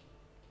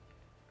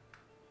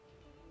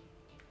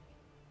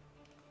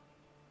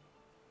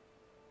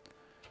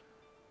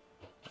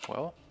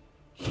 Well.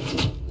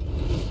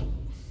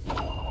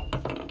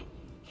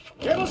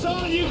 Give us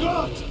all you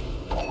got!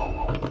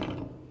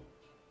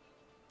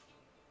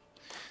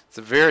 It's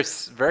a very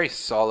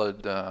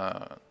solid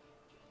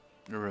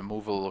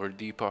removal or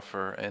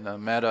debuffer in a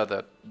meta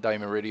that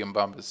Dimeridium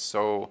Bomb is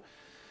so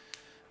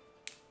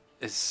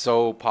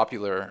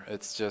popular.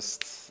 It's a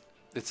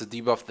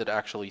debuff that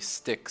actually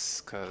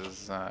sticks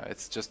because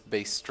it's just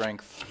base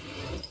strength.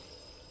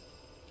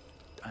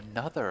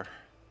 Another.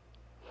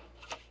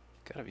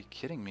 Gotta be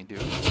kidding me,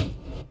 dude.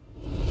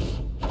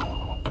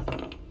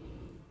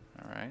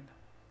 Alright.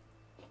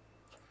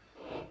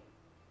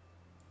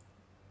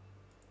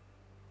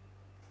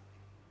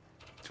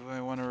 Do I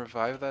want to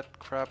revive that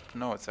crap?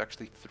 No, it's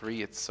actually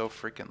 3. It's so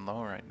freaking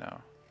low right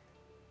now.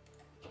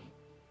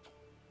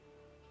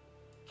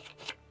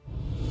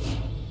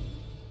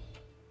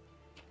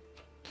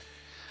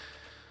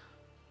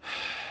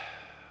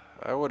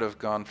 I would have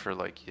gone for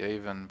like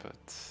Yavin,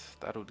 but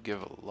that would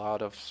give a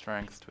lot of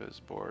strength to his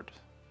board,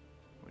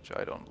 which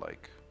I don't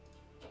like.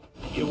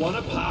 You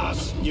wanna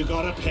pass, you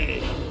gotta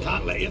pay.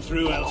 Can't let you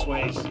through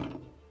elseways.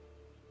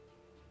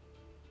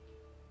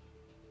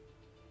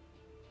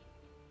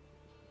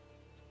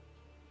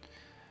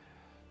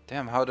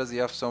 Damn, how does he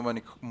have so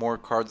many more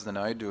cards than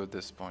I do at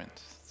this point?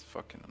 It's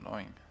fucking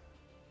annoying.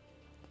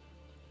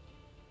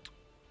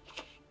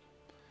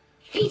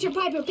 Peter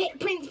Piper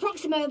picked Prince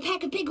Proximo a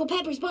pack of pickled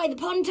peppers by the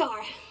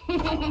Pontar.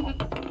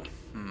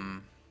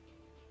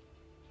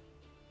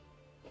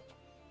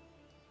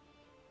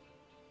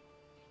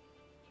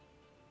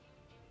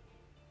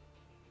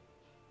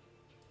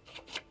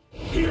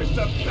 Here's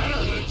the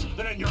betterment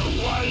than in your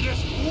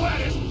wildest,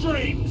 wettest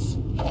dreams!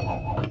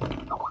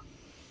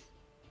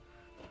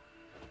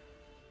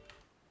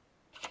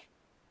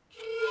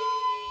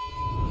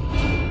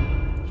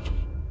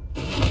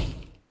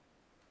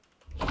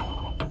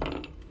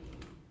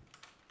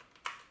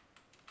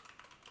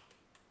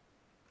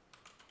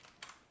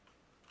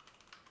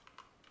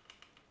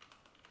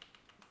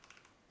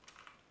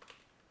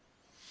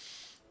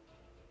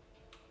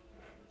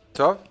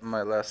 So,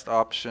 my last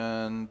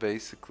option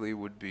basically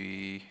would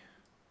be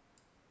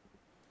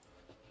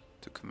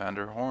to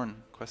Commander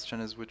Horn.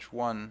 Question is which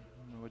one?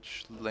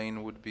 Which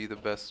lane would be the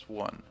best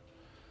one?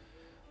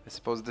 I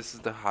suppose this is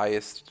the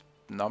highest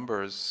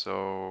numbers,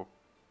 so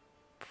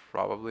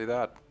probably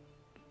that.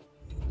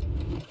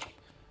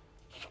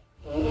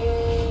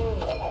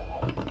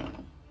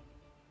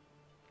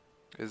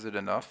 Is it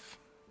enough?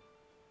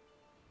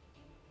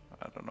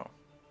 I don't know.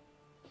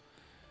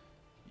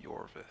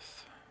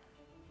 Yorvith.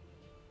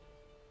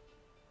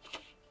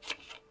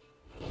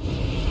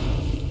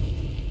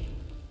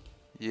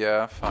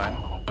 Yeah,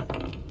 fine.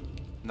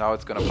 Now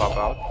it's gonna pop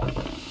out.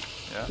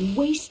 Yeah.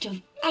 Waste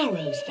of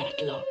arrows, that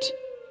lot.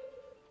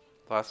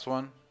 Last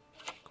one.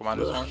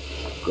 Commander's one.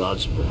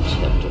 God's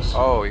protect us.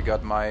 Oh, he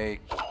got my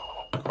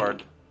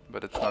card,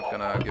 but it's not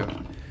gonna give.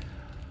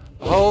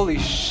 Holy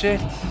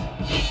shit!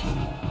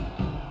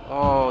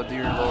 Oh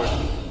dear lord.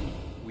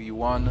 We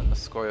won a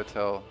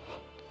Scoia'tael.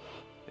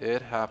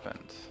 It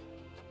happened.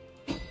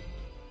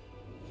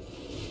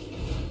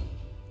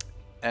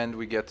 And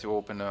we get to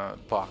open a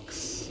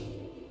box.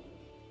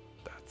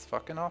 That's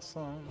fucking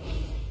awesome.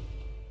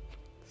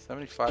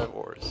 75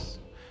 ores.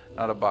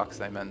 Not a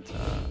box, I meant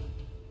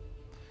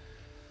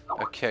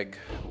a keg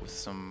with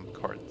some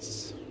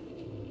cards.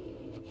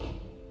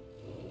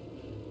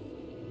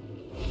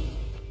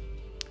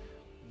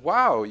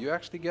 Wow, you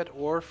actually get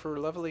ore for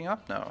leveling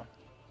up now.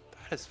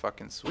 That is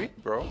fucking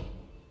sweet, bro.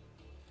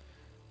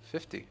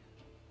 50.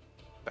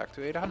 Back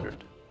to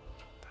 800.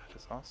 That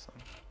is awesome.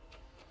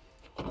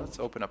 Let's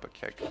open up a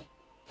keg.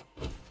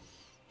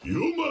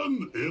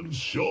 Human in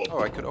shop. Oh,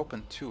 I could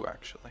open 2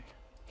 actually.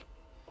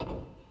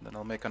 Then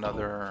I'll make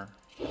another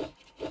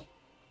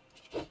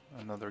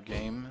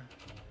game,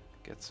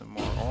 get some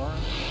more ore,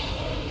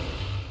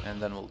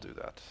 and then we'll do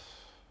that.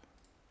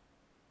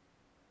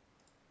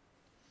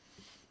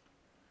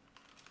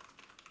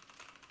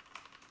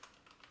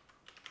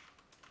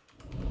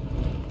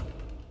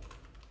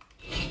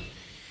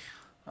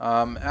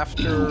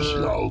 After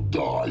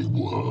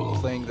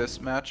playing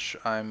this match,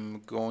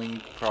 I'm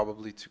going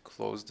probably to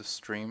close the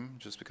stream,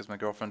 just because my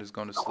girlfriend is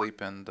going to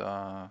sleep and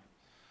I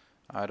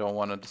don't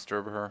want to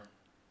disturb her.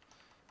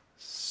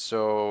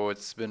 So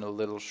it's been a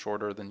little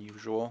shorter than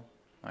usual,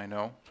 I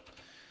know,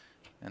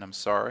 and I'm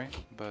sorry,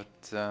 but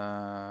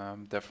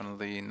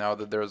definitely now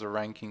that there's a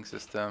ranking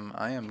system,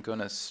 I am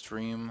gonna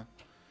stream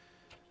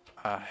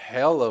a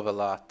hell of a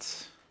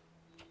lot.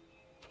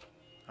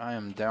 I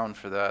am down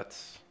for that.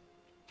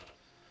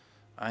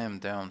 I am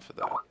down for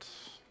that.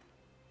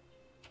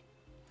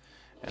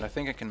 And I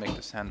think I can make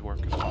this hand work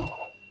as well.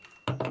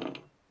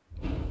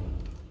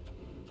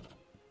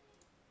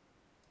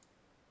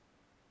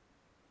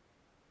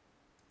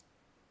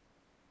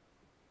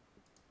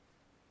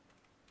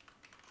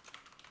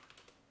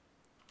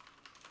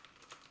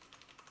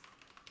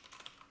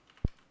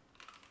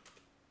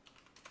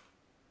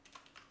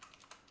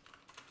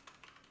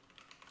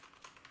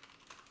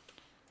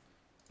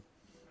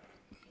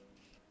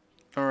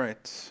 All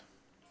right.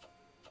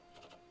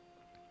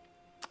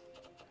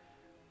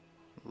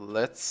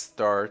 Let's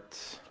start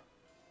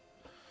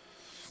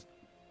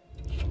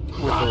with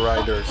the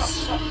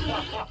riders.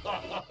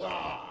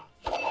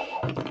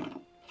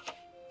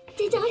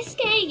 Did I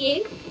scare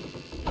you?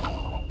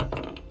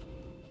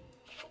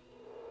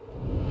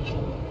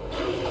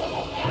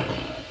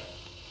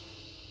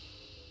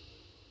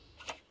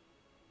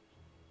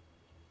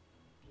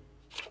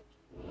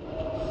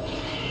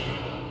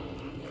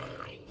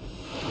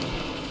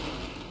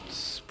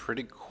 It's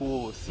pretty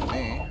cool with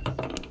me.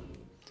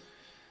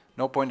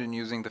 No point in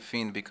using the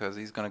Fiend because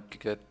he's gonna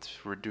get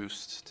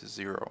reduced to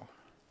 0.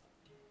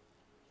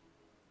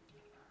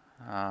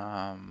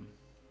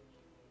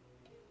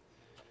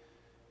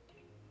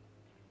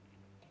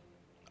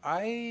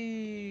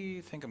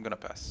 I think I'm gonna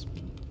pass.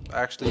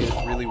 I actually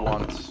really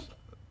want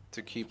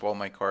to keep all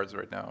my cards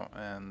right now,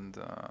 and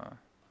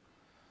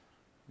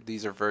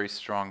these are very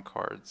strong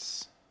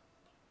cards.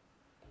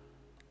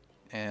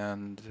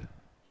 And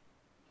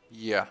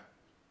yeah,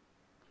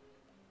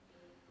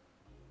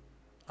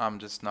 I'm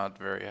just not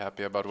very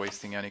happy about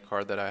wasting any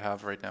card that I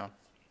have right now.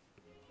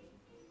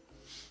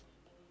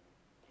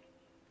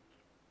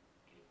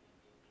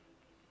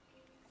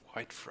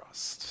 White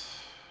Frost.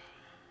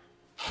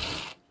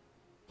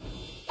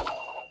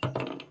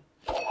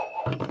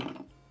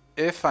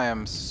 If I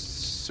am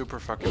super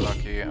fucking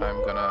lucky,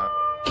 I'm gonna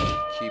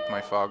keep my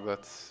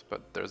Foglet,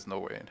 but there's no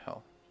way in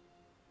hell.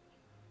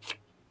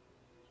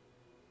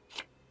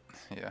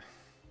 Yeah.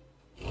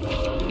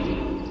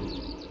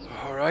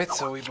 Alright,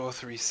 so we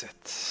both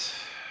reset.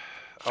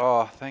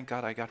 Oh, thank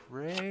God I got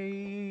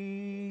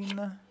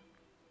rain.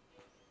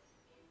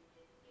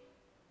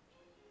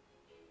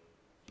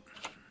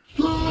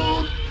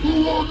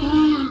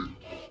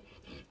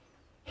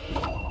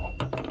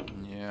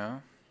 Yeah.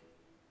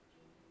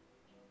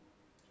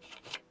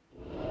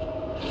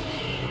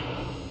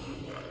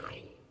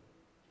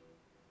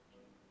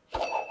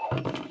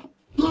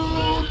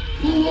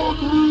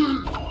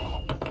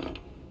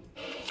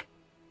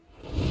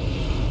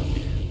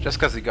 Just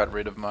because he got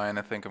rid of mine,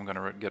 I think I'm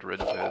gonna get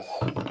rid of his.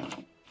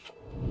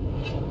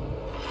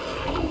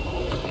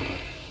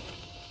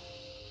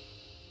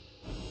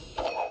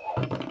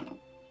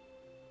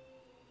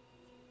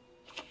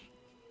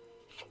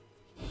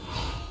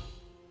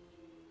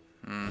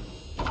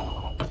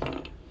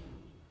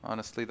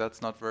 Honestly,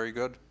 that's not very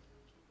good.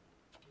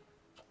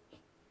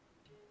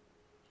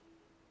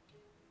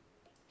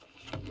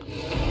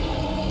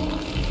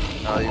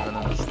 Not even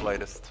in the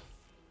slightest.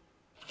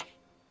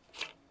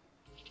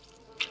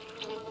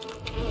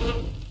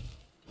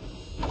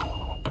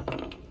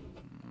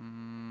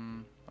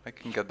 I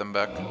can get them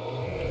back.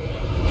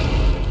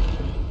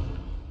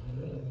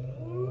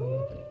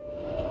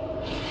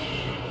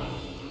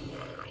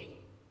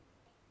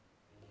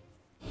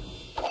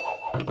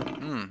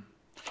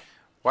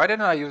 Why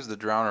didn't I use the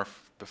Drowner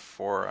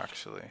before,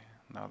 actually?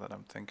 Now that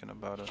I'm thinking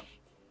about it.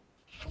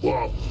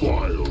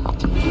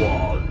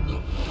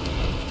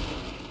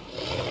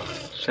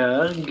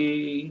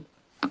 Shargaas.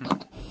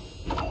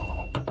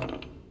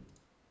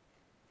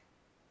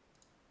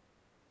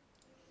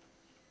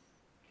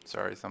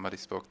 Sorry, somebody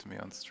spoke to me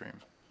on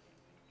stream.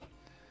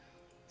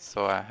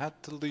 So I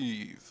had to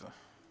leave.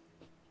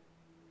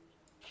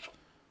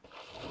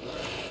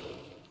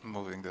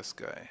 Moving this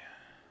guy.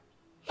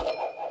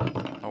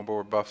 No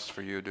more buffs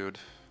for you, dude.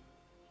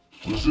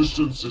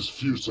 Resistance is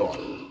futile.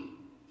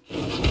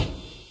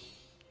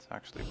 It's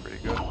actually pretty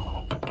good.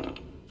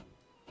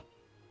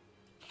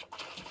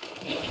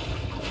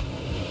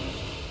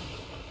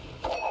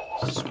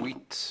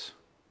 Sweet.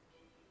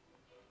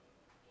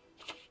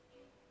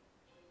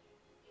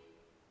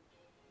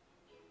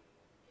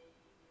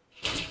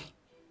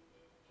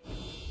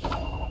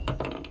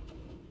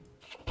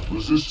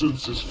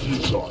 Resistance is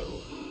futile.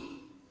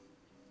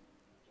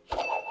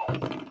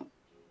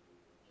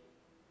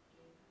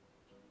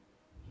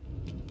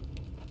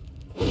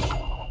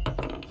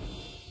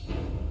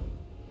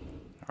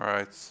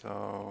 Alright,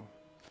 so...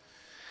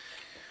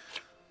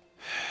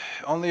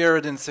 Only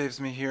Eridan saves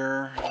me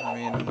here. I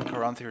mean,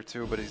 Caranthir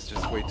too, but he's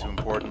just way too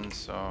important,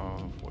 so...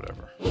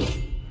 whatever.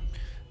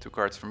 2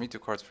 cards for me, 2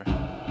 cards for him.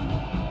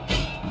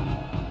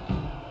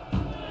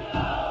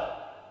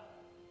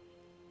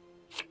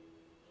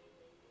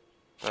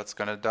 That's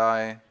gonna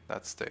die,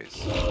 that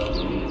stays.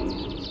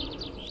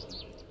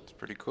 It's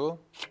pretty cool.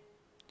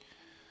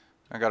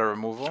 I got a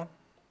removal.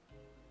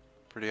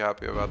 Pretty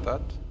happy about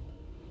that.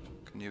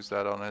 Can use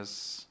that on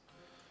his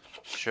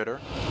shitter.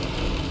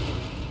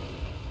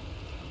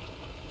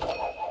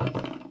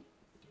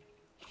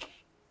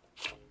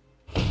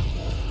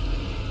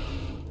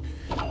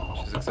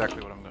 Which is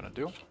exactly what I'm gonna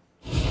do.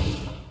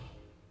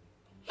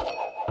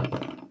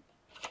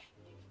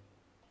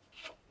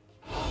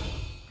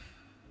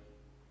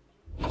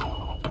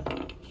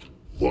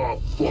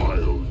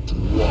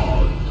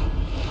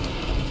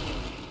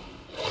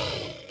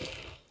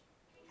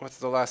 What's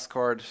the last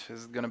card?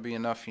 Is it gonna be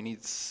enough? He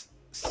needs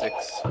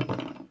 6.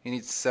 He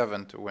needs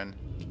 7 to win.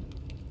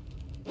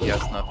 He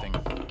has nothing.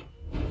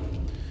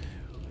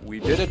 We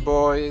did it,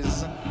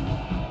 boys!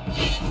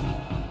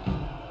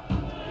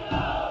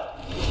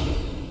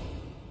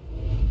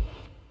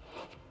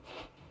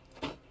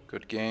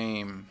 Good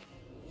game.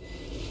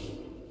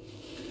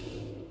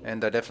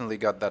 And I definitely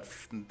got that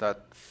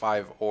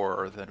 5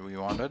 ore that we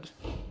wanted.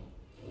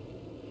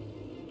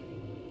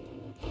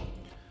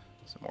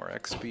 Some more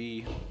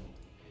XP.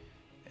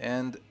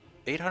 And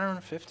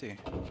 850.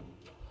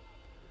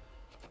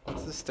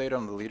 What's the state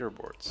on the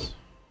leaderboards?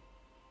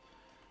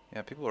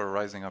 Yeah, people are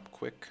rising up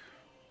quick.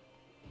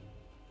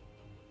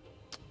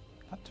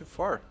 Not too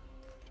far,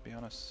 to be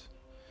honest.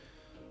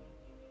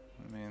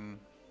 I mean...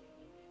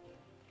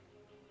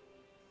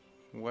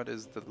 what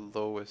is the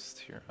lowest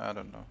here? I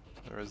don't know.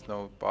 There is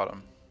no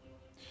bottom.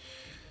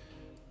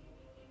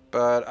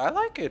 But I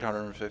like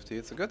 850.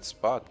 It's a good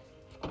spot.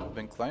 I've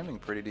been climbing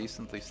pretty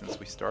decently since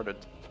we started.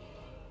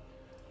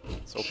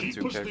 Let's open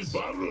 2 Cheapest kegs.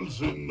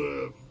 barrels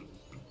in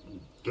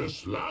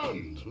this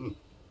land.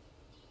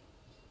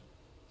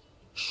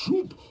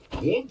 Shoop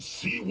won't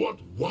see what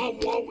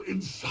wow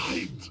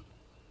inside.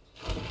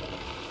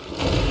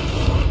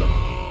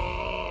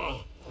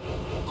 Ta-da!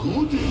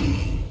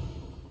 Goody.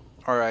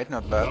 Alright,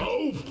 not bad.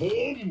 Now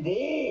for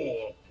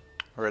more.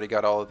 Already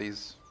got all of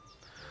these.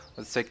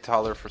 Let's take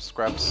Thaler for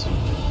scraps.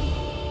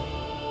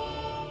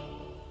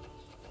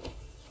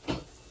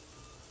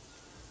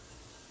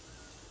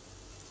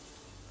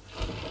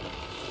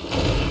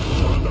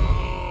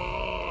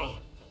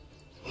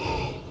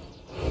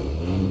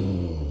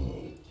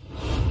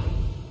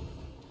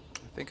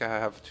 I think I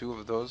have 2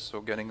 of those, so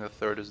getting the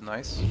 3rd is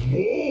nice.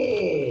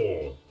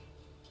 More.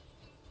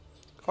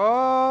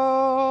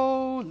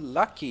 Oh,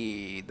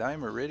 lucky!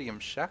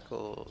 Dimeridium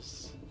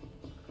Shackles.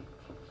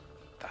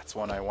 That's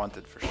one I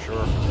wanted for sure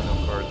from the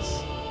new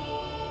cards.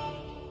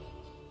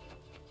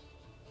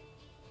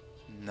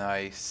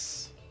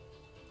 Nice.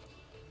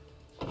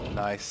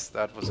 Nice,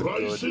 that was a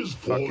good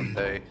fucking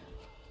day.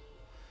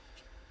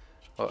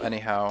 Well,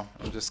 anyhow,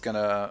 I'm just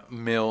gonna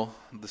mill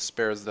the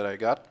spares that I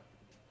got.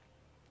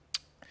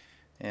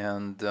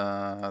 And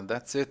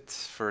that's it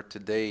for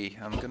today.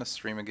 I'm gonna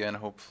stream again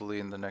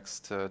hopefully in the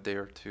next day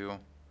or 2.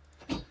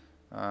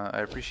 I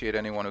appreciate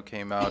anyone who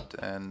came out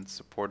and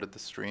supported the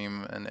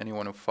stream, and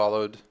anyone who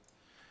followed.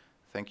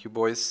 Thank you,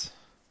 boys.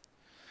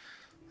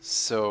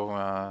 So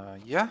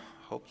yeah,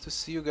 hope to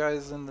see you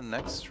guys in the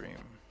next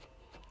stream.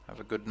 Have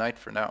a good night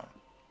for now.